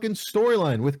entire fucking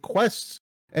storyline with quests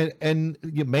and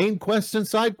main quests and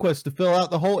side quests to fill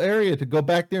out the whole area, to go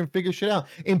back there and figure shit out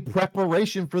in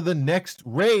preparation for the next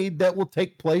raid that will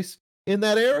take place in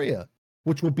that area,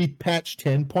 which will be patch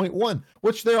 10.1,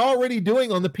 which they're already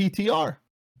doing on the PTR.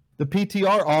 The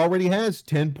PTR already has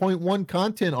 10.1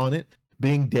 content on it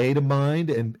being data mined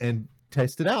and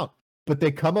tested out. But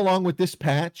they come along with this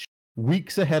patch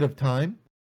weeks ahead of time,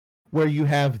 where you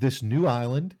have this new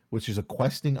island, which is a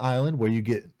questing island where you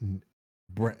get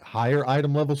higher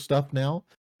item level stuff now.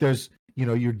 There's,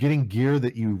 you're getting gear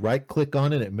that you right click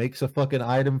on and it makes a fucking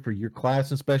item for your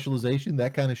class and specialization,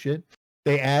 that kind of shit.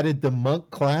 They added the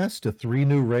monk class to 3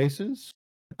 new races.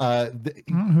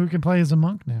 Who can play as a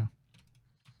monk now?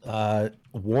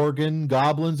 Worgen,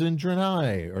 goblins, and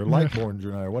Draenei, or Lightborn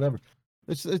Draenei, or whatever.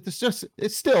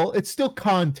 It's still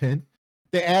content.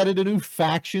 They added a new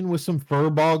faction with some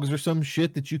furbogs or some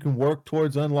shit that you can work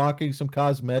towards unlocking some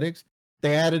cosmetics.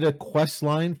 They added a quest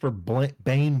line for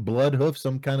Bane Bloodhoof,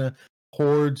 some kind of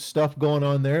horde stuff going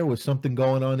on there, with something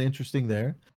going on interesting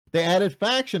there. They added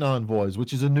faction envoys,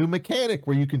 which is a new mechanic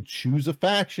where you can choose a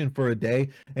faction for a day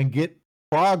and get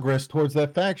progress towards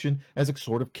that faction as a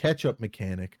sort of catch-up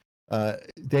mechanic.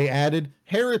 They added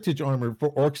heritage armor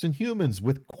for orcs and humans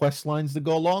with quest lines to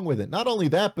go along with it. Not only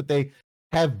that, but they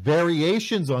have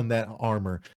variations on that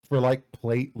armor for like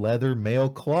plate, leather, mail,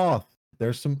 cloth.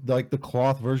 There's some, like, the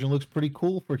cloth version looks pretty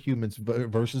cool for humans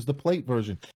versus the plate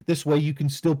version. This way you can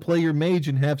still play your mage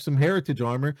and have some heritage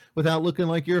armor without looking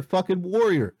like you're a fucking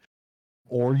warrior.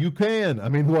 Or you can. I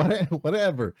mean,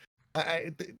 whatever.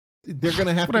 They're going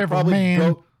to have to probably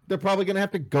go. They're probably going to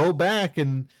have to go back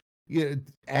and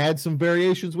add some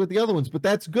variations with the other ones. But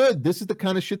that's good. This is the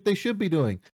kind of shit they should be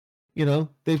doing.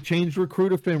 They've changed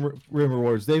recruiter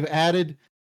rewards. They've added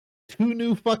 2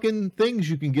 new fucking things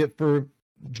you can get for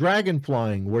dragon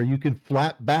flying, where you can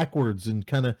flap backwards and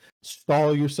kind of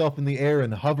stall yourself in the air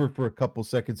and hover for a couple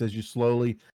seconds as you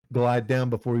slowly glide down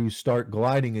before you start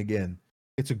gliding again.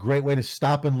 It's a great way to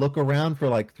stop and look around for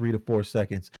like 3 to 4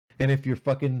 seconds. And if you're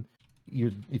getting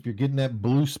that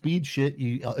blue speed shit,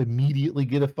 you immediately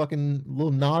get a fucking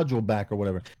little nodule back or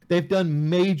whatever. They've done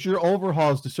major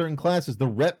overhauls to certain classes. The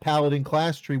Rep Paladin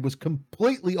class tree was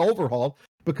completely overhauled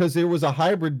because there was a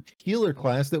hybrid healer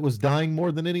class that was dying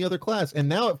more than any other class, and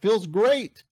now it feels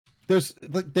great.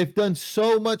 They've done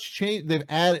so much change.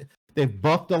 They've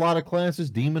buffed a lot of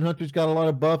classes. Demon Hunters got a lot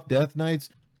of buff. Death Knights.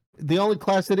 The only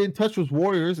class they didn't touch was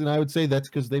Warriors, and I would say that's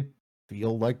because they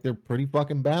feel like they're pretty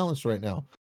fucking balanced right now.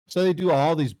 So they do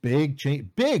all these big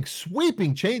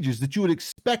sweeping changes that you would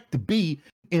expect to be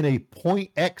in a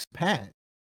point X patch,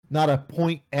 not a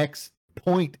point X.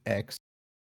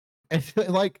 And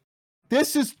like,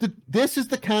 this is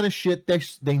the kind of shit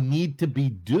they need to be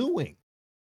doing.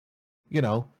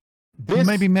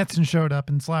 Maybe Metzen showed up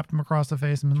and slapped him across the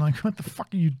face and been like, "What the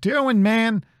fuck are you doing,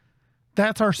 man?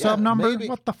 That's our sub number. Maybe,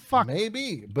 what the fuck?"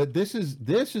 Maybe, but this is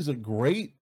good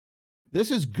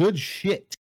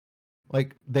shit.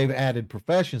 Like, they've added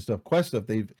profession stuff, quest stuff.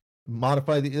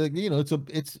 modify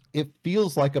the, it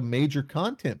feels like a major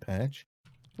content patch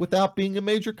without being a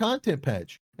major content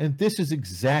patch. And this is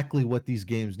exactly what these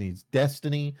games needs.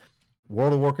 Destiny,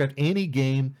 World of Warcraft, any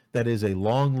game that is a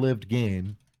long-lived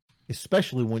game,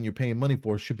 especially when you're paying money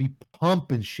for, should be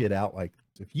pumping shit out like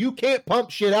this. If you can't pump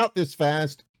shit out this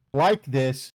fast like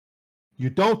this, you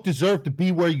don't deserve to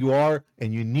be where you are,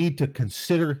 and you need to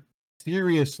consider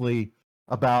seriously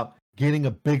about getting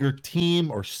a bigger team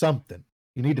or something.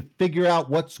 You need to figure out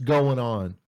what's going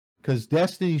on, because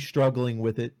Destiny's struggling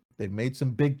with it. They've made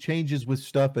some big changes with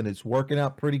stuff, and it's working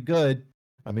out pretty good.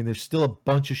 I mean, there's still a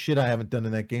bunch of shit I haven't done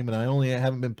in that game, and I only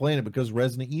haven't been playing it because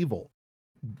Resident Evil.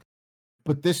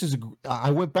 But this is,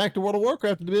 I went back to World of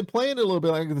Warcraft and been playing it a little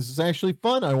bit. Like, this is actually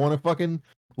fun. I want to fucking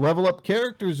level up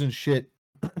characters and shit.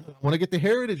 I want to get the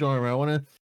heritage armor. I want to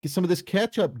get some of this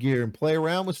catch-up gear and play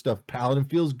around with stuff. Paladin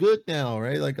feels good now,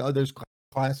 right? Like, there's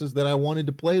classes that I wanted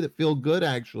to play that feel good,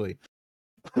 actually.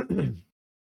 And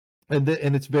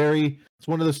it's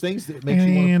one of those things that makes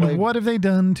you want to play. And what have they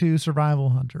done to Survival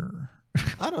Hunter?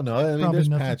 I don't know. I mean, there's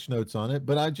patch notes on it,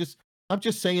 but I'm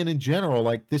just saying in general,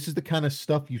 like, this is the kind of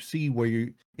stuff you see where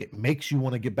it makes you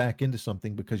want to get back into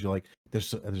something because you're like,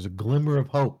 there's a glimmer of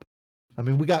hope. I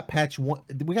mean, we got patch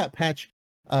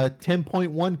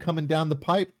 10.1 coming down the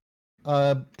pipe,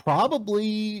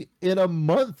 probably in a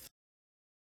month.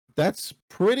 That's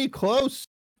pretty close.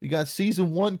 You got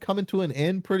season 1 coming to an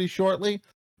end pretty shortly,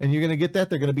 and you're gonna get that.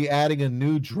 They're gonna be adding a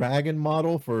new dragon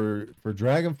model for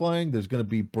dragon flying. There's gonna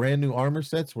be brand new armor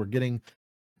sets. We're getting,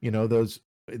 those.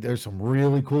 There's some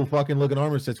really cool fucking looking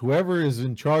armor sets. Whoever is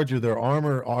in charge of their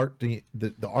armor art,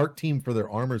 the art team for their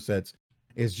armor sets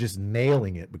is just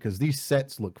nailing it, because these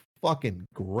sets look fucking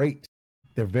great.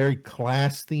 They're very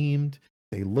class themed.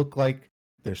 They look like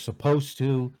they're supposed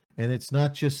to, and it's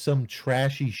not just some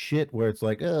trashy shit where it's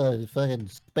like, fucking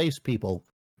space people.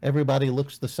 Everybody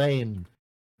looks the same.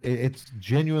 It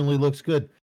genuinely looks good.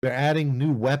 They're adding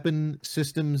new weapon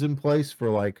systems in place for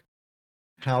like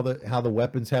how the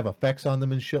weapons have effects on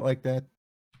them and shit like that.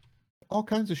 All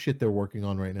kinds of shit they're working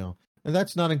on right now. And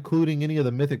that's not including any of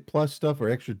the Mythic Plus stuff or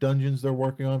extra dungeons they're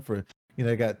working on for,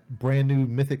 they got brand new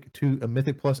Mythic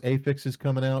Plus affixes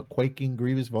coming out. Quaking,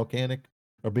 Grievous, Volcanic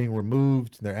are being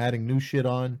removed. They're adding new shit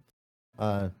on.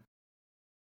 The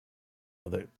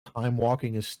time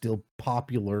walking is still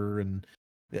popular, and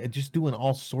just doing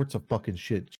all sorts of fucking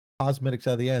shit. Cosmetics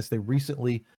out of the ass. They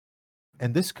recently,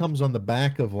 and this comes on the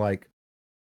back of like,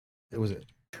 it was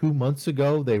 2 months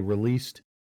ago, they released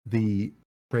the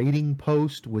Trading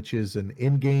Post, which is an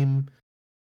in-game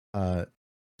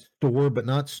store, but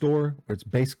not store, where it's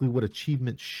basically what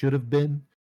achievements should have been,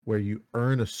 where you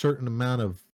earn a certain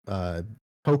amount of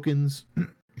tokens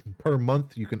per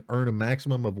month. You can earn a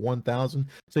maximum of 1,000.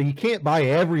 So you can't buy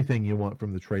everything you want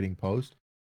from the Trading Post.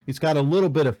 It's got a little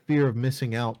bit of fear of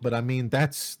missing out, but I mean,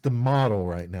 that's the model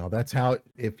right now. That's how,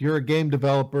 if you're a game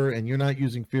developer and you're not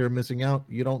using fear of missing out,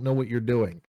 you don't know what you're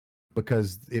doing,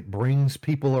 because it brings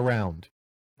people around.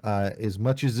 As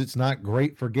much as it's not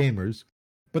great for gamers,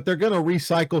 but they're going to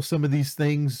recycle some of these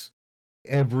things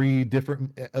every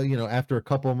different, after a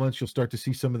couple of months, you'll start to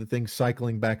see some of the things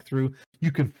cycling back through.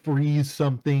 You can freeze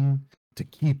something to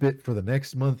keep it for the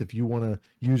next month if you want to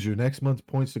use your next month's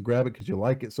points to grab it because you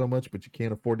like it so much, but you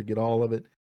can't afford to get all of it.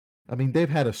 I mean, they've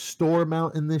had a store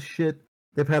mount in this shit.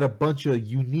 They've had a bunch of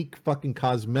unique fucking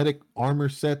cosmetic armor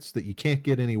sets that you can't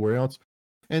get anywhere else.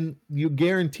 And you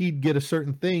guaranteed get a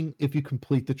certain thing if you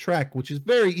complete the track, which is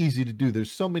very easy to do.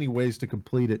 There's so many ways to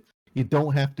complete it. You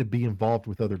don't have to be involved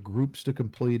with other groups to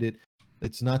complete it.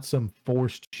 It's not some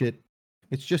forced shit.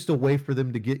 It's just a way for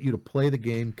them to get you to play the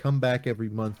game, come back every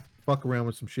month, fuck around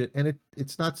with some shit. And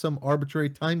it's not some arbitrary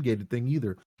time-gated thing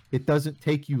either. It doesn't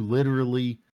take you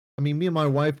literally. I mean, me and my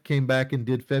wife came back and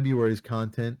did February's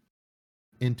content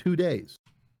in 2 days.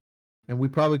 And we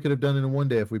probably could have done it in 1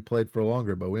 day if we played for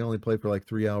longer, but we only played for like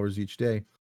 3 hours each day.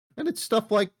 And it's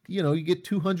stuff like, you get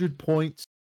 200 points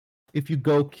if you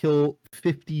go kill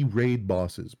 50 raid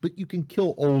bosses, but you can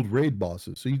kill old raid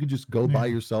bosses. So you could just go by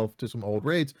yourself to some old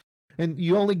raids, and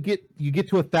you get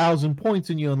to 1,000 points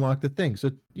and you unlock the thing.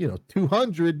 So,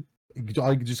 200,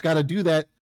 you just got to do that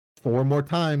 4 more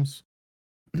times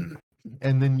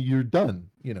and then you're done,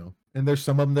 And there's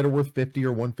some of them that are worth 50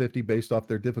 or 150 based off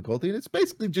their difficulty. And it's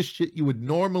basically just shit you would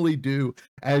normally do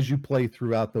as you play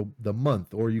throughout the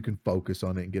month, or you can focus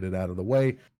on it and get it out of the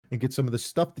way and get some of the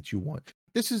stuff that you want.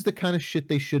 This is the kind of shit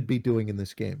they should be doing in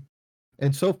this game.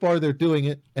 And so far they're doing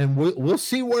it, and we'll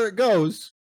see where it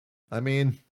goes. I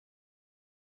mean,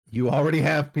 you already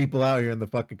have people out here in the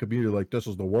fucking community like, this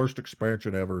is the worst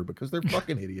expansion ever, because they're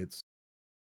fucking idiots.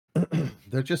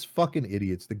 They're just fucking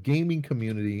idiots. The gaming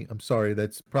community, I'm sorry,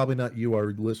 that's probably not you,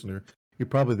 our listener. You're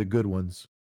probably the good ones.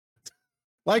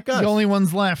 Like us. The only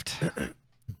ones left.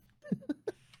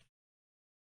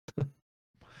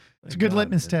 It's a good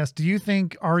litmus test. Do you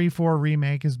think RE4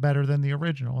 Remake is better than the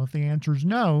original? If the answer is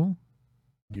no,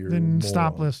 then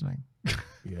stop listening.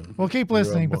 Yeah. Well, keep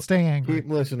listening, but stay angry.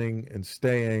 Keep listening and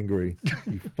stay angry,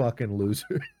 you fucking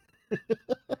loser.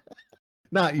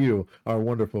 Not you, our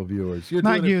wonderful viewers. You're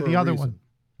Not doing it you, for the a other reason. one.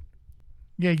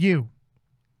 Yeah, you.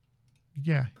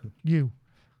 Yeah, you.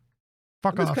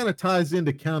 Fuck This off. kind of ties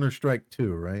into Counter-Strike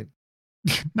 2, right?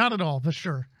 Not at all, but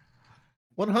sure.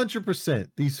 100%.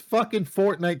 These fucking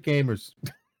Fortnite gamers.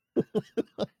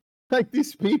 Like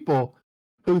these people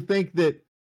who think that,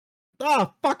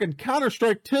 fucking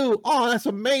Counter-Strike 2, that's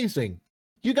amazing.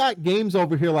 You got games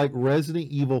over here like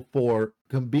Resident Evil 4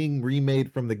 being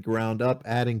remade from the ground up,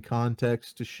 adding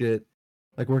context to shit.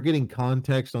 Like we're getting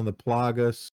context on the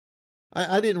Plagas.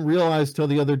 I didn't realize till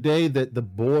the other day that the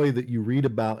boy that you read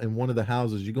about in one of the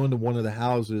houses, you go into one of the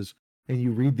houses and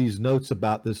you read these notes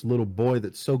about this little boy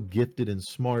that's so gifted and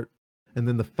smart, and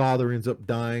then the father ends up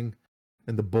dying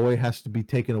and the boy has to be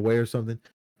taken away or something.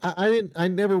 I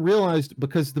never realized,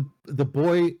 because the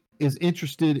boy is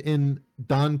interested in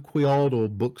Don Quixote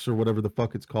books or whatever the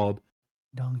fuck it's called.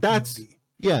 That's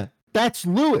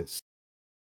Lewis.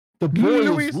 The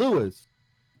boy is Lewis.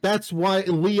 That's why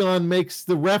Leon makes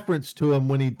the reference to him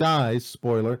when he dies,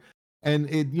 spoiler. And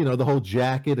it, the whole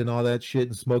jacket and all that shit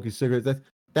and smoking cigarettes,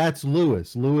 that's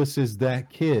Lewis. Lewis is that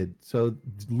kid. So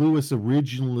Lewis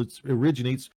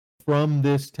originates from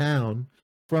this town,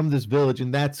 from this village,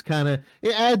 and that's kind of,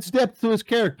 it adds depth to his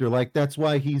character. Like that's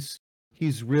why he's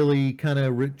really kind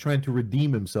of trying to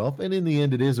redeem himself. And in the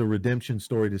end, it is a redemption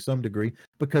story to some degree,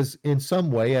 because in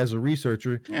some way, as a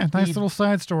researcher, nice little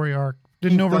side story arc.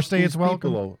 Didn't overstay its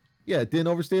welcome. Yeah, it didn't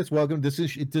overstay its welcome.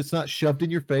 It's not shoved in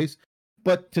your face,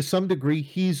 but to some degree,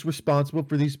 he's responsible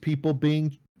for these people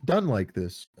being done like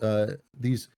this.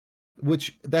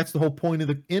 Which that's the whole point of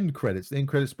the end credits. The end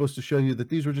credits supposed to show you that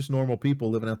these were just normal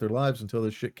people living out their lives until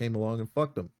this shit came along and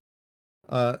fucked them.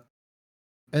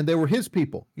 And they were his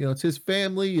people. It's his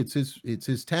family. It's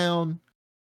his town.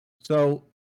 So,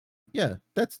 yeah,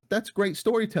 that's great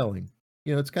storytelling.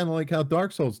 It's kind of like how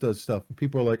Dark Souls does stuff. And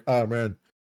people are like, "Oh man,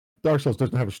 Dark Souls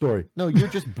doesn't have a story." No, you're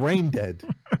just brain dead.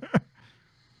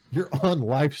 You're on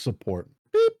life support.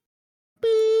 Beep,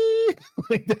 beep.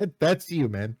 Like that's you,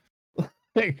 man.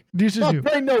 Like, my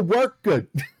brain don't work good.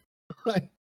 Like,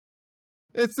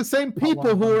 it's the same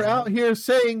people who are out here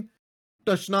saying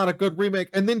that's not a good remake,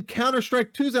 and then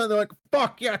Counter-Strike 2's out, and they're like,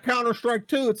 "Fuck yeah, Counter-Strike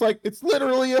 2." It's like, it's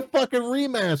literally a fucking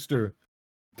remaster.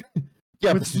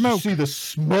 Yeah, but did you see the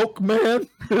smoke, man?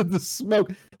 The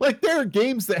smoke. Like, there are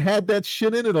games that had that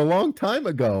shit in it a long time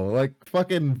ago, like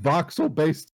fucking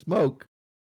voxel-based smoke.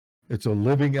 It's a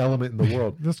living element in the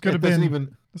world. This could have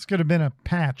been a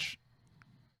patch.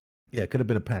 Yeah, it could have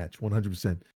been a patch,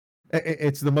 100%.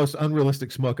 It's the most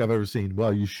unrealistic smoke I've ever seen.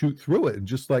 Well, you shoot through it, and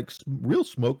just like real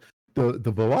smoke, the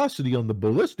velocity on the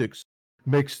ballistics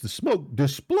makes the smoke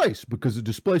displace because it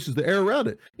displaces the air around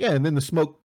it. Yeah, and then the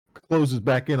smoke closes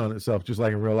back in on itself, just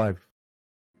like in real life.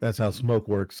 That's how smoke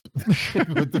works.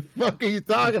 What the fuck are you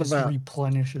talking about?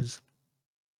 Replenishes.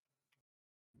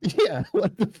 Yeah,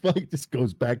 what the fuck? Just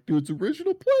goes back to its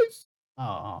original place.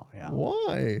 Oh yeah.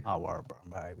 Why? Oh, we're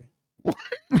baby.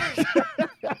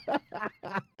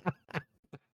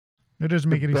 It doesn't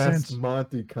make any sense. Best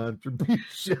Monty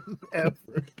contribution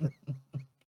ever.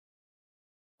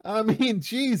 I mean,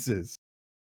 Jesus.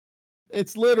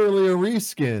 It's literally a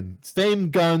reskin.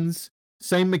 Same guns,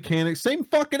 same mechanics, same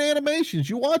fucking animations.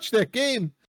 You watch that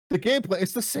game, the gameplay,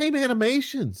 it's the same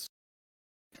animations.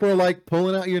 For like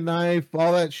pulling out your knife,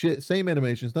 all that shit, same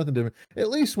animations, nothing different. At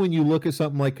least when you look at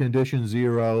something like Condition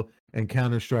Zero and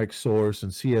Counter-Strike Source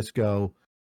and CSGO,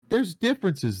 there's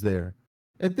differences there.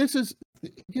 And this is,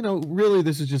 really,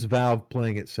 this is just Valve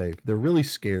playing it safe. They're really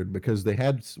scared because they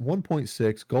had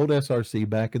 1.6 gold SRC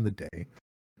back in the day,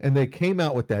 and they came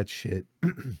out with that shit,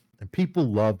 and people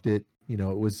loved it. It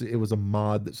was a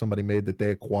mod that somebody made that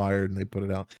they acquired, and they put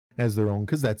it out as their own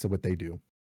because that's what they do.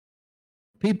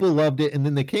 People loved it, and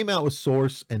then they came out with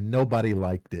Source, and nobody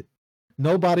liked it.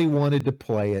 Nobody wanted to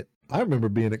play it. I remember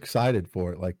being excited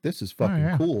for it. Like, this is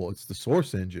fucking cool. It's the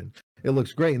Source engine. It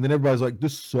looks great. And then everybody's like,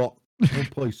 this sucks.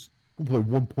 Don't play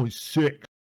 1.6.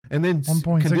 And then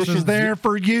 1.6 is there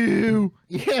for you.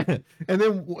 Yeah. And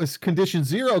then Condition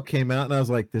Zero came out, and I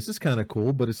was like, this is kind of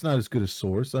cool, but it's not as good as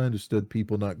Source. I understood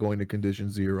people not going to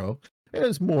Condition Zero.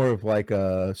 It's more of like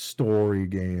a story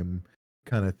game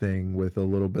kind of thing with a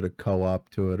little bit of co-op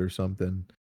to it or something.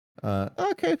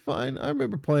 Okay, fine. I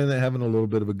remember playing that, having a little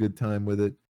bit of a good time with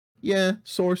it. Yeah,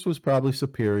 Source was probably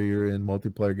superior in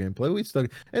multiplayer gameplay. We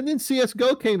stuck, and then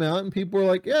CS:GO came out, and people were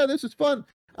like, "Yeah, this is fun."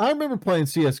 I remember playing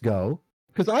CS:GO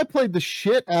because I played the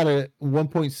shit out of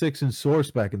 1.6 in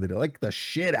Source back in the day, like the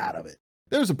shit out of it.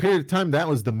 There was a period of time that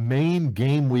was the main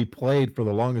game we played for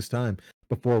the longest time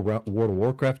before World of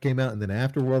Warcraft came out, and then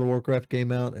after World of Warcraft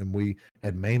came out, and we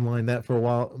had mainlined that for a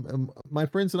while. My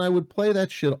friends and I would play that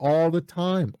shit all the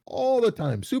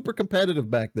time. Super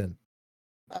competitive back then.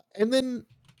 And then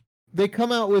they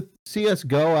come out with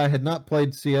CS:GO. I had not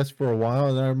played CS for a while,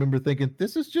 and I remember thinking,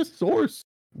 this is just Source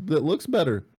that looks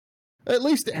better. At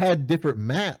least it had different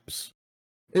maps.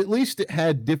 At least it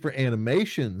had different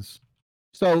animations.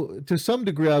 So to some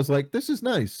degree, I was like, this is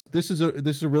nice. This is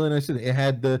a really nice thing. It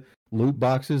had the loot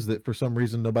boxes that for some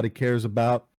reason nobody cares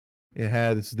about. It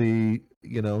has the,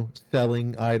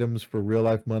 selling items for real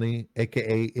life money,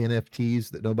 aka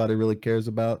NFTs that nobody really cares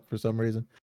about for some reason,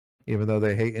 even though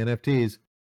they hate NFTs.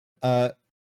 But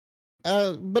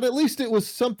at least it was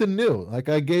something new. Like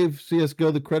I gave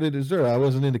CS:GO the credit it deserved. I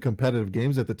wasn't into competitive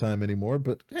games at the time anymore,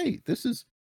 but hey, this is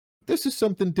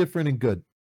something different and good.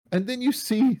 And then you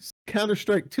see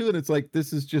Counter-Strike 2, and it's like,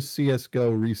 this is just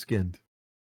CS:GO reskinned.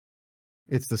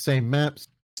 It's the same maps,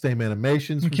 same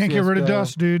animations. You can't get rid of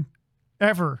dust, dude.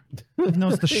 Ever. Even though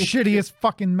it's the shittiest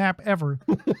fucking map ever.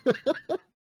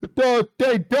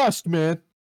 They dust, man.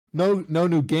 No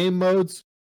new game modes.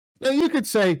 Now you could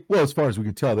say, well, as far as we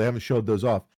can tell, they haven't showed those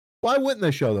off. Why wouldn't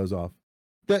they show those off?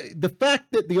 The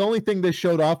fact that the only thing they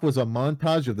showed off was a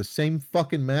montage of the same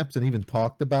fucking maps and even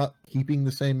talked about keeping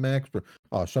the same maps for,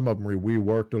 some of them we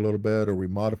reworked a little bit or we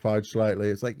modified slightly.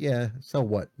 It's like, yeah, so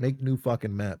what? Make new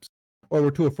fucking maps. Or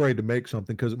we're too afraid to make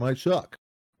something because it might suck.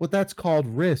 Well, that's called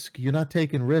risk. You're not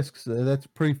taking risks. That's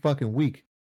pretty fucking weak.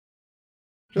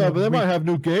 Yeah, but they might have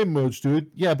new game modes, dude.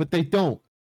 Yeah, but they don't.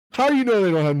 How do you know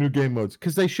they don't have new game modes?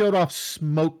 Because they showed off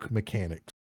smoke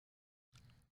mechanics.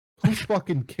 Who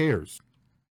fucking cares?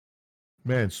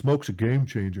 Man, smoke's a game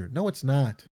changer. No, it's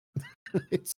not.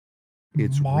 it's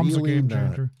Mom's really a game not.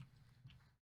 changer.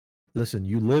 Listen,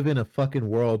 you live in a fucking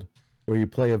world where you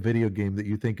play a video game that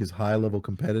you think is high level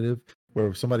competitive, where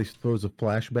if somebody throws a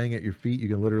flashbang at your feet, you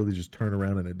can literally just turn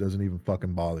around and it doesn't even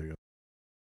fucking bother you.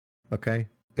 Okay?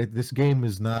 This game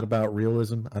is not about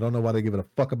realism. I don't know why they give it a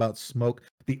fuck about smoke.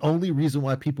 The only reason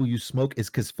why people use smoke is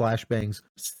because flashbangs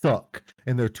suck,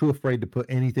 and they're too afraid to put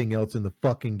anything else in the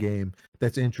fucking game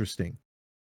that's interesting.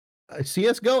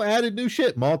 CS:GO added new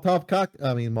shit.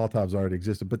 Molotovs already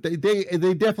existed, but they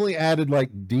definitely added like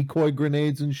decoy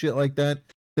grenades and shit like that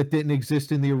didn't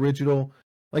exist in the original.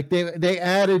 Like they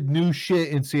added new shit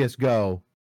in CS:GO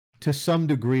to some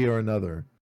degree or another.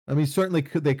 I mean, certainly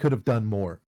they could have done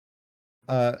more.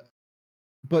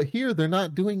 But here they're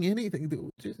not doing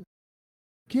anything. Just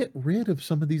get rid of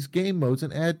some of these game modes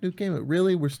and add new game.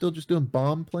 Really, we're still just doing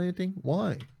bomb planting.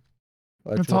 Why?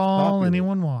 That's all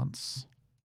anyone wants.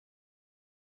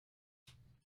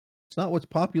 It's not what's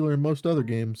popular in most other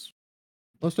games.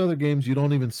 Most other games, you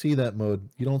don't even see that mode.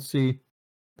 You don't see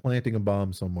planting a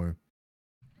bomb somewhere.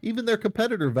 Even their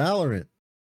competitor, Valorant.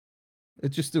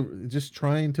 It's just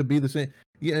trying to be the same.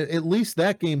 Yeah, at least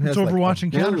that game has it's Overwatch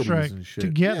and Counter-Strike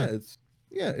together.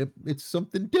 It's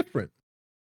something different.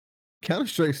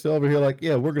 Counter-Strike's still over here like,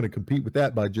 yeah, we're going to compete with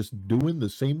that by just doing the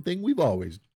same thing we've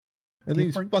always done. And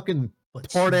these fucking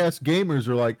hard-ass gamers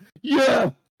are like,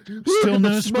 yeah! Still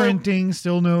no sprinting,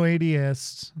 still no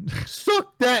ADS.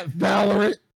 Suck that,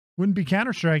 Valorant! Wouldn't be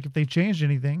Counter-Strike if they changed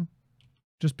anything.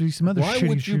 Just be some other shitty shooter. Why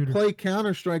would you play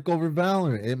Counter-Strike over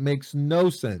Valorant? It makes no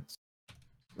sense.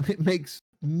 It makes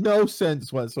no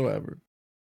sense whatsoever.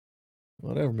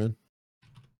 Whatever, man.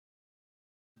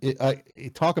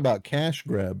 Talk about cash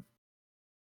grab.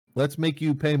 Let's make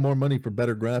you pay more money for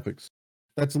better graphics.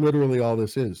 That's literally all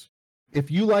this is.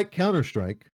 If you like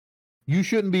Counter-Strike, you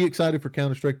shouldn't be excited for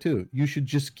Counter-Strike 2. You should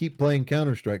just keep playing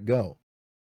Counter-Strike. Go.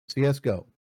 CS:GO.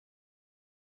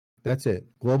 That's it.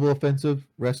 Global offensive,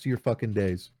 rest of your fucking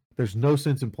days. There's no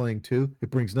sense in playing 2. It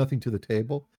brings nothing to the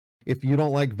table. If you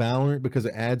don't like Valorant because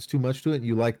it adds too much to it and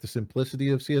you like the simplicity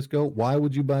of CS:GO, why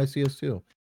would you buy CS2?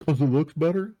 Because it looks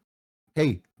better?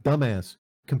 Hey, dumbass.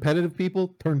 Competitive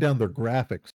people turn down their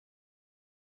graphics.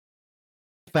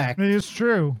 Fact. It is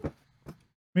true.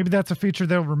 Maybe that's a feature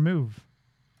they'll remove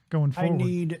going forward. I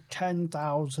need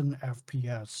 10,000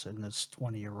 FPS in this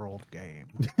 20-year-old game.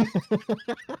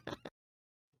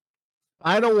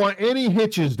 I don't want any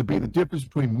hitches to be the difference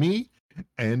between me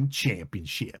and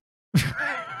championship.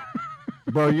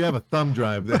 Bro, you have a thumb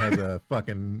drive that has a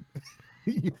fucking...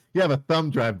 You have a thumb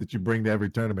drive that you bring to every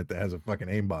tournament that has a fucking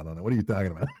aimbot on it. What are you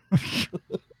talking about?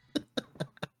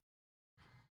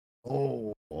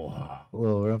 Oh, a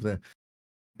little rough there.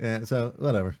 Yeah, so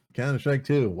whatever. Counter-Strike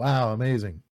 2. Wow,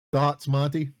 amazing. Thoughts,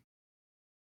 Monty?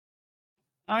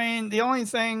 I mean, the only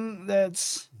thing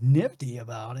that's nifty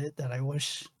about it that I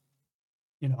wish,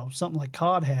 something like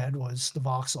COD had was the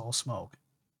voxel smoke.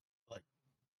 But,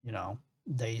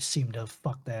 they seem to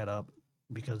fuck that up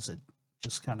because it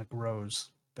just kind of grows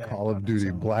back. Call of on Duty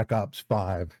its own. Black Ops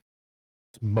 5.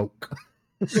 Smoke.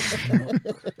 Smoke.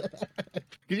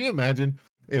 Can you imagine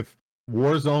if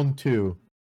Warzone 2,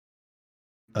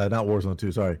 not Warzone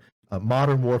 2, sorry,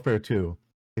 Modern Warfare 2,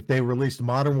 if they released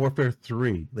Modern Warfare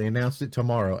 3, they announced it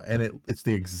tomorrow, and it's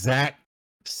the exact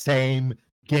same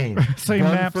game. Same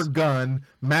gun maps. for gun,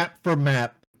 map for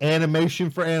map, animation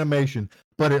for animation,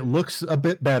 but it looks a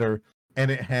bit better,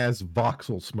 and it has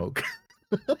voxel smoke.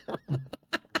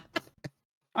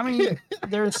 I mean,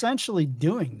 they're essentially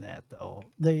doing that though.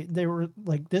 They were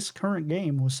like, this current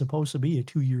game was supposed to be a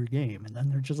 2-year game, and then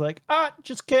they're just like,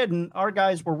 just kidding. Our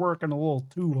guys were working a little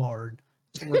too hard,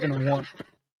 so we're gonna want,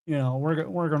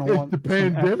 we're gonna It's want the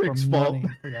some extra pandemic's fault.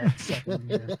 money for that second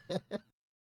year.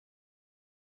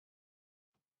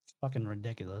 It's fucking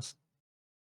ridiculous.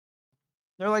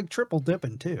 They're like triple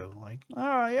dipping too. Like,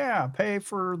 oh yeah, pay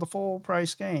for the full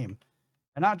price game,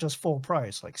 and not just full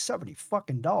price, like $70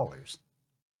 fucking dollars.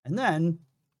 And then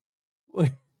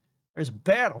there's a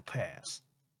battle pass.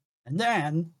 And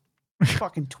then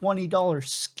fucking $20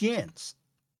 skins.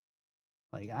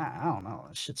 Like, I don't know.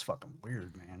 That shit's fucking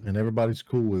weird, man. And everybody's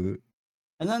cool with it.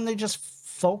 And then they just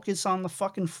focus on the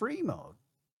fucking free mode.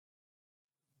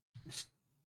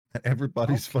 And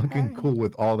everybody's fucking Okay. cool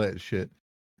with all that shit.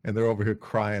 And they're over here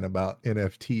crying about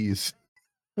NFTs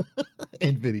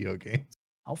in video games.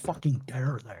 How fucking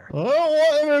dare they? I don't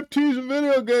want NFTs in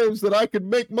video games that I could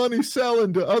make money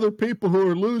selling to other people who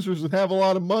are losers and have a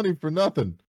lot of money for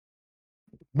nothing.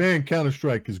 Man,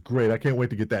 Counter-Strike is great. I can't wait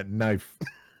to get that knife.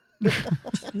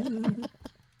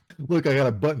 Look, I got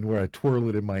a button where I twirl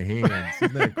it in my hands.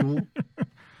 Isn't that cool?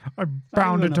 I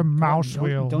bound it to mouse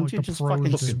wheel. Don't like you the just pros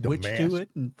fucking do. switch mask. to it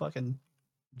and fucking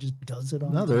just does it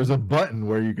on? No, there's a button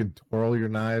where you can twirl your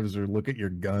knives or look at your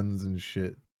guns and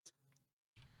shit.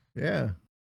 Yeah.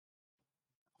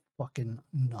 Fucking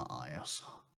nice.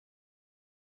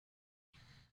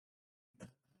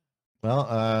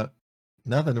 Well,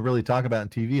 nothing to really talk about in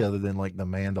TV other than like The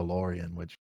Mandalorian,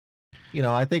 which,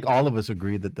 I think all of us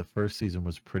agreed that the first season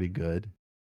was pretty good.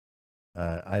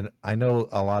 I know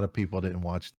a lot of people didn't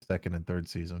watch the second and third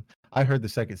season. I heard the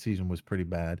second season was pretty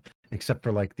bad, except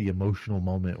for like the emotional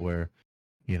moment where,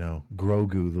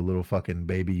 Grogu, the little fucking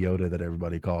baby Yoda that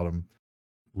everybody called him,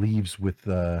 leaves with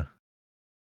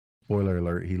spoiler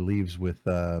alert, he leaves with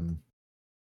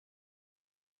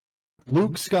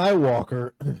Luke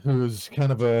Skywalker, who's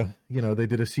kind of a, they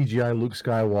did a CGI Luke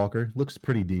Skywalker. Looks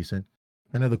pretty decent.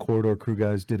 I know the Corridor Crew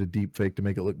guys did a deep fake to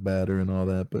make it look better and all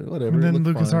that, but whatever. And then it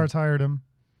looked LucasArts fine. hired him.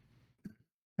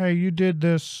 Hey, you did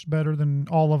this better than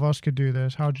all of us could do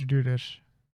this. How'd you do this?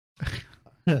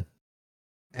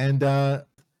 And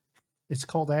It's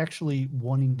called actually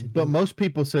wanting to do but most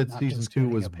people said not season just 2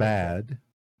 getting was a paycheck. bad.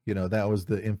 That was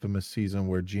the infamous season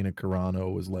where Gina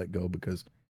Carano was let go because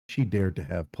she dared to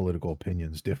have political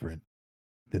opinions different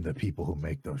than the people who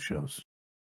make those shows.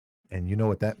 And you know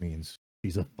what that means?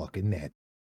 She's a fucking net.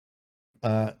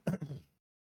 And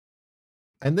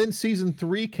then season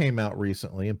 3 came out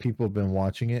recently and people have been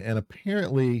watching it, and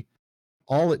apparently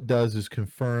all it does is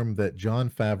confirm that Jon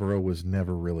Favreau was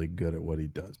never really good at what he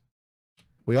does.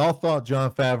 We all thought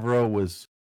Jon Favreau was,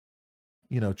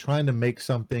 trying to make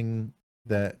something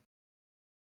that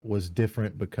was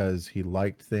different because he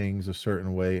liked things a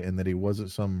certain way and that he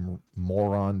wasn't some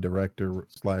moron director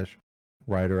 /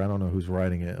 writer. I don't know who's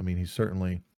writing it. I mean, he's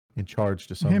certainly in charge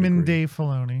to some Him and degree. Dave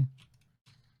Filoni.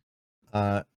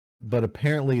 But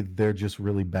apparently they're just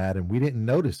really bad, and we didn't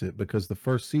notice it because the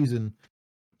first season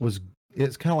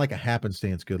it's kind of like a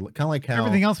happenstance good, kind of like how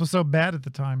Everything else was so bad at the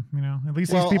time, At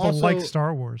least Well, these people also- liked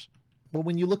Star Wars. But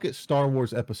when you look at Star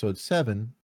Wars Episode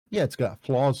 7, yeah, it's got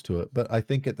flaws to it, but I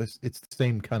think it's the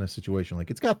same kind of situation.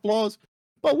 Like, it's got flaws,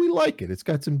 but we like it. It's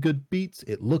got some good beats.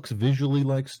 It looks visually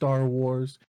like Star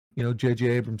Wars. J.J.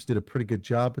 Abrams did a pretty good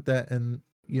job with that, and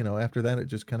after that, it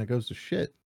just kind of goes to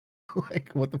shit. Like,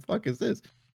 what the fuck is this?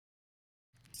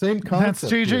 Same concept. That's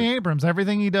J.J. here. Abrams.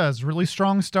 Everything he does, really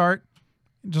strong start,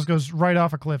 just goes right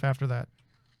off a cliff after that.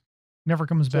 Never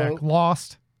comes back. So-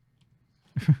 Lost.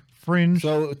 Fringe.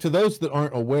 So, to those that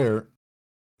aren't aware,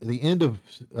 the end of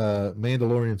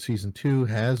Mandalorian season 2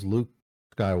 has Luke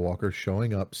Skywalker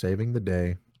showing up, saving the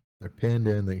day. They're pinned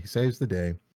in. He saves the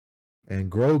day,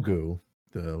 and Grogu,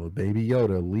 the baby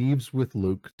Yoda, leaves with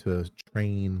Luke to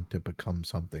train to become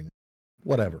something.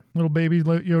 whatever. Little baby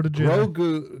Yoda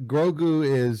Jedi. Grogu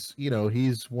is,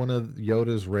 he's one of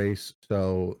Yoda's race,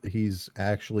 so he's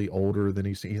actually older than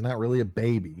he's not really a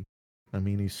baby. I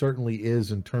mean, he certainly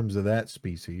is in terms of that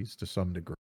species to some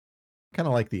degree. Kind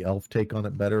of like the elf take on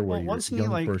it better, where Well, you're wasn't he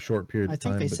young for a short period I of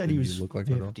think time, they but said then he you was look like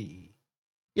an adult. 50.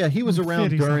 Yeah, he was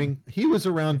around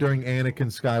 50-something. during Anakin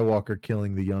Skywalker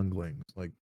killing the younglings.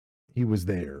 Like, he was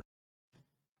there.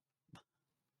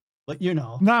 But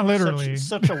Not literally.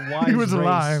 such a wise He was race,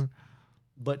 alive.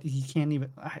 but he can't even.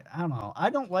 I don't know. I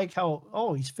don't like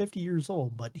how he's 50 years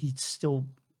old, but he's still.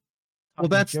 Well, talking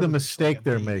that's the gibberish mistake like a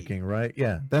they're baby. making, right?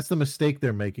 Yeah, that's the mistake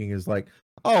they're making is like,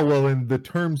 oh, well, in the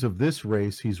terms of this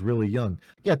race, he's really young.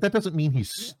 Yeah, that doesn't mean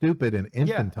he's stupid and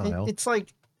infantile. It's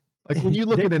like when you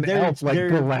look at an elf like they're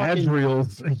fucking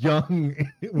Galadriel's young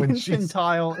when she's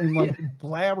infantile and like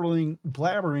blabbering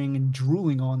and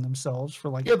drooling on themselves for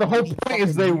like. yeah, the whole 80 point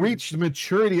is fucking they years. reached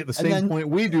maturity at the same then- point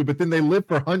we do, but then they live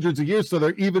for hundreds of years, so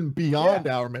they're even beyond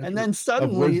our measure. And then of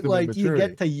suddenly, wisdom and like you maturity.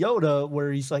 get to Yoda,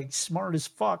 where he's like smart as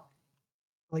fuck.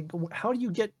 Like, how do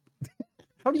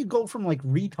you go from like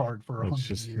retard for It 100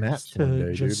 just years snaps to one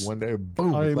day, just dude. One day,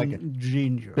 boom! I'm It's like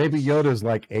genius. Baby Yoda's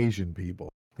like Asian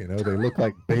people. They look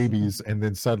like babies, and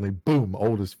then suddenly, boom,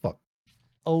 old as fuck.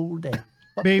 Oh damn.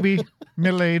 Baby,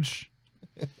 middle age.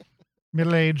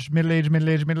 Middle age.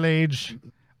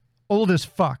 Old as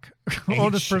fuck.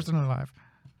 Oldest Ancient. person alive.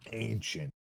 Ancient.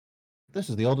 This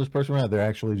is the oldest person around. They're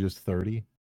actually just 30.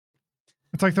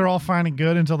 It's like they're all fine and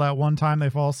good until that one time they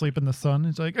fall asleep in the sun.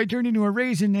 It's like, I turned into a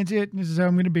raisin. That's it. This is how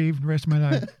I'm going to be for the rest of my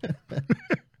life.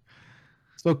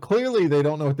 So clearly they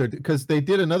don't know what they're doing, because they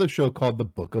did another show called The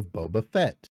Book of Boba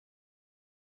Fett.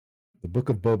 The Book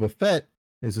of Boba Fett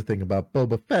is a thing about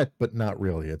Boba Fett, but not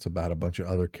really. It's about a bunch of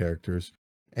other characters.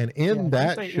 And in Yeah, I think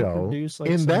that they show, introduced,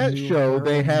 like, some new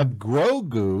they have heroine.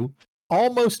 Grogu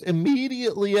almost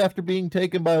immediately after being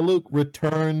taken by Luke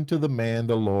return to the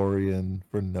Mandalorian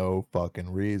for no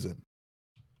fucking reason.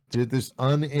 Did this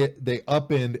they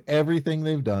upend everything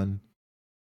they've done.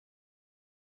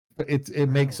 It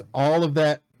makes all of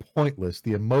that pointless.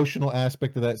 The emotional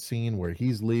aspect of that scene where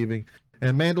he's leaving,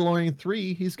 and Mandalorian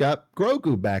 3, he's got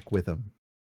Grogu back with him.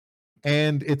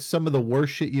 And it's some of the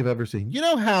worst shit you've ever seen. You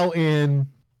know how in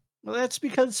Well, that's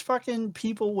because fucking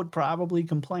people would probably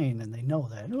complain, and they know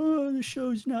that. Oh, the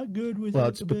show's not good without well,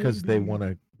 it's the because baby. they want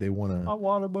I to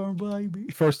want a more baby.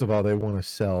 first of all, they want to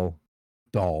sell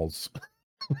dolls.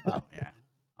 Oh yeah.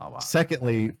 Oh, wow.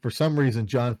 Secondly, for some reason,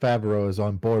 Jon Favreau is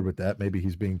on board with that. Maybe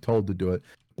he's being told to do it.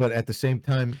 But at the same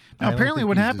time, I Now, don't apparently think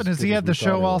what he's happened as is he good as had we the thought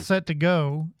show he all was. set to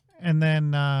go, and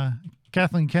then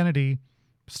Kathleen Kennedy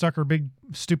stuck her big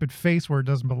stupid face where it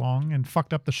doesn't belong and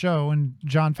fucked up the show, and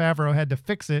Jon Favreau had to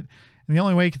fix it. And the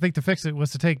only way he could think to fix it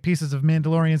was to take pieces of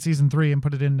Mandalorian season 3 and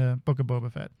put it into Book of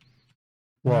Boba Fett.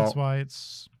 And Well, that's why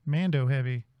it's Mando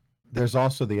heavy. there's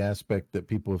also the aspect that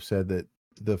people have said that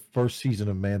the first season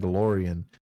of Mandalorian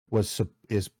was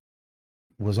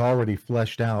already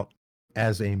fleshed out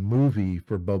as a movie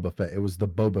for Boba Fett. It was the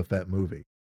Boba Fett movie.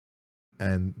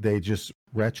 And they just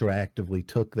retroactively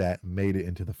took that and made it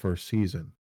into the first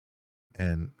season.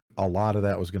 And a lot of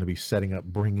that was going to be setting up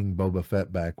bringing Boba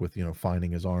Fett back with,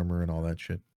 finding his armor and all that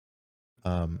shit.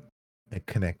 And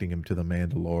connecting him to the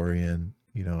Mandalorian,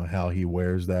 how he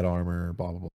wears that armor,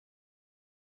 blah, blah, blah.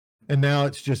 And now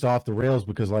it's just off the rails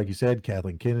because, like you said,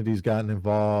 Kathleen Kennedy's gotten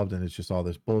involved and it's just all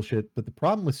this bullshit. But the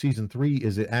problem with season 3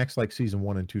 is it acts like season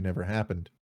 1 and 2 never happened.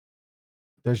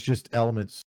 There's just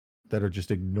elements that are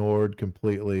just ignored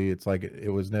completely. It's like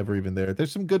it was never even there.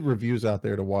 There's some good reviews out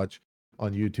there to watch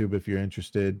on YouTube if you're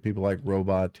interested. People like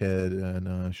Robot Ted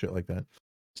and shit like that.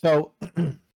 So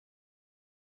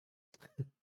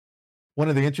one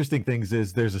of the interesting things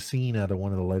is there's a scene out of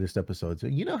one of the latest episodes.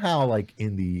 You know how like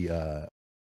in the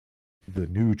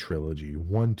new trilogy,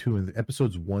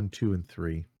 episodes 1, 2, and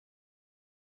 3,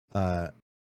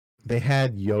 they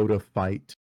had Yoda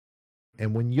fight.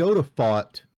 And when Yoda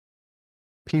fought,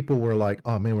 people were like,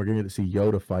 oh man, we're going to get to see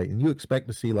Yoda fight. And you expect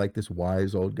to see like this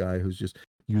wise old guy who's just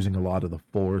using a lot of the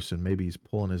force and maybe he's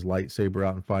pulling his lightsaber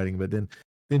out and fighting. But then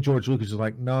George Lucas is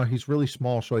like, no, he's really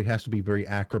small, so he has to be very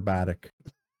acrobatic.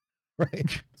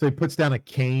 Right? So he puts down a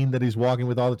cane that he's walking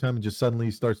with all the time and just suddenly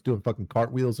starts doing fucking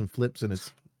cartwheels and flips, and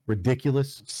it's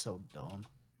ridiculous. It's so dumb.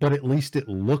 But at least it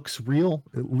looks real.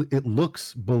 It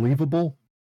looks believable.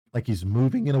 Like he's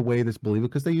moving in a way that's believable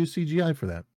because they use CGI for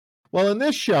that. Well, in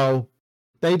this show,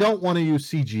 they don't want to use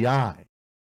CGI.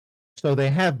 So they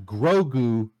have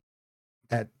Grogu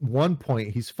at one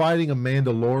point. He's fighting a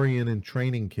Mandalorian and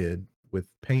training kid with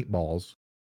paintballs.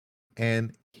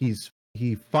 And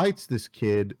he fights this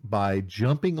kid by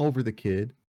jumping over the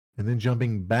kid and then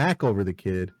jumping back over the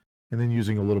kid and then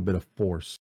using a little bit of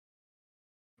force.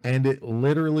 And it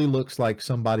literally looks like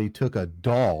somebody took a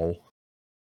doll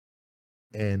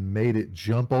and made it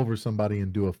jump over somebody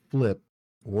and do a flip,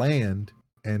 land,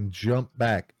 and jump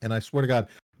back. And I swear to God,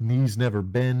 knees never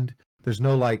bend. There's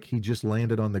no like he just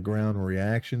landed on the ground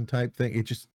reaction type thing.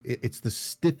 It's the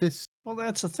stiffest. Well,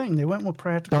 that's the thing. They went with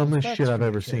practical Dumbest effects shit for I've the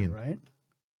ever kid, seen. right?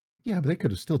 Yeah, but they could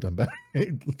have still done better.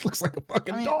 It looks like a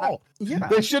fucking doll. Yeah.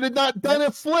 They should have not done a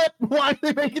flip. Why are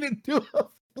they making it do a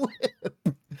flip?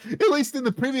 At least in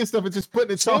the previous stuff, it's just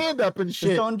putting its hand up and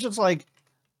shit. Don't just like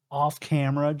off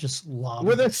camera, just love.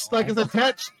 With it's like it's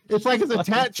attached. It's like it's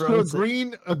attached to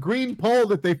a green pole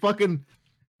that they fucking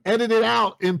edited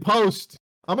out in post.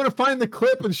 I'm gonna find the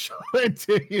clip and show it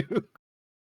to you.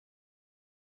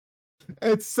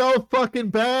 It's so fucking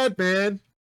bad, man.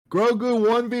 Grogu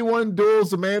 1v1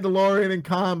 duels the Mandalorian in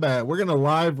combat. We're gonna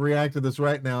live react to this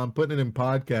right now. I'm putting it in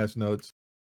podcast notes.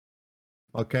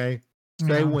 Okay,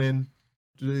 say when.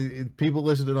 People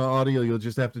listen to the audio, you'll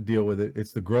just have to deal with it.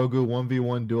 It's the Grogu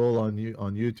 1v1 duel on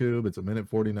YouTube. It's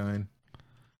 1:49.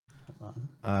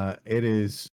 It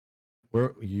is.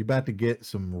 You about to get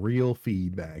some real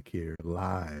feedback here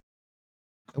live.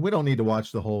 And we don't need to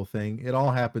watch the whole thing. It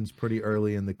all happens pretty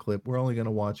early in the clip. We're only going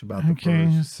to watch about the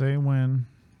first. Say when.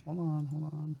 Hold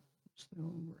on.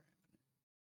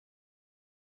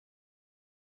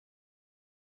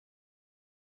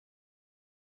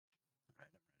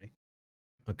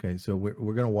 Okay, so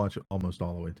we're gonna watch it almost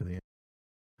all the way to the end.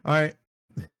 All right.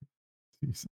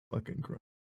 Jesus fucking Christ.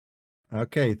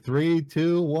 Okay, 3,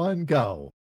 2, 1, go.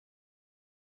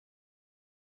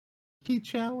 He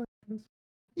challenges.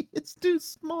 It's too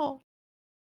small.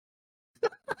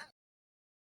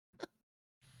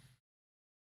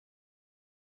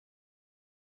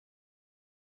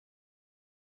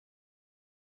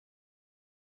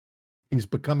 He's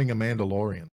becoming a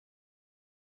Mandalorian.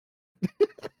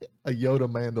 A Yoda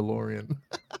Mandalorian.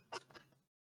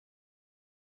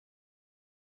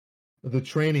 The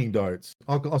training darts,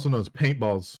 also known as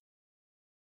paintballs.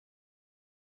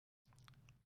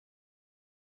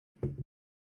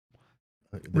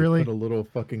 They Really? put a little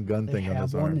fucking gun They thing on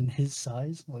his have one arm. in his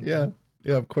size. Like, Yeah,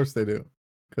 of course they do.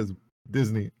 Because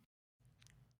Disney.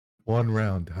 1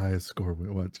 round, highest score we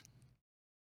watch.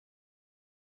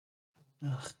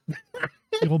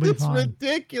 It'll be It's fine.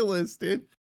 ridiculous, dude.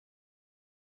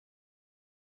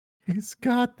 He's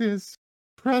got this.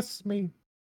 Trust me.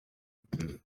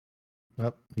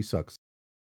 Oh, he sucks.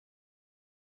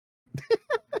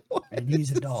 And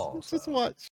he's a doll. Just so.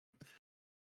 watch.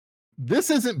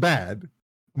 This isn't bad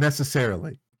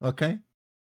necessarily, okay?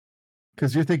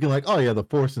 Because you're thinking like, oh yeah, the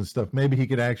Force and stuff. Maybe he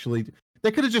could actually. They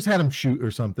could have just had him shoot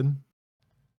or something.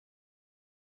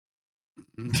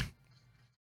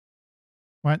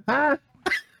 What?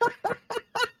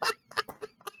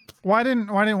 Why didn't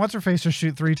what's her face just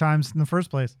shoot 3 times in the first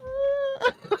place?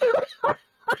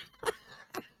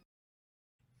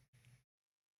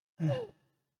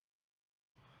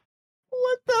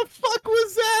 What the fuck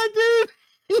was that,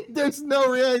 dude? There's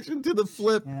no reaction to the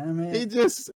flip. Yeah, I mean,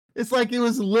 It's like it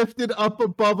was lifted up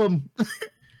above him.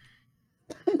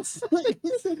 And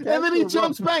then he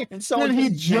jumps back. And someone he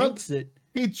jumps it.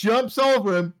 He jumps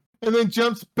over him and then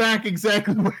jumps back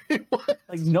exactly where he was.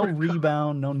 Like no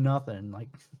rebound, no nothing. Like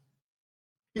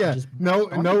yeah, just no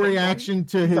reaction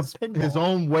to his pinball.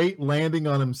 own weight landing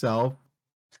on himself.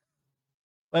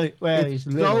 well, It's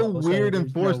so weird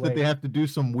and forced that they have to do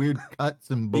some weird cuts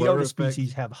and the blur Yoda effects.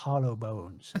 species have hollow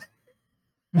bones.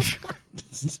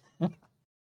 They're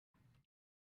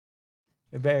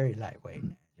very lightweight.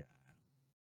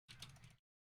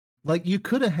 Like you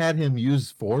could have had him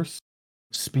use force,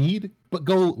 speed, but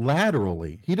go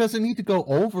laterally. He doesn't need to go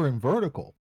over and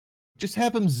vertical. Just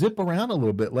have him zip around a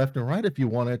little bit left and right if you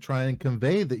want to try and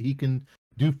convey that he can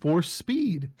do force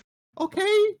speed.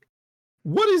 Okay.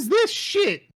 What is this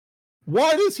shit?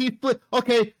 Why does he flip?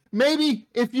 Okay, maybe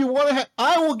if you want to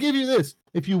I will give you this.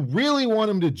 If you really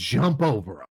want him to jump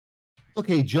over him.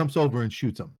 Okay, he jumps over and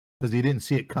shoots him because he didn't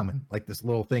see it coming, like this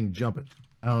little thing jumping.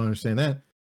 I don't understand that.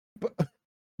 But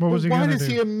What was he why gonna does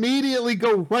do? he immediately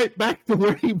go right back to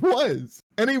where he was?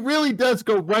 And he really does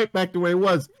go right back to where he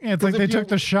was. Yeah, it's like they took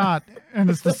the shot and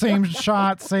it's the same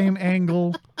shot, same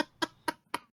angle.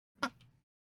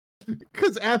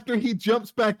 Because after he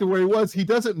jumps back to where he was, he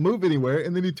doesn't move anywhere,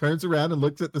 and then he turns around and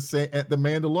looks at the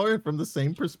Mandalorian from the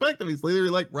same perspective. He's literally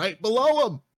like right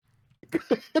below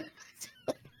him.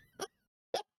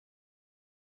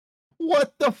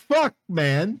 What the fuck,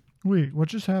 man? Wait, what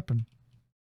just happened?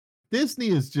 Disney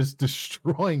is just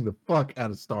destroying the fuck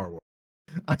out of Star Wars.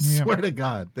 I Yeah. swear to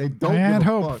God, they don't. I had give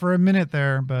a hope fuck. for a minute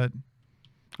there, but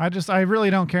I really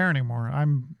don't care anymore.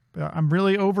 I'm I'm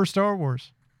really over Star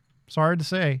Wars. Sorry to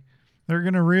say. They're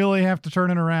going to really have to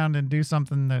turn it around and do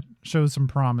something that shows some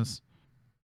promise.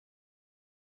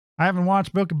 I haven't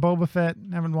watched Book of Boba Fett.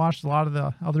 I haven't watched a lot of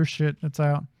the other shit that's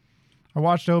out. I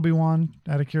watched Obi-Wan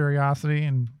out of curiosity,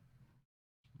 and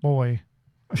boy.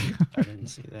 I didn't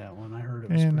see that one. I heard it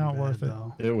was pretty not bad, worth it.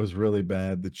 though. It was really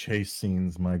bad. The chase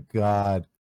scenes, my God.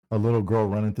 A little girl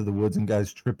running through the woods and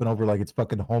guys tripping over like it's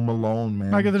fucking Home Alone,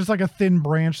 man. Like there's like a thin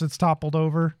branch that's toppled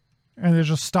over, and it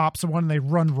just stops someone and they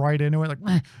run right into it,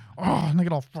 like, oh, and they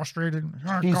get all frustrated.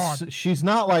 Oh, God. She's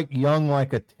not like young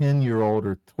like a 10-year-old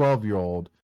or 12-year-old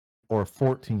or a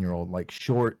 14-year-old, like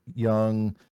short,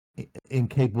 young,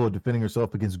 incapable of defending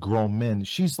herself against grown men.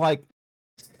 She's like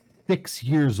 6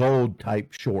 years old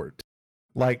type short,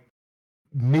 like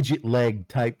midget leg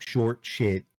type short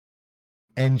shit.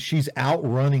 And she's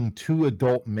outrunning 2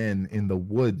 adult men in the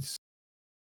woods.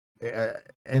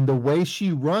 And the way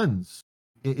she runs,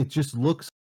 it just looks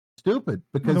stupid.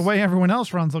 Because the way everyone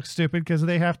else runs looks stupid because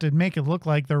they have to make it look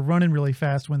like they're running really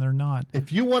fast when they're not.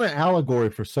 If you want an allegory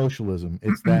for socialism,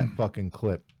 it's that fucking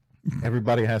clip.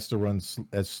 Everybody has to run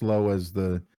as slow as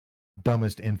the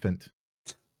dumbest infant.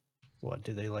 What,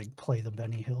 do they like play the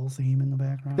Benny Hill theme in the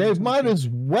background? They might as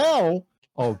well.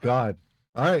 Oh, God.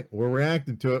 All right, we're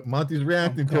reacting to it. Monty's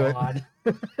reacting to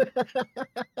it.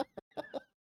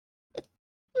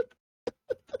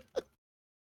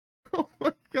 Oh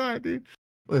my God, dude.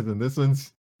 Listen, this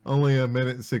one's only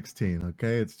 1:16,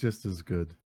 okay? It's just as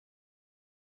good.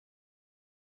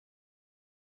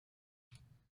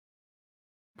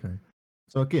 Okay.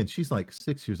 So again, she's like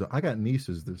 6 years old. I got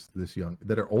nieces this young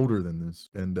that are older than this.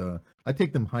 And I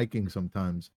take them hiking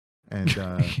sometimes. And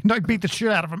I beat the shit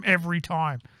out of them every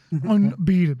time.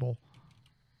 Unbeatable.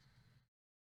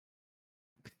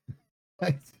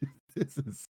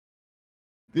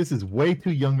 This is way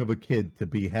too young of a kid to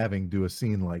be having do a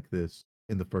scene like this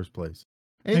in the first place.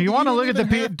 And Now you want to look at the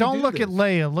people. Don't look this. at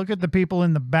Leia. Look at the people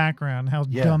in the background. How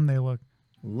dumb they look.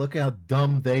 Look how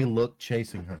dumb they look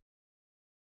chasing her.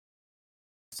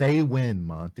 Say when,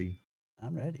 Monty.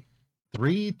 I'm ready.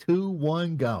 3, 2,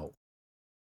 1, go.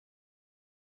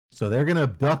 So they're gonna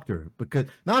abduct her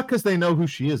not because they know who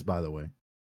she is, by the way.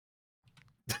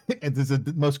 And this is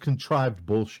the most contrived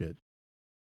bullshit.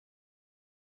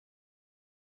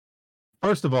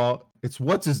 First of all, it's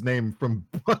what's his name from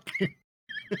fucking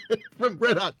from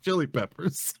Red Hot Chili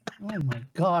Peppers. Oh my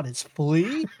God, it's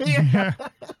Flea? Yeah.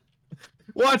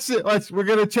 Watch it. We're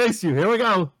gonna chase you. Here we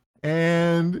go.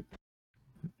 And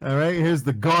all right, here's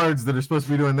the guards that are supposed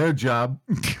to be doing their job.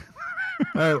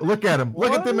 All right, look at them.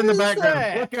 Look at them in the background.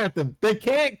 That? Look at them. They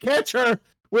can't catch her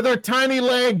with her tiny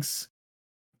legs.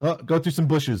 Oh, go through some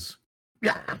bushes.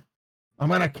 Yeah, I'm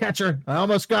gonna catch her. I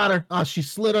almost got her. Oh, she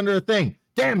slid under a thing.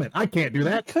 Damn it, I can't do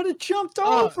that. Could have jumped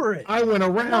over it. I went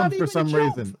around Not for even some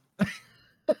jump. reason.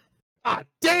 Ah,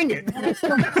 dang it. What is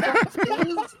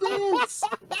this?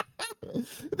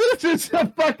 This is a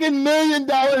fucking $1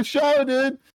 million show,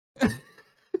 dude.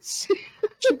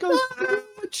 She goes through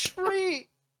a tree.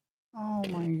 Oh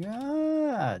my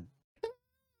God.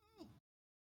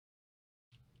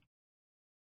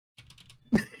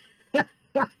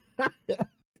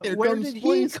 Here Where comes did he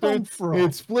Flea, come sir. from?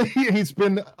 It's Flea. He's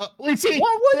been. What was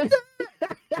that?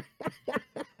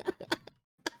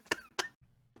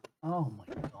 Oh my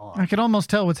God. I can almost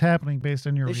tell what's happening based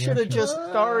on your They reaction. should have just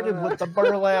started with the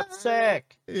burlap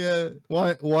sack. Yeah.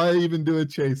 Why even do a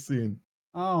chase scene?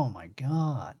 Oh my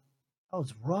God. That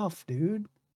was rough, dude.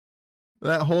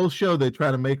 That whole show, they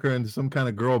try to make her into some kind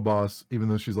of girl boss, even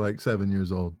though she's like 7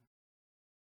 years old.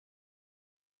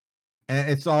 And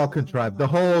it's all contrived. The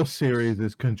whole series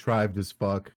is contrived as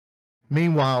fuck.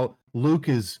 Meanwhile, Luke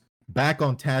is back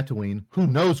on Tatooine. Who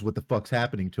knows what the fuck's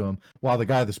happening to him? While the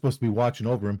guy that's supposed to be watching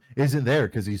over him isn't there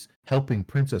because he's helping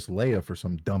Princess Leia for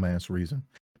some dumbass reason.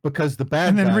 Because the bad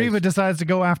And then guys, Reva decides to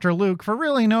go after Luke for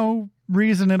really no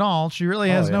reason at all. She really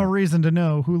has no reason to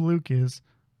know who Luke is.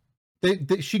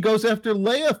 She goes after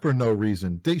Leia for no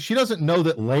reason. She doesn't know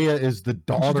that Leia is the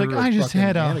daughter. She's like, of I just fucking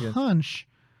had a Anakin. hunch.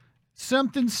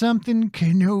 Something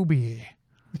Kenobi.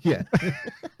 Yeah.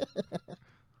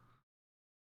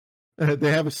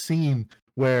 They have a scene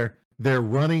where they're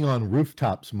running on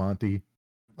rooftops, Monty.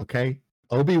 Okay?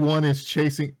 Obi-Wan is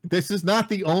chasing. This is not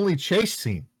the only chase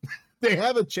scene. They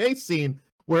have a chase scene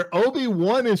where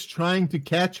Obi-Wan is trying to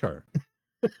catch her.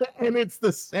 And it's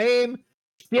the same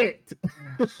shit.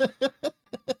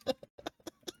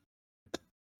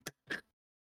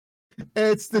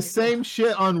 It's the same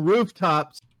shit on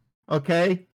rooftops.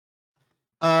 Okay?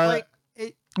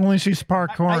 Only she's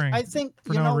parkouring. I think,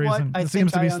 for you no know reason. what? It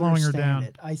seems to be slowing her down.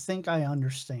 I think I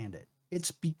understand it.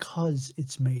 It's because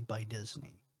it's made by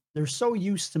Disney. they're so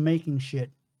used to making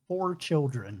shit for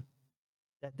children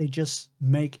that they just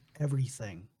make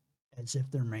everything as if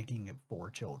they're making it for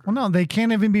children. Well, no, they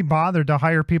can't even be bothered to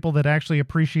hire people that actually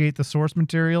appreciate the source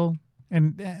material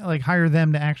and like hire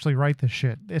them to actually write the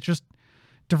shit. It's just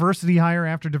diversity hire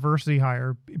after diversity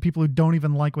hire, people who don't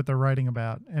even like what they're writing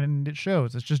about. And it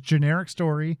shows. It's just generic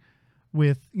story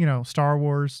with, Star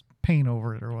Wars paint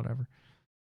over it or whatever.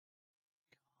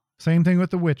 Same thing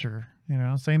with The Witcher,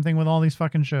 same thing with all these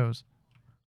fucking shows.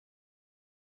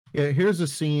 Yeah, here's a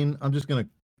scene. I'm just going to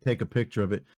take a picture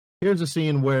of it. Here's a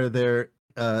scene where they're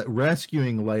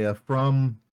rescuing Leia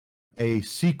from a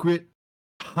secret,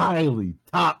 highly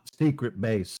top secret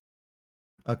base.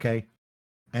 Okay.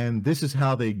 And this is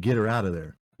how they get her out of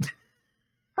there.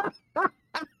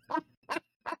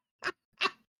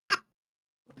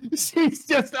 She's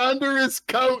just under his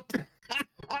coat.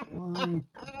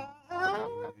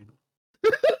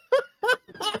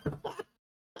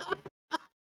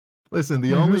 Listen,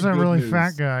 the only who's that good really news,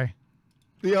 fat guy?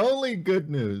 The only good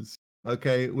news,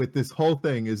 okay, with this whole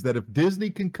thing is that if Disney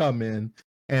can come in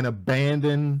and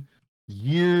abandon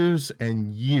years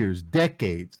and years,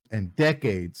 decades and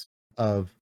decades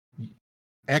of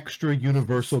extra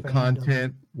universal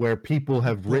content where people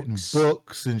have written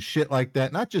books and shit like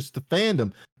that, not just the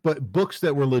fandom, but books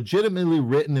that were legitimately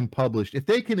written and published, if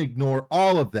they can ignore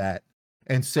all of that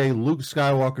and say Luke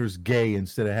Skywalker's gay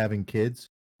instead of having kids,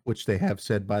 which they have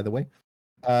said, by the way,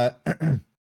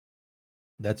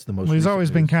 that's the most. Well, he's recent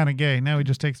always been news. kind of gay. Now he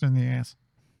just takes it in the ass.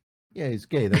 Yeah, he's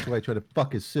gay. That's why I try to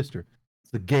fuck his sister.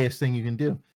 It's the gayest thing you can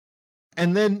do.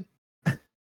 And then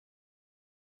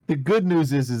the good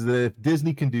news is that if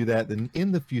Disney can do that, then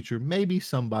in the future, maybe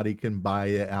somebody can buy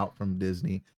it out from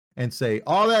Disney and say,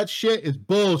 all that shit is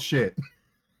bullshit.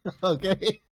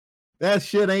 Okay? That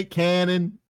shit ain't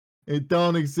canon. It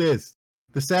don't exist.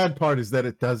 The sad part is that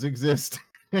it does exist.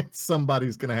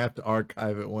 Somebody's going to have to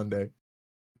archive it one day.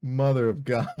 Mother of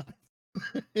God.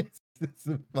 It's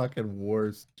the fucking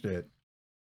worst shit.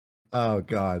 Oh,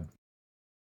 God.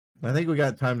 I think we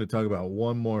got time to talk about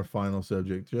one more final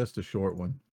subject, just a short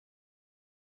one,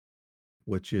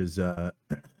 which is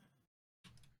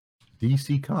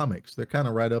DC Comics. They're kind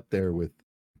of right up there with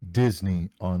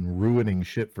Disney on ruining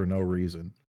shit for no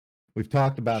reason. We've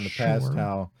talked about in the past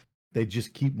how they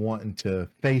just keep wanting to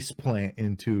face plant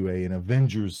into an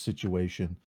Avengers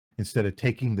situation instead of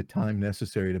taking the time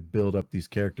necessary to build up these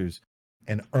characters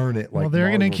and earn it. Like, well, they're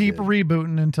going to keep did.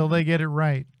 rebooting until they get it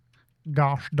right.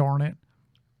 Gosh darn it.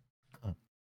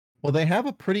 Well, they have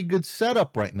a pretty good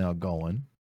setup right now going.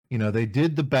 They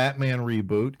did the Batman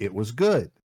reboot. It was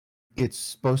good. It's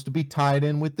supposed to be tied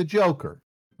in with the Joker,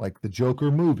 like the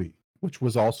Joker movie, which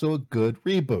was also a good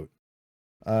reboot.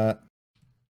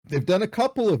 They've done a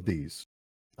couple of these.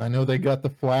 I know they got the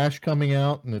Flash coming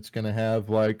out, and it's going to have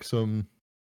like some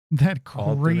that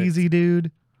crazy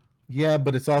dude. Yeah,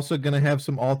 but it's also going to have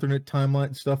some alternate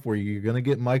timeline stuff where you're going to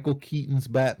get Michael Keaton's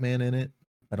Batman in it.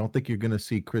 I don't think you're going to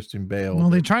see Christian Bale. Well,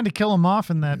 they tried to kill him off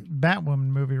in that Batwoman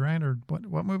movie, right? Or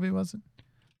what movie was it?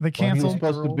 They canceled. He was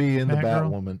supposed to be in the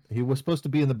Batgirl? Batwoman. He was supposed to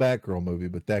be in the Batgirl movie,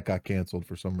 but that got canceled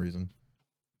for some reason.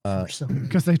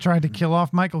 Because they tried to kill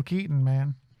off Michael Keaton,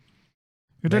 man.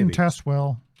 It didn't test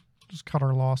well. Just cut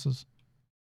our losses.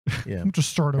 Yeah, just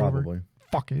start probably. over.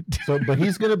 Fuck it. So, but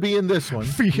he's going to be in this one.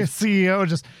 CEO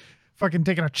just fucking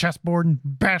taking a chessboard and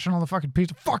bashing all the fucking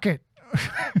pieces. Fuck it.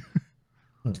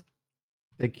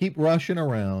 They keep rushing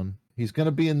around. He's going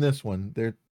to be in this one.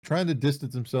 They're trying to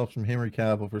distance themselves from Henry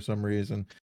Cavill for some reason.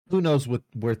 Who knows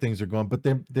where things are going? But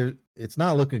they're it's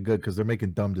not looking good because they're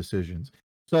making dumb decisions.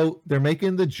 So they're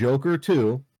making the Joker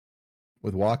 2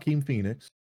 with Joaquin Phoenix,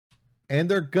 and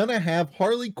they're gonna have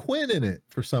Harley Quinn in it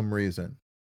for some reason.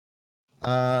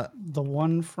 The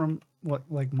one from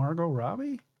like Margot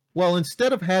Robbie? Well,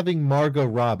 instead of having Margot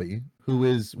Robbie, who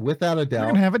is without a doubt,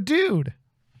 You're gonna have a dude.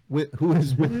 Who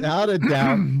is without a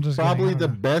doubt probably the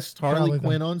best Harley Probably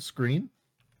Quinn on screen.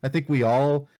 I think we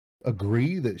all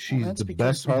agree that she's the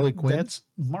best Harley Quinn. That's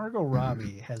Margot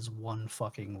Robbie has one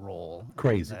fucking role.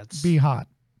 Crazy. That's Be hot.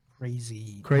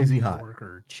 Crazy hot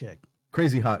worker chick.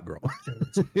 Crazy hot girl.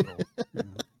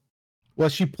 Well,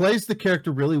 she plays the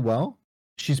character really well.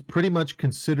 She's pretty much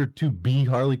considered to be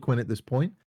Harley Quinn at this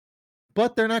point,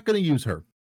 but they're not going to use her.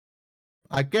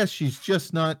 I guess she's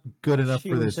just not good enough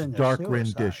for this dark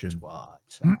rendition.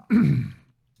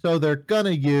 So they're going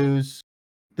to use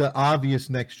the obvious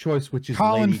next choice, which is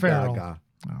Colin Lady Farrell. Gaga.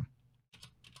 Oh.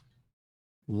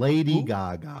 Lady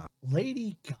Gaga.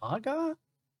 Lady Gaga?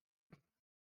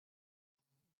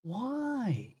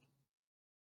 Why?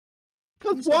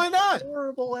 Because why not?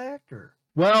 Horrible actor.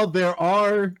 Well, there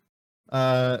are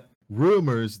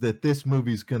rumors that this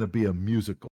movie's going to be a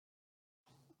musical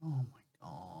Oh my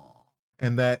god.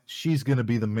 and that she's going to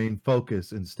be the main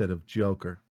focus instead of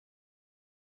Joker.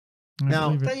 I Now-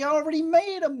 believe it. They already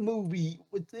made a movie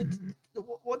with it.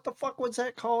 What the fuck was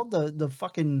that called? The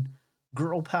fucking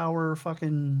girl power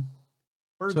fucking.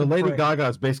 Birds So of Lady Prey. Gaga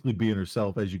is basically being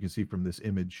herself, as you can see from this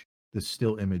image, this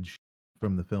still image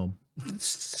from the film.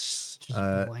 Just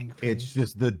blank It's face.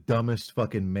 just the dumbest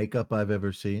fucking makeup I've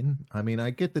ever seen. I mean, I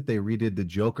get that they redid the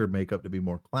Joker makeup to be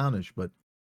more clownish, but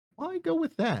why go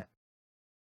with that?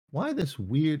 Why this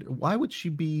weird? Why would she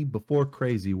be before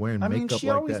crazy wearing I mean, makeup she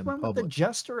like always that in went with the public?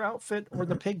 jester outfit or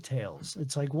the pigtails.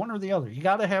 It's like one or the other. You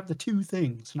got to have the two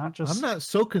things, not just. I'm not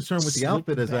so concerned with the slick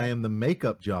outfit as I back. am the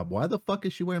makeup job. Why the fuck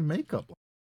is she wearing makeup?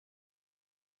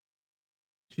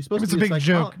 She's supposed It's to a be big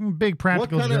joke, big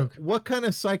practical joke. What kind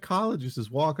of psychologist is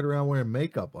walking around wearing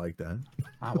makeup like that?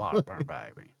 I want her,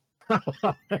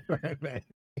 baby.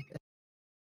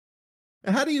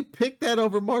 How do you pick that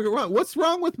over Margaret Robbie? What's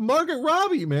wrong with Margaret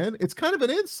Robbie, man? It's kind of an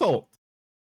insult.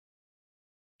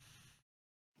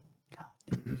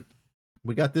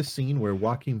 We got this scene where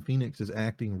Joaquin Phoenix is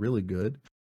acting really good,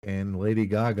 and Lady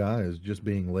Gaga is just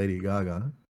being Lady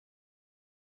Gaga.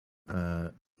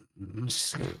 God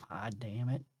damn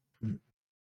it.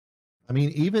 I mean,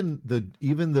 even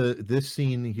this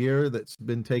scene here that's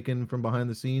been taken from behind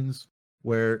the scenes,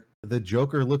 where the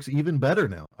Joker looks even better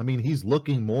now. I mean, he's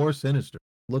looking more sinister,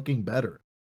 looking better,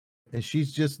 and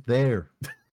she's just there.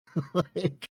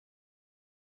 Like,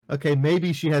 okay,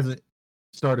 maybe she hasn't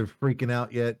started freaking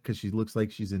out yet because she looks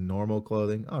like she's in normal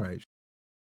clothing. All right,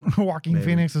 Joaquin Maybe.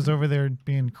 Phoenix is over there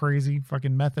being crazy,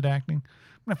 fucking method acting.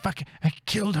 I'm gonna I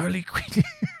killed Harley Quinn.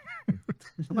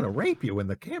 I'm gonna rape you when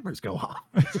the cameras go off.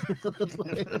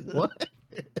 Like, what?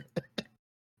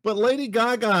 But Lady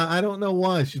Gaga, I don't know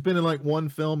why. She's been in like one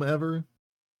film ever.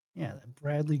 Yeah, that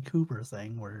Bradley Cooper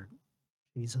thing where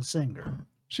he's a singer.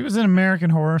 She was in American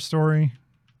Horror Story.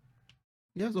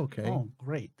 Yeah, it's okay. Oh,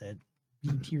 great. That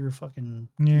B tier fucking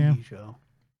Yeah. TV show.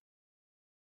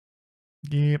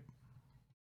 Yep.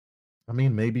 I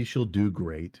mean, maybe she'll do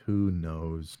great. Who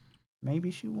knows?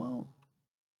 Maybe she won't.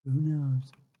 Who knows?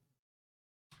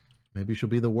 Maybe she'll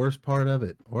be the worst part of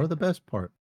it or the best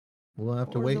part. We'll have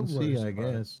to Or wait the and see, worst I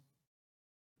part. guess.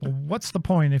 Well, what's the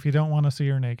point if you don't want to see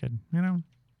her naked? You know?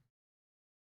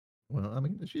 Well, I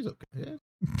mean, she's okay. Yeah.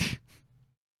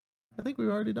 I think we've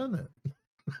already done that.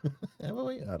 Haven't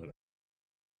we? I don't know.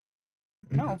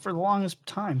 No, for the longest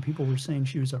time, people were saying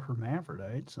she was a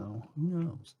hermaphrodite, so who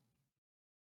knows?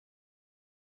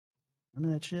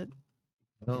 Remember that shit?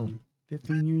 No,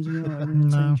 15 years ago, everyone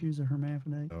No. saying she was a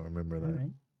hermaphrodite? I don't remember All that.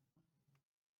 right.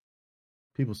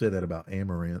 People say that about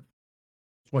Amaranth.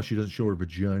 That's why she doesn't show her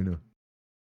vagina.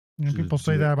 And She's a people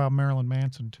say dick. that about Marilyn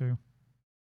Manson too.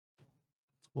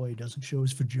 That's why he doesn't show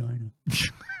his vagina.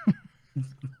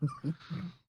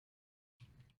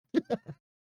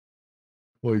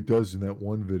 Well, he does in that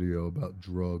one video about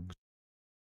drugs.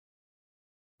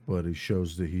 But he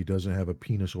shows that he doesn't have a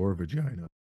penis or a vagina.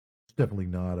 It's definitely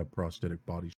not a prosthetic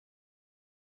body.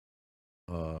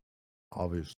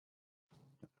 Obviously.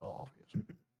 Oh,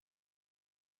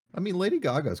 I mean, Lady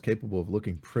Gaga is capable of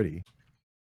looking pretty.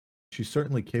 She's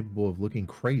certainly capable of looking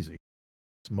crazy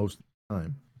most of the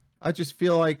time. I just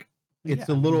feel like it's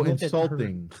Yeah, a little look at her-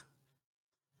 insulting.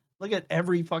 Look at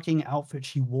every fucking outfit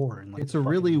she wore. In like It's the a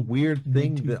really fucking weird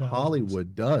thing that mid-2000s.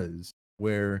 Hollywood does,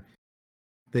 where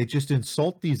they just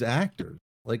insult these actors.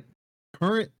 Like,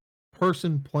 current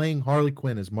person playing Harley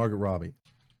Quinn is Margaret Robbie.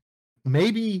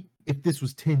 Maybe if this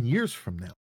was 10 years from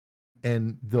now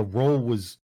and the role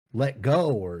was let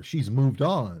go or she's moved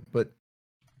on, but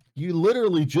you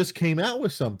literally just came out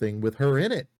with something with her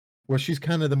in it where she's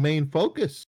kind of the main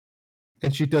focus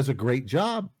and she does a great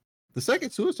job. The second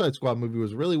Suicide Squad movie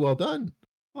was really well done.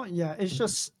 Well, yeah, it's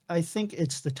just I think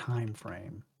it's the time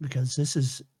frame because this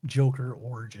is Joker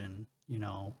origin, you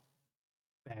know,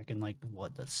 back in like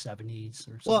what the 70s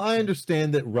or something. Well, I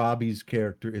understand that Robbie's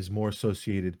character is more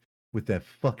associated with that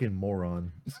fucking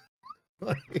moron.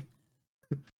 Like,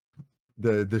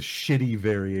 the shitty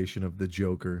variation of the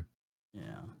Joker.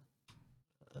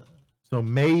 Yeah. So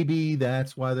maybe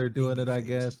that's why they're doing it, I Babyface.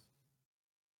 guess.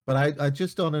 But I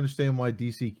just don't understand why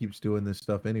DC keeps doing this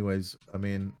stuff anyways. I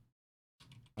mean,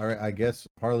 all right, I guess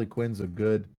Harley Quinn's a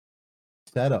good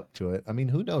setup to it. I mean,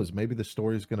 who knows? Maybe the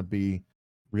story's going to be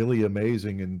really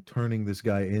amazing and turning this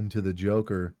guy into the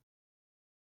Joker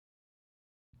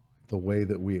the way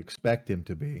that we expect him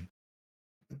to be.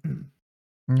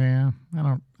 Yeah,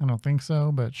 I don't think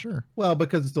so, but sure. Well,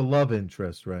 because it's a love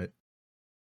interest, right?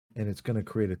 And it's going to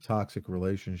create a toxic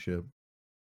relationship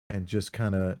and just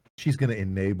kind of, she's going to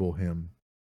enable him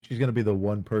She's going to be the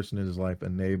one person in his life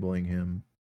enabling him.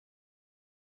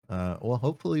 Well,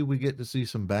 hopefully we get to see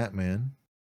some Batman.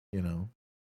 You know,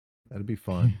 that'd be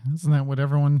fun. Isn't that what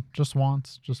everyone just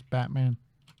wants? Just Batman.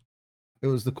 It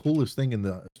was the coolest thing in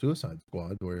the Suicide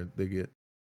Squad where they get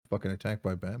fucking attacked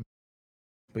by Batman.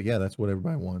 But yeah, that's what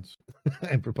everybody wants.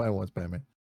 Everybody wants Batman.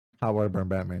 Hot water burn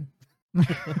Batman.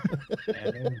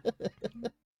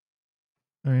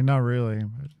 I mean, not really.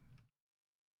 But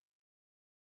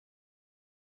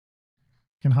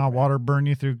can hot water burn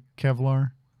you through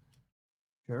Kevlar?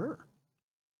 Sure.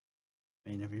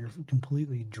 I mean, if you're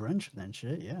completely drenched in that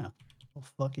shit, yeah, it'll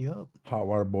fuck you up. Hot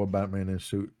water boy Batman in a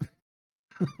suit.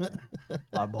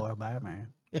 Hot boy Batman.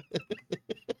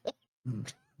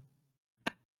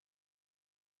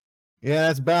 Yeah,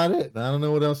 that's about it. I don't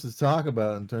know what else to talk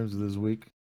about in terms of this week.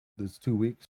 This 2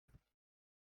 weeks.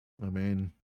 I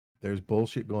mean, there's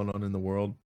bullshit going on in the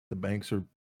world. The banks are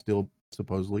still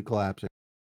supposedly collapsing.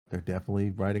 They're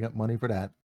definitely writing up money for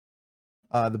that.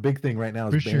 The big thing right now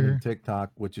is banning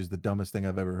TikTok, which is the dumbest thing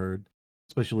I've ever heard.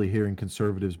 Especially hearing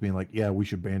conservatives being like, yeah, we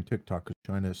should ban TikTok because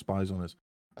China spies on us.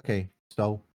 Okay,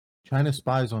 so China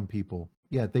spies on people.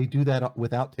 Yeah, they do that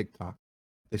without TikTok.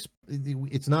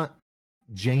 It's not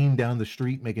Jane down the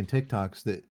street making TikToks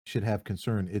that should have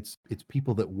concern. It's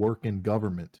people that work in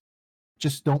government.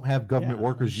 Just don't have government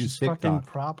workers use TikTok. Fucking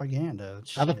propaganda.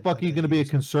 How the fuck are you going to be a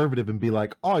conservative and be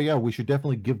like, oh yeah, we should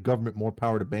definitely give government more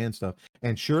power to ban stuff?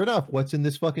 And sure enough, what's in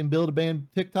this fucking bill to ban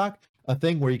TikTok? A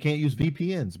thing where you can't use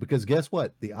VPNs, because guess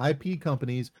what? The IP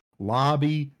companies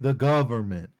lobby the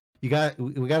government. We got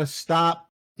to stop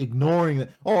ignoring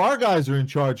that. Oh, our guys are in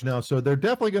charge now, so they're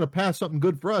definitely going to pass something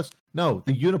good for us. No,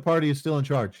 the Uniparty is still in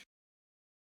charge.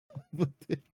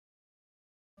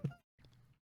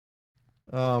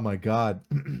 Oh my God.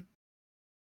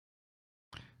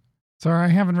 Sorry, I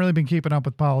haven't really been keeping up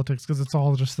with politics because it's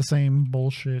all just the same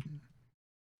bullshit.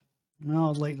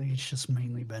 No, lately it's just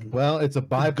mainly been. Well, it's a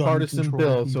bipartisan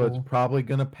bill, so it's probably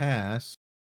going to pass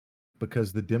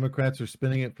because the Democrats are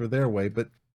spinning it for their way. But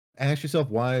ask yourself,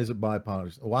 why is it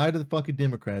bipartisan? Why do the fucking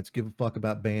Democrats give a fuck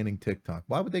about banning TikTok?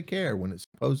 Why would they care when it's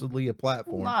supposedly a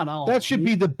platform? That should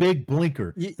be the big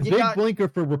blinker. The big blinker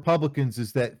for Republicans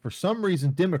is that for some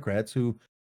reason Democrats, who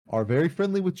are very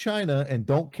friendly with China and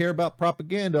don't care about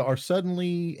propaganda, are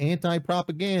suddenly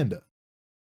anti-propaganda.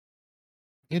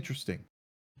 Interesting.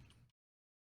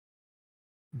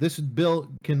 This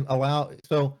bill can allow...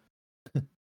 So...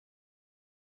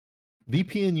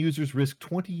 VPN users risk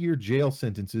 20-year jail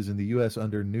sentences in the U.S.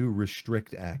 under new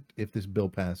Restrict Act if this bill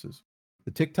passes.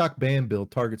 The TikTok ban bill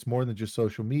targets more than just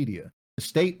social media. The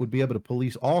state would be able to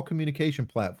police all communication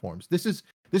platforms. This is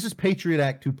Patriot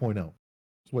Act 2.0. That's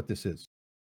what this is.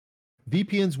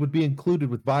 VPNs would be included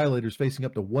with violators facing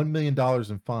up to $1 million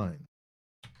in fines.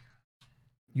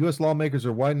 U.S. lawmakers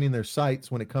are widening their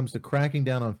sights when it comes to cracking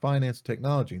down on finance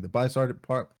technology. The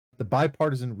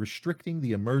bipartisan Restricting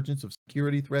the Emergence of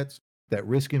Security Threats that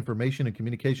Risk Information and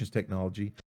Communications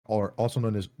Technology, or also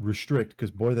known as Restrict, because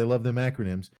boy, they love them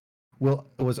acronyms,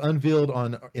 was unveiled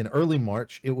in early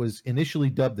March. It was initially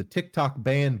dubbed the TikTok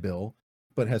ban bill,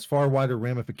 but has far wider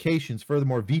ramifications.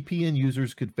 Furthermore, VPN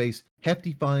users could face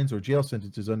hefty fines or jail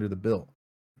sentences under the bill.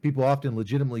 People often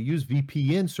legitimately use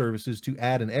VPN services to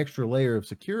add an extra layer of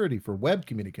security for web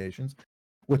communications,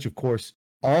 which of course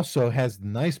also has the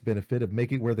nice benefit of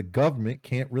making it where the government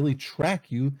can't really track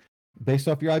you based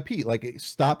off your IP. Like, it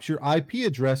stops your IP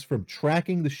address from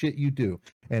tracking the shit you do.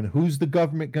 And who's the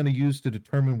government going to use to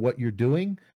determine what you're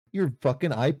doing? Your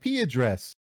fucking IP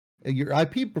address. Your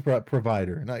IP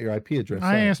provider, not your IP address.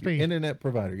 ISP. Your internet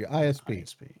provider, your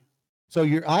ISP. So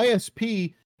your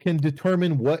ISP can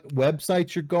determine what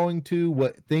websites you're going to,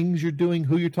 what things you're doing,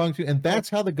 who you're talking to, and that's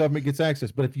how the government gets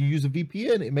access. But if you use a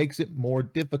VPN, it makes it more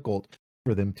difficult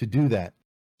for them to do that.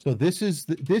 So this is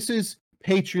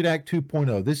Patriot Act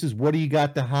 2.0. This is what do you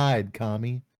got to hide,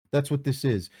 commie? That's what this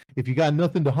is. If you got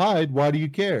nothing to hide, why do you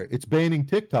care? It's banning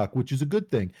TikTok, which is a good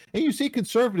thing. And you see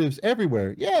conservatives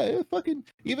everywhere. Yeah, fucking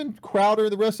even Crowder,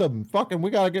 the rest of them. Fucking,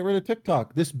 we got to get rid of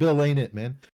TikTok. This bill ain't it,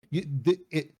 man.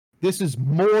 This is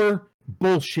more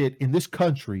bullshit in this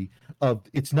country of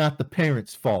it's not the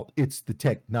parents' fault. It's the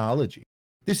technology.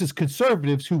 This is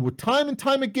conservatives who will time and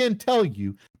time again tell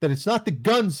you that it's not the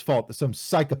gun's fault that some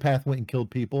psychopath went and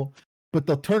killed people. But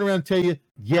they'll turn around and tell you,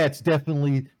 yeah, it's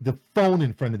definitely the phone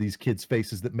in front of these kids'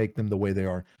 faces that make them the way they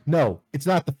are. No, it's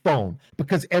not the phone,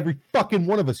 because every fucking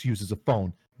one of us uses a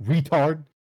phone. Retard.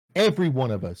 Every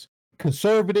one of us.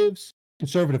 Conservatives,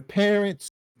 conservative parents,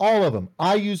 all of them.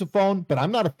 I use a phone, but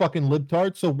I'm not a fucking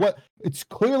libtard. So what? It's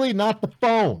clearly not the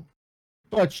phone.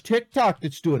 But it's TikTok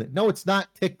that's doing it. No, it's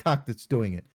not TikTok that's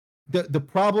doing it. The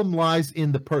problem lies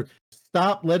in the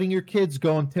stop letting your kids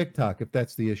go on TikTok if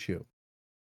that's the issue.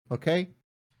 Okay?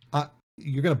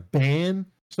 You're going to ban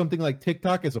something like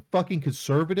TikTok as a fucking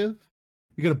conservative?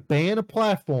 You're going to ban a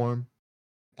platform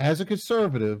as a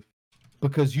conservative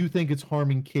because you think it's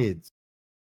harming kids.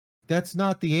 That's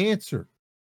not the answer.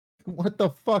 What the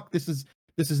fuck? This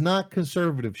is not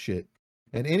conservative shit.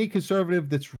 And any conservative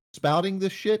that's spouting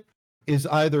this shit is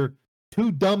either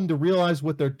too dumb to realize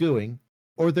what they're doing,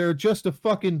 or they're just a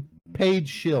fucking paid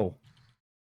shill.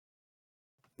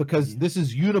 Because this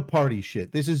is uniparty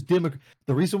shit. This is Democrat.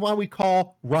 The reason why we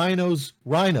call rhinos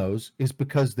is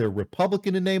because they're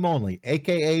Republican in name only,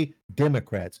 aka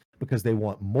Democrats, because they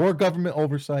want more government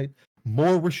oversight,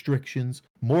 more restrictions,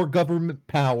 more government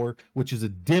power, which is a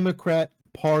Democrat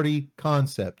Party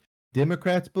concept.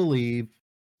 Democrats believe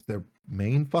their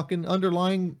main fucking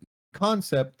underlying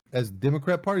concept as the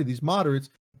Democrat Party, these moderates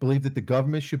believe that the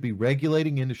government should be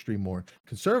regulating industry more.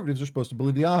 Conservatives are supposed to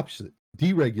believe the opposite.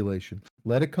 Deregulation.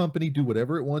 Let a company do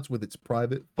whatever it wants with its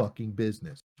private fucking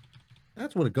business.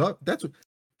 That's what it got. That's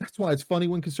why it's funny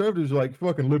when conservatives are like,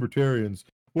 fucking libertarians.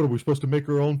 What, are we supposed to make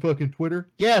our own fucking Twitter?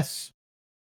 Yes.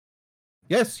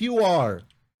 Yes, you are.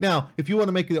 Now, if you want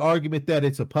to make the argument that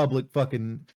it's a public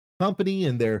fucking company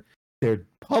and they're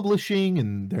publishing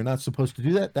and they're not supposed to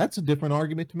do that, that's a different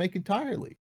argument to make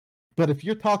entirely. But if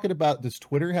you're talking about, does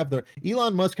Twitter have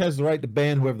Elon Musk has the right to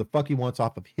ban whoever the fuck he wants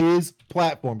off of his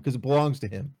platform because it belongs to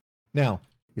him. Now,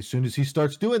 as soon as he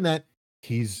starts doing that,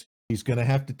 he's going to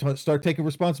have to start taking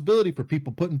responsibility for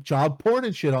people putting child porn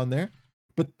and shit on there.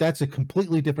 But that's a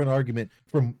completely different argument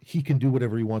from he can do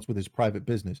whatever he wants with his private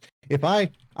business. If I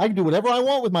can do whatever I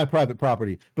want with my private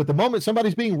property, but the moment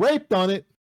somebody's being raped on it,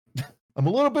 I'm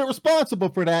a little bit responsible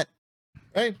for that,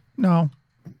 right? No.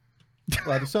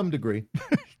 Well, to some degree.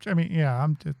 I mean, yeah,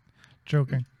 I'm just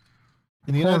joking.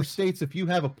 In the United States, if you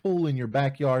have a pool in your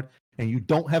backyard and you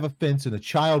don't have a fence and a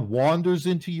child wanders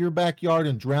into your backyard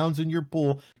and drowns in your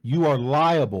pool, you are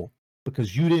liable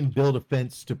because you didn't build a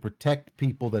fence to protect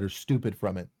people that are stupid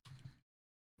from it.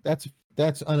 That's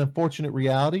an unfortunate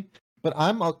reality, but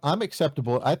I'm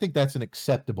acceptable. I think that's an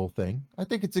acceptable thing. I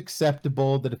think it's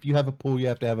acceptable that if you have a pool, you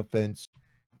have to have a fence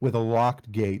with a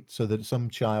locked gate so that some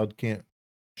child can't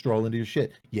stroll into your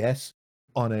shit. Yes,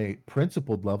 on a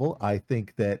principled level, I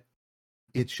think that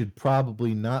it should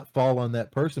probably not fall on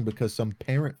that person because some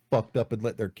parent fucked up and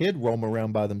let their kid roam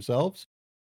around by themselves.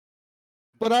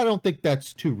 But I don't think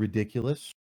that's too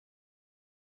ridiculous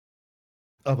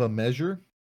of a measure.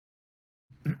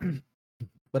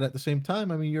 But at the same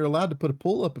time, I mean, you're allowed to put a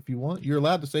pool up if you want. You're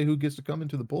allowed to say who gets to come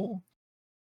into the pool.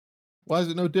 Why is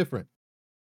it no different?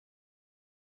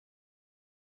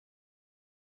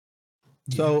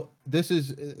 Yeah. So this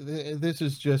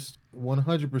is just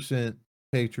 100%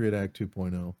 Patriot Act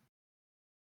 2.0.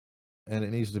 And it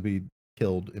needs to be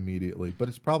killed immediately. But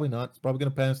it's probably not. It's probably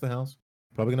going to pass the House.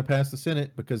 Probably going to pass the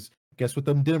Senate because guess what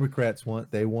them Democrats want?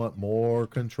 They want more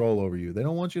control over you. They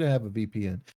don't want you to have a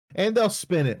VPN. And they'll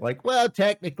spin it like, well,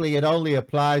 technically it only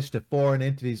applies to foreign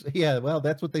entities. Yeah, well,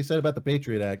 that's what they said about the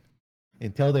Patriot Act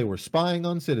until they were spying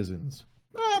on citizens.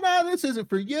 Oh, no, this isn't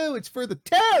for you. It's for the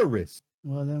terrorists.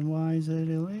 Well, then why is it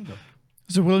illegal?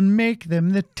 So we'll make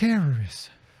them the terrorists.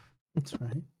 That's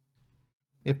right.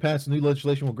 If passed, new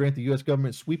legislation will grant the U.S.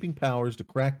 government sweeping powers to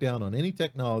crack down on any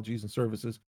technologies and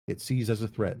services it sees as a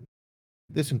threat.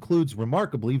 This includes,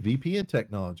 remarkably, VPN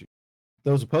technology.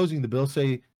 Those opposing the bill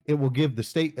say it will give the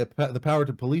state the power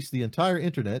to police the entire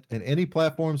internet and any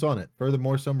platforms on it.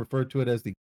 Furthermore, some refer to it as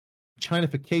the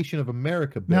Chinification of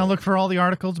America bill. Now look for all the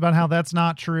articles about how that's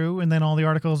not true, and then all the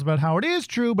articles about how it is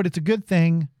true, but it's a good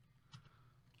thing.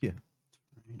 Yeah.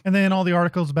 And then all the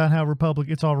articles about how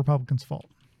it's all Republicans' fault.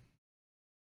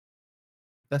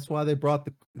 That's why they brought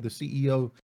the CEO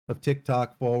of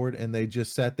TikTok forward, and they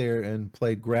just sat there and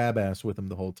played grab ass with him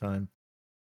the whole time,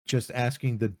 just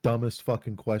asking the dumbest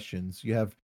fucking questions. You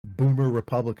have boomer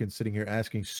Republicans sitting here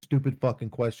asking stupid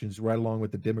fucking questions right along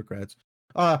with the Democrats.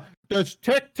 Does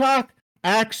TikTok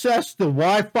access the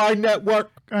Wi-Fi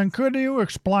network? And could you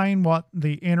explain what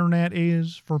the internet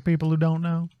is for people who don't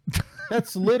know?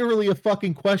 That's literally a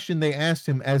fucking question they asked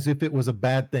him as if it was a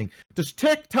bad thing. Does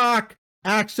TikTok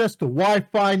access the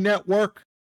Wi-Fi network?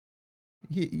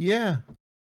 Yeah.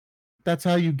 That's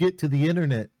how you get to the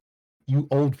internet, you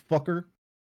old fucker.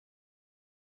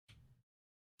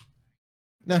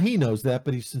 Now, he knows that,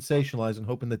 but he's sensationalizing,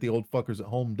 hoping that the old fuckers at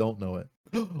home don't know it.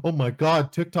 Oh my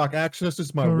God, TikTok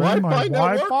accesses my Wi-Fi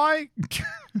network? Wi-Fi?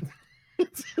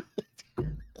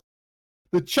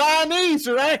 The Chinese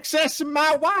are accessing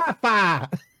my Wi-Fi.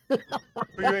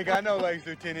 You ain't got no legs,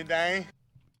 Lieutenant Dan.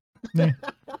 Yeah.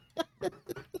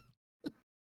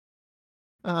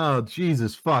 Oh,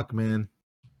 Jesus fuck, man.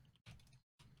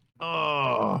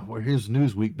 Oh, well, here's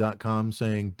Newsweek.com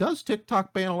saying, does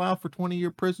TikTok ban allow for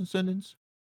 20-year prison sentence?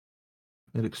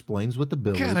 It explains what the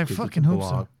bill God, is. I 'cause it's a fucking hope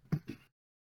blog. so.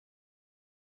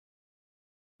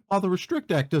 While the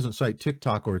Restrict Act doesn't cite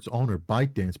TikTok or its owner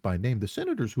ByteDance by name, the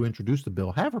senators who introduced the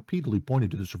bill have repeatedly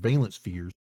pointed to the surveillance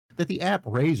fears that the app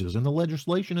raises, and the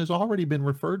legislation has already been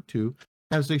referred to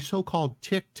as a so-called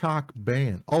TikTok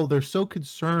ban. Oh, they're so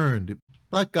concerned.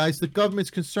 Look, guys, the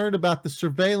government's concerned about the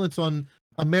surveillance on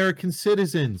American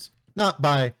citizens, not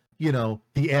by, the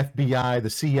FBI, the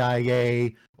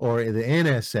CIA, or the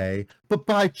NSA, but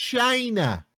by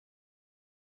China.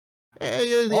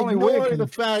 Only we Ignore can- the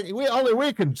fact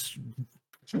we can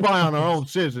spy on our own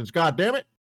citizens. God damn it!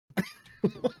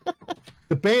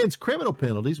 The ban's criminal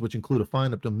penalties, which include a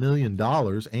fine up to $1 million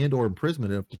and/or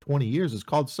imprisonment up to 20 years, has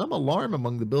caused some alarm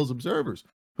among the bill's observers,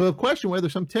 who have questioned whether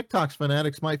some TikTok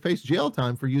fanatics might face jail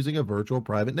time for using a virtual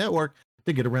private network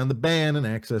to get around the ban and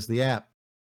access the app.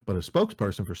 But a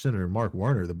spokesperson for Senator Mark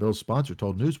Warner, the bill's sponsor,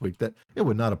 told Newsweek that it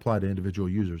would not apply to individual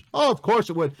users. Oh, of course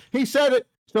it would. He said it,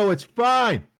 so it's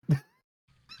fine.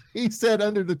 He said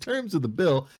under the terms of the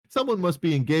bill, someone must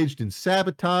be engaged in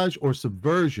sabotage or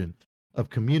subversion of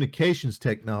communications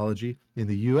technology in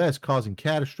the U.S., causing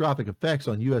catastrophic effects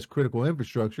on U.S. critical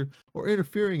infrastructure or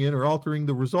interfering in or altering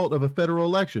the result of a federal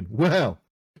election. Well.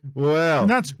 And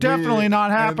that's definitely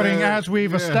not happening as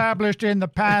we've yeah. established in the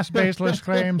past baseless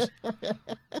claims.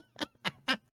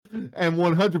 And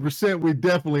 100%, we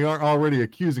definitely aren't already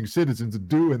accusing citizens of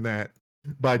doing that.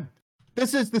 But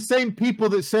this is the same people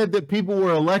that said that people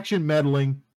were election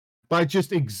meddling by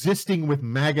just existing with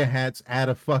MAGA hats at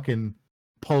a fucking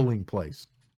polling place.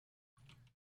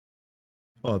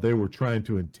 Oh, they were trying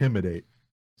to intimidate.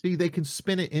 See, they can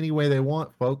spin it any way they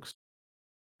want, folks.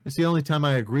 It's the only time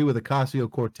I agree with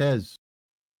Ocasio-Cortez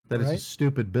that it's a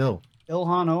stupid bill.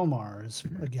 Ilhan Omar is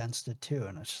against it too,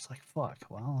 and it's just like, fuck.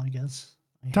 Well, I guess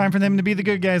Time for them to be the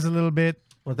good guys a little bit.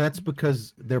 Well, that's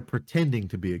because they're pretending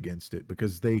to be against it,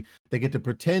 because they get to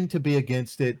pretend to be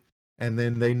against it, and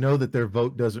then they know that their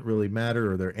vote doesn't really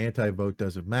matter, or their anti-vote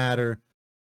doesn't matter,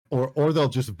 or they'll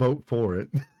just vote for it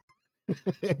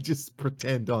and just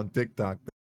pretend on TikTok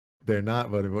that they're not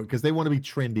voting for it because they want to be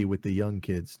trendy with the young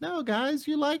kids. No, guys,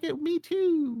 you like it? Me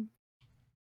too.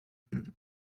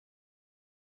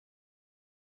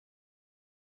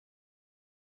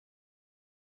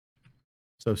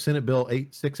 So Senate Bill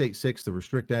 8686, the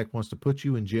Restrict Act, wants to put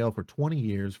you in jail for 20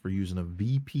 years for using a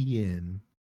VPN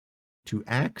to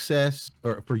access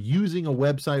or for using a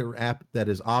website or app that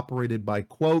is operated by,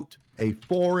 quote, a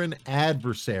foreign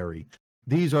adversary.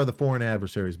 These are the foreign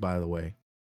adversaries, by the way.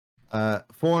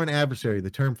 Foreign adversary,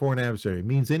 the term foreign adversary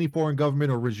means any foreign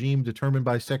government or regime determined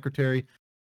by secretary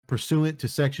pursuant to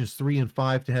sections 3 and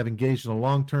 5 to have engaged in a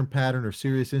long-term pattern or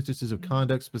serious instances of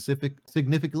conduct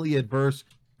significantly adverse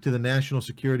to the national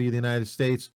security of the United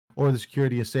States or the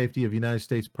security and safety of United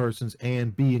States persons,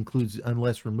 and B includes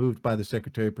unless removed by the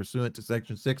Secretary pursuant to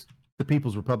Section 6, the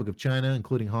People's Republic of China,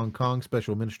 including Hong Kong,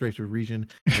 Special Administrative Region,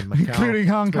 and Macau, including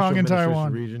Hong Kong and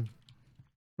Taiwan. Region.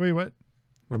 Wait, what?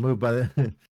 Removed by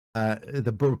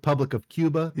the Republic of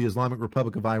Cuba, the Islamic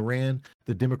Republic of Iran,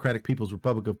 the Democratic People's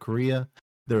Republic of Korea,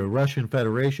 the Russian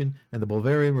Federation, and the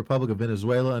Bolivarian Republic of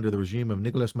Venezuela under the regime of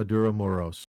Nicolas Maduro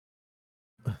Moros.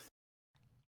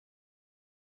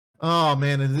 Oh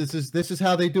man, and this is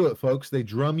how they do it, folks. They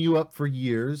drum you up for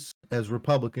years as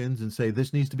Republicans and say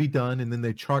this needs to be done, and then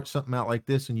they chart something out like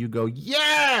this, and you go,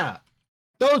 "Yeah,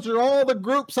 those are all the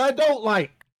groups I don't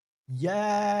like."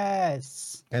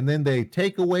 Yes. And then they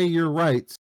take away your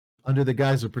rights under the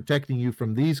guise of protecting you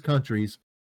from these countries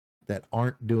that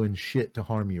aren't doing shit to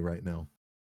harm you right now.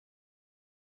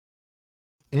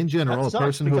 In general, a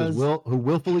person who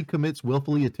willfully commits,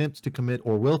 willfully attempts to commit,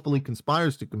 or willfully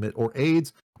conspires to commit, or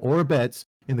aids or abets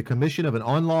in the commission of an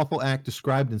unlawful act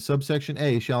described in subsection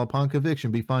A shall, upon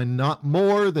conviction, be fined not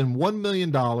more than $1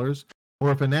 million,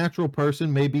 or if a natural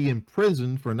person may be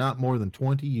imprisoned for not more than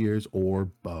 20 years, or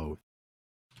both.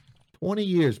 20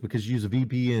 years because you use a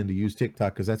VPN to use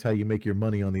TikTok because that's how you make your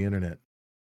money on the internet.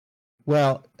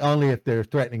 Well, only if they're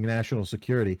threatening national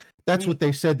security. That's what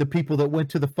they said to people that went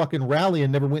to the fucking rally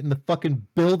and never went in the fucking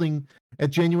building at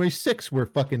January 6th where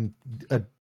fucking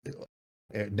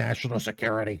national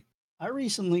security. I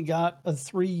recently got a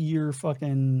 3-year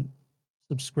fucking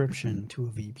subscription to a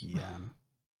VPN,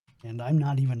 and I'm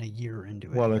not even a year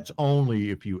into it. Well, yet. it's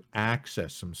only if you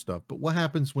access some stuff. But what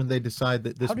happens when they decide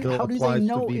that this bill how do applies they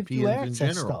know to if you VPNs in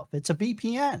access general? stuff? It's a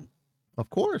VPN. Of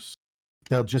course.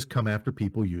 They'll just come after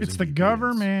people using It's the VPNs.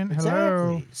 government.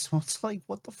 Hello. Exactly. So it's like,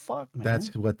 what the fuck, man?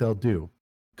 That's what they'll do.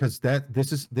 because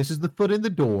this is the foot in the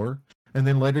door. And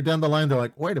then later down the line, they're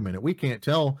like, wait a minute, we can't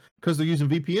tell because they're using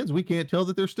VPNs. We can't tell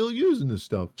that they're still using this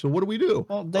stuff. So what do we do?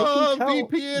 Well, they can tell.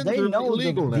 VPNs They are know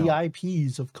illegal the now.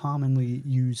 IPs of commonly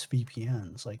used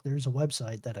VPNs. Like, there's a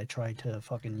website that I tried to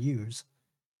fucking use,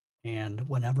 and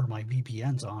whenever my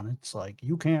VPN's on, it's like,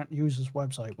 you can't use this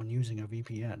website when using a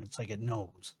VPN. It's like it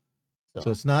knows.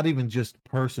 So it's not even just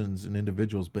persons and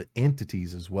individuals, but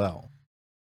entities as well.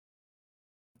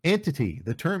 Entity.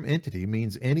 The term entity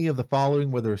means any of the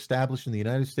following, whether established in the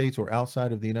United States or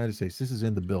outside of the United States. This is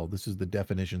in the bill. This is the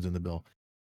definitions in the bill.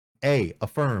 A, a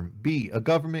firm. B, a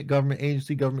government, government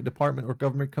agency, government department, or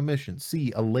government commission.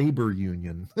 C, a labor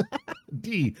union.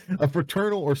 D, a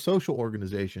fraternal or social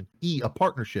organization. E, a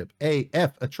partnership.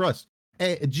 F, a trust.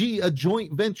 G, a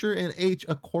joint venture. And H,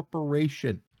 a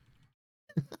corporation.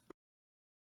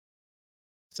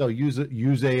 So use a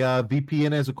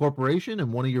VPN as a corporation,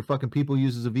 and one of your fucking people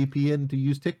uses a VPN to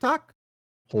use TikTok.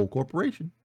 Whole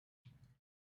corporation.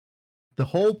 The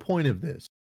whole point of this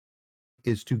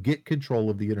is to get control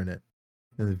of the internet,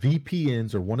 and the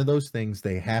VPNs are one of those things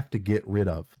they have to get rid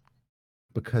of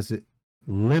because it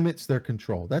limits their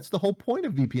control. That's the whole point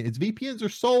of VPNs. VPNs are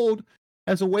sold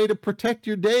as a way to protect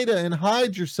your data and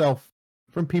hide yourself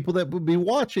from people that would be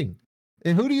watching.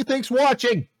 And who do you think's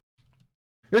watching?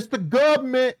 It's the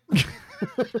government.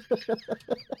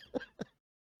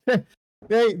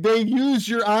 They use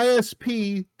your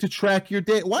ISP to track your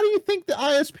data. Why do you think the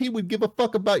ISP would give a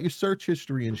fuck about your search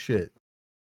history and shit?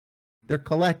 They're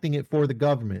collecting it for the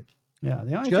government. Yeah,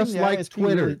 the only Just thing the like ISP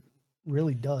Twitter.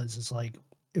 really does is like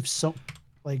if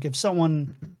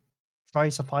someone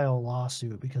tries to file a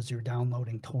lawsuit because you're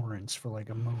downloading torrents for like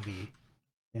a movie,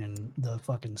 and the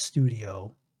fucking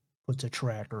studio puts a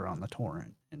tracker on the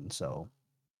torrent, and so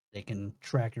they can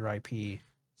track your IP,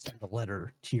 send a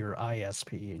letter to your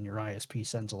ISP, and your ISP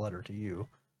sends a letter to you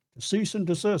to cease and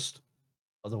desist.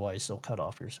 Otherwise, they'll cut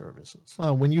off your services.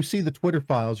 When you see the Twitter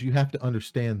files, you have to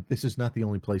understand this is not the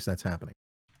only place that's happening.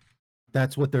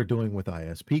 That's what they're doing with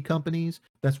ISP companies.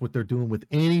 That's what they're doing with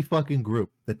any fucking group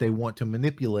that they want to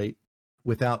manipulate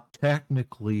without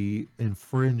technically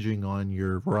infringing on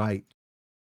your right.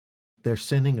 They're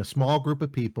sending a small group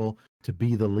of people to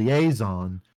be the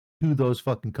liaison to those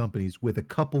fucking companies with a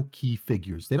couple key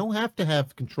figures. They don't have to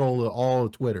have control of all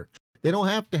of Twitter. They don't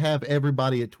have to have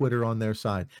everybody at Twitter on their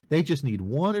side. They just need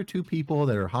one or two people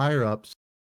that are higher ups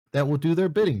that will do their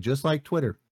bidding, just like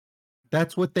Twitter.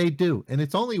 That's what they do. And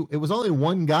it was only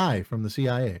one guy from the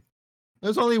CIA.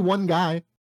 There's only one guy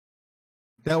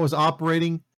that was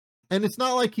operating. And it's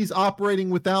not like he's operating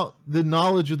without the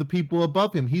knowledge of the people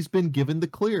above him. He's been given the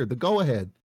clear, the go ahead.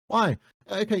 Why?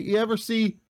 Okay, you ever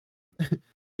see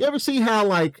how,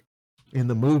 like, in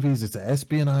the movies, it's an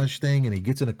espionage thing, and he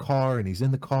gets in a car, and he's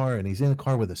in the car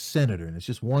with a senator, and it's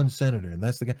just one senator, and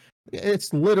that's the guy.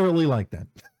 It's literally like that.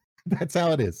 That's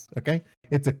how it is, okay?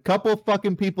 It's a couple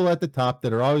fucking people at the top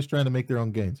that are always trying to make their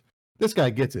own gains. This guy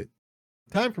gets it.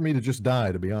 Time for me to just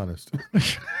die, to be honest.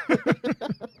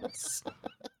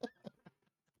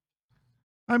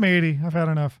 I'm 80. I've had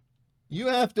enough. You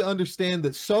have to understand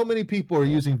that so many people are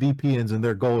using VPNs, and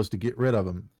their goal is to get rid of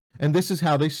them. And this is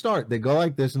how they start. They go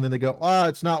like this, and then they go,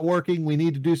 it's not working. We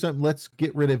need to do something. Let's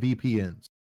get rid of VPNs.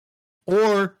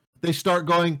 Or they start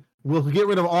going, we'll get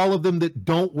rid of all of them that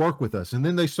don't work with us. And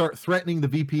then they start threatening the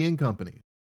VPN company.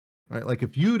 Right? Like,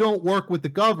 if you don't work with the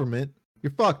government,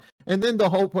 you're fucked. And then the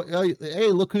whole point, hey,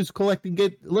 look who's collecting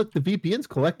it. Look, the VPN's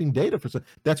collecting data for some.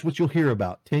 That's what you'll hear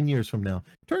about 10 years from now.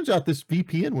 Turns out this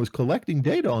VPN was collecting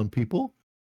data on people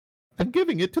and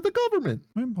giving it to the government.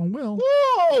 Well,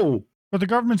 Whoa! but the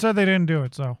government said they didn't do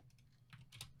it, so.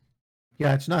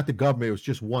 Yeah, it's not the government. It was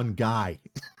just one guy.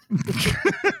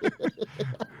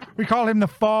 We call him the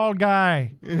fall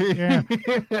guy. Yeah.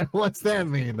 What's that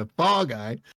mean? The fall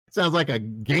guy? Sounds like a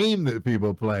game that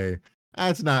people play.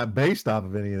 That's not based off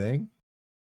of anything.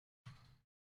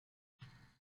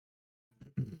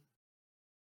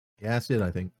 Yeah, that's it,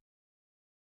 I think.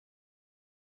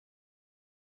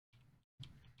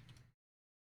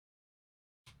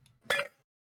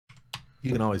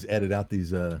 You can always edit out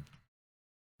these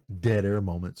dead air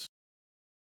moments.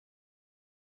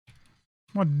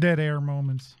 What dead air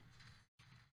moments?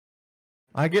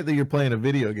 I get that you're playing a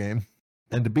video game,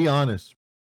 and to be honest,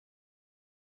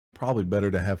 probably better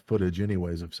to have footage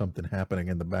anyways of something happening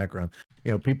in the background.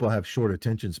 You know, people have short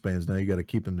attention spans now. You got to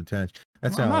keep them attached.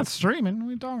 That's I'm how. not streaming. What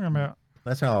are you talking about?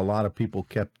 That's how a lot of people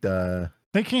kept.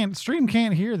 They can't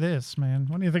hear this, man.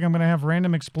 What do you think? I'm going to have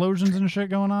random explosions and shit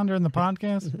going on during the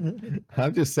podcast?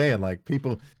 I'm just saying, like,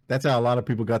 people. That's how a lot of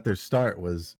people got their start,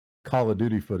 was Call of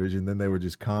Duty footage, and then they were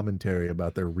just commentary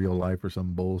about their real life or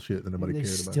some bullshit that nobody They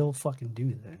cared about. still fucking do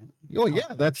that. Oh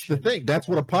yeah, that's the thing. That's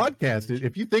what a podcast is.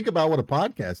 If you think about what a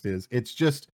podcast is, it's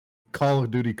just Call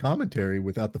of Duty commentary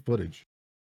without the footage.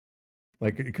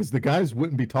 Like, because the guys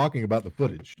wouldn't be talking about the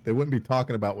footage. They wouldn't be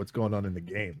talking about what's going on in the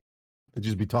game. They'd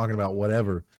just be talking about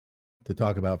whatever to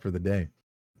talk about for the day.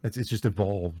 It's just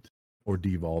evolved or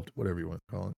devolved, whatever you want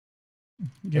to call it.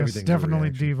 Yes, Everything's a definitely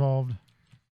reaction. devolved.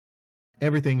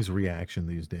 Everything's reaction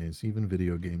these days. Even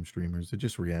video game streamers, they're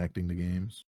just reacting to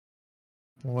games.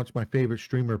 I'll watch my favorite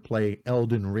streamer play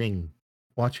Elden Ring.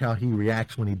 Watch how he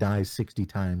reacts when he dies 60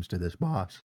 times to this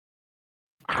boss.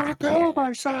 I kill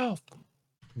myself.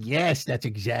 Yes, that's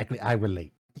exactly. I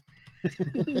relate.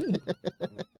 You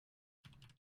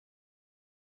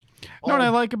know what I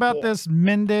like about this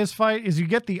Mendez fight is you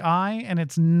get the eye and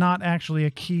it's not actually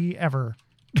a key ever.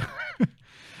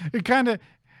 It kind of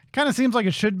seems like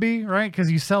it should be, right?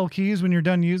 Because you sell keys when you're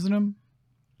done using them,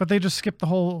 but they just skip the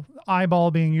whole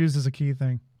eyeball being used as a key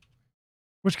thing,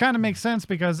 which kind of makes sense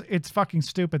because it's fucking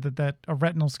stupid that a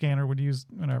retinal scanner would use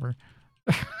whatever.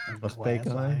 A fake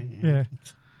eye? Yeah.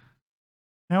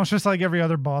 Now it's just like every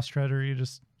other boss treasure, you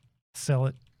just sell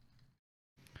it.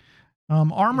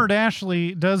 Armored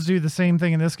Ashley does do the same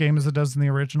thing in this game as it does in the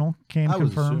original. Can I was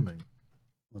confirm. assuming.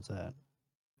 What's that?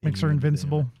 Makes her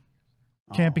invincible.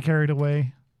 Can't be carried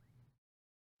away.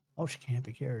 Oh, she can't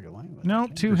be carried away. With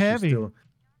Nope, it. too Does she heavy.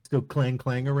 Still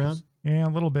clang around. Yeah, a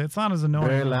little bit. It's not as annoying.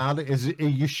 Very loud. Are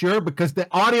you sure? Because the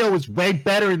audio is way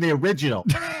better in the original.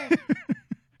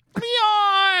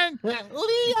 Leon! Leon!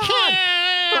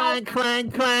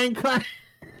 Clang, clang, clang.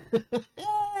 Leon!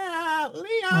 I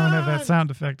don't have that sound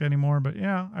effect anymore, but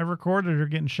yeah, I recorded her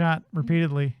getting shot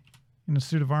repeatedly in a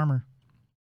suit of armor.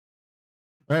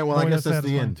 All right, well, Boy, I guess that's that's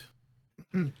the satisfying.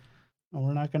 end. Well,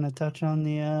 we're not going to touch on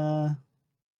the. I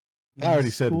already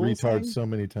said school retard thing? so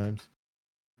many times.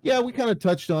 Yeah, we kind of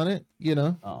touched on it, you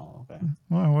know. Oh, okay.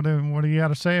 Well, what do you got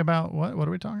to say about what? What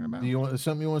are we talking about? Do you want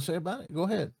something you want to say about it? Go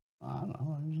ahead. I don't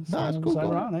know. It No, it's cool, go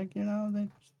ahead. ironic, you know. They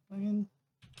fucking.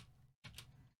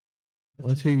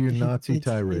 Let's hear your Nazi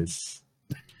It's- tirade. it's-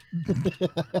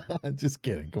 Just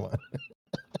kidding. Come on.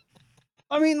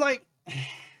 I mean, like,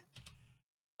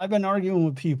 I've been arguing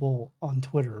with people on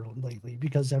Twitter lately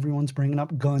because everyone's bringing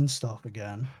up gun stuff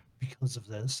again because of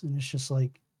this. And it's just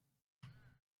like,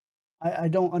 I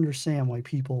don't understand why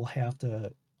people have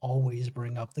to always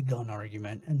bring up the gun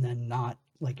argument and then not,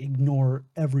 like, ignore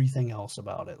everything else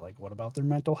about it. Like, what about their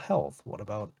mental health? What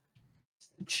about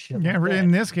shit Yeah, like that?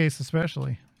 in this case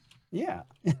especially. Yeah.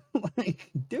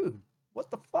 Like, dude, what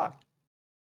the fuck?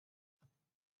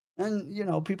 And, you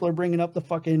know, people are bringing up the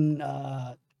fucking,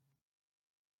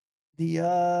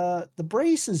 the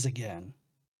braces again,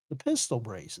 the pistol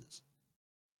braces.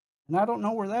 And I don't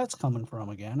know where that's coming from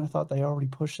again. I thought they already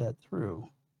pushed that through.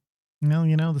 Well,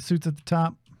 you know, the suits at the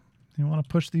top. They want to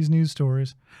push these news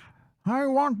stories. I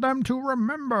want them to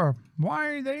remember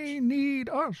why they need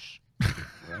us.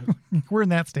 Right? We're in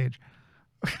that stage.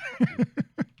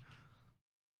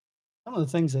 Some of the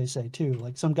things they say too,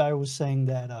 like some guy was saying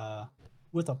that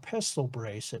with a pistol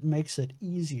brace, it makes it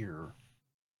easier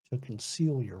to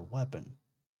conceal your weapon.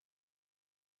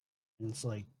 And it's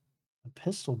like a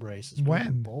pistol brace is pretty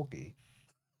When? bulky.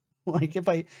 Like if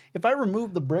I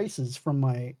remove the braces from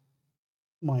my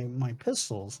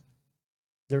pistols,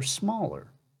 they're smaller,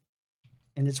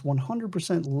 and it's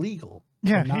 100% legal.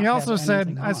 to Yeah, not he have also said,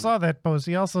 anything I on saw that post.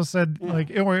 He also said, Yeah. like,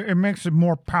 it makes it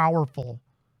more powerful.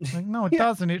 Like, no, it Yeah.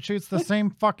 doesn't. It shoots the same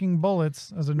fucking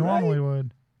bullets as it normally would.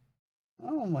 it.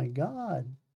 Oh my god,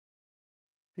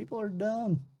 people are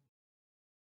dumb,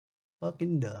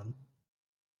 fucking dumb.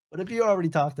 But if you already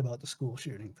talked about the school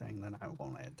shooting thing, then I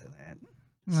won't add to that.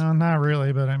 No, not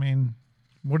really, but I mean,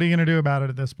 what are you going to do about it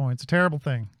at this point? It's a terrible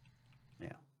thing.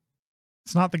 Yeah.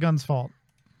 It's not the gun's fault.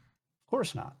 Of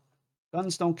course not.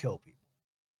 Guns don't kill people.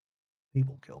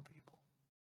 People kill people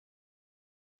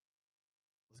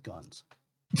with guns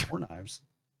or knives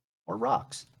or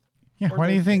rocks. Yeah, Or why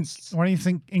do you their think fists.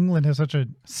 England has such a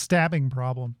stabbing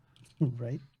problem?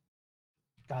 Right?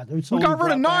 God, there's We so got rid of brought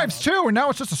that knives up, too, and now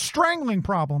it's just a strangling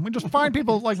problem. We just find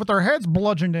people like with their heads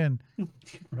bludgeoned in.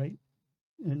 right?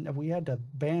 And we had to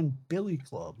ban billy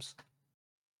clubs.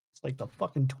 It's like the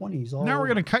fucking 20s. All Now we're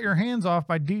over. going to cut your hands off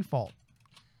by default.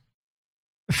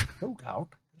 Shootout.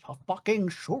 It's a fucking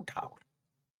shootout.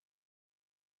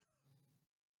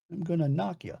 I'm gonna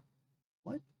knock you.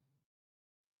 What?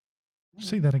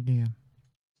 Say that again.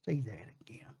 Say that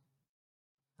again.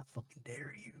 I fucking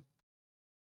dare you.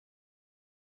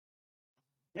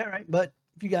 Yeah, right. But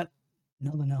if you got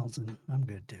nothing else, then I'm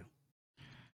good too.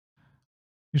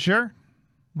 You sure?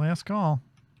 Last call.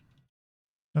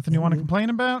 Nothing you want to complain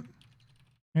about?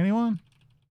 Anyone?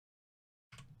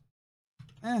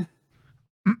 Not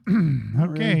really.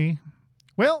 Okay.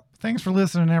 Well, thanks for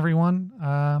listening,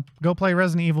 everyone. Go play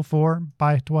Resident Evil 4.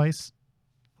 Buy it twice.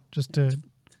 Just to...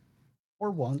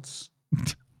 Or once.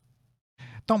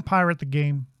 Don't pirate the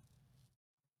game.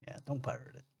 Yeah, don't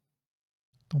pirate it.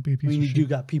 Don't be a I piece mean, of you shit. do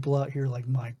got people out here like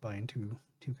Mike buying two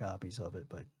copies of it,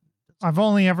 but I've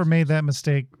only ever made that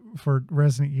mistake for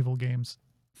Resident Evil games.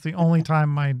 It's the only time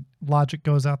my logic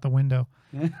goes out the window.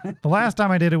 The last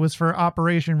time I did it was for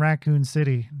Operation Raccoon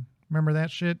City. Remember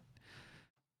that shit?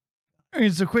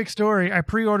 It's a quick story. I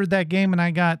pre-ordered that game and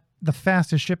I got the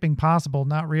fastest shipping possible,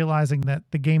 not realizing that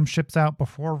the game ships out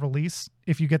before release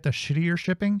if you get the shittier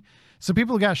shipping. So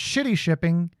people who got shitty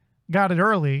shipping got it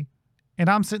early, and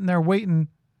I'm sitting there waiting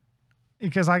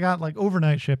because I got like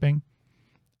overnight shipping,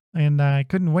 and I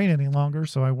couldn't wait any longer.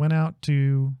 So I went out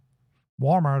to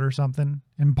Walmart or something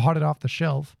and bought it off the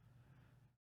shelf.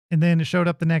 And then it showed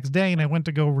up the next day, and I went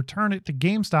to go return it to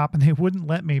GameStop, and they wouldn't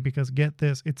let me because, get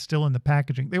this, it's still in the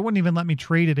packaging. They wouldn't even let me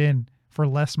trade it in for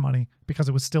less money because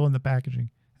it was still in the packaging.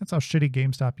 That's how shitty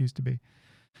GameStop used to be.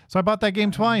 So I bought that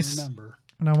game twice,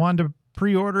 and I wanted to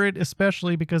pre-order it,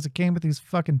 especially because it came with these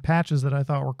fucking patches that I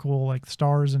thought were cool, like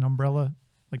stars and umbrella,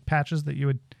 like patches that you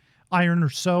would iron or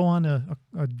sew on a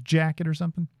jacket or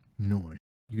something. No,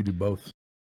 you could do both.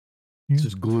 Yeah. It's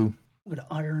just glue. I'm gonna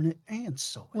iron it and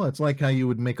sew it. Well, it's like how you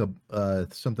would make a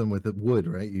something with the wood,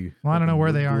 right? You. Well, I don't know fucking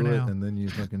where wood they are glue it, now. and then you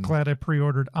fucking. Glad I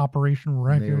pre-ordered Operation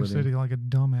Raccoon Nail it in. City like a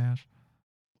dumbass.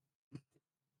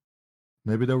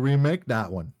 Maybe they'll remake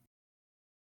that one.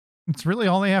 It's really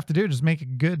all they have to do, just make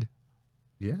it good.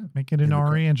 Yeah. Make it an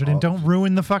RE engine, and don't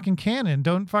ruin the fucking canon.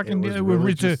 Don't fucking It was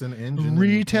really just an engine and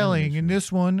retelling. canon In issue.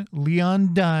 this one,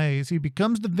 Leon dies. He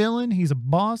becomes the villain. He's a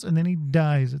boss, and then he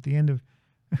dies at the end of.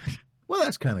 Well,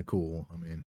 that's kind of cool. I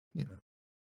mean, you know,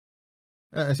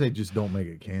 I say just don't make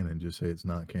it canon. Just say it's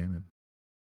not canon.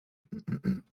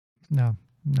 No,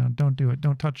 don't do it.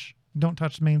 Don't touch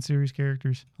main series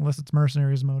characters unless it's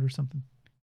Mercenaries mode or something.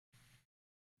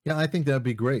 Yeah, I think that'd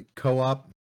be great. Co-op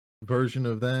version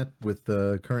of that with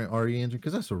the current RE engine,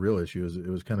 because that's the real issue. Is it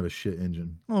was kind of a shit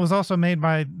engine. Well, it was also made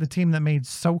by the team that made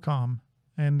SOCOM,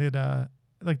 and it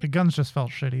like the guns just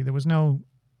felt shitty. There was no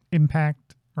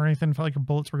impact or anything. It felt like the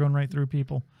bullets were going right through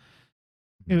people.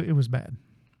 It was bad.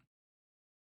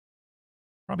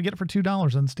 Probably get it for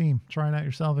 $2 on Steam. Try it out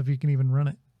yourself if you can even run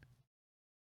it.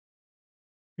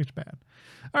 It's bad.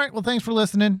 All right. Well, thanks for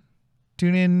listening.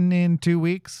 Tune in 2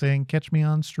 weeks and catch me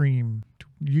on stream.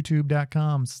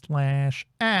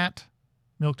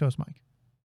 YouTube.com/@MilkToastMike.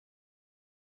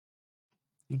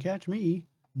 You catch me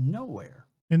nowhere.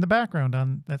 In the background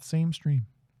on that same stream.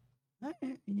 Yeah.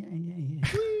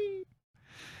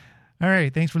 All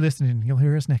right. Thanks for listening. You'll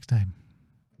hear us next time.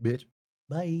 Bitch.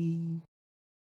 Bye.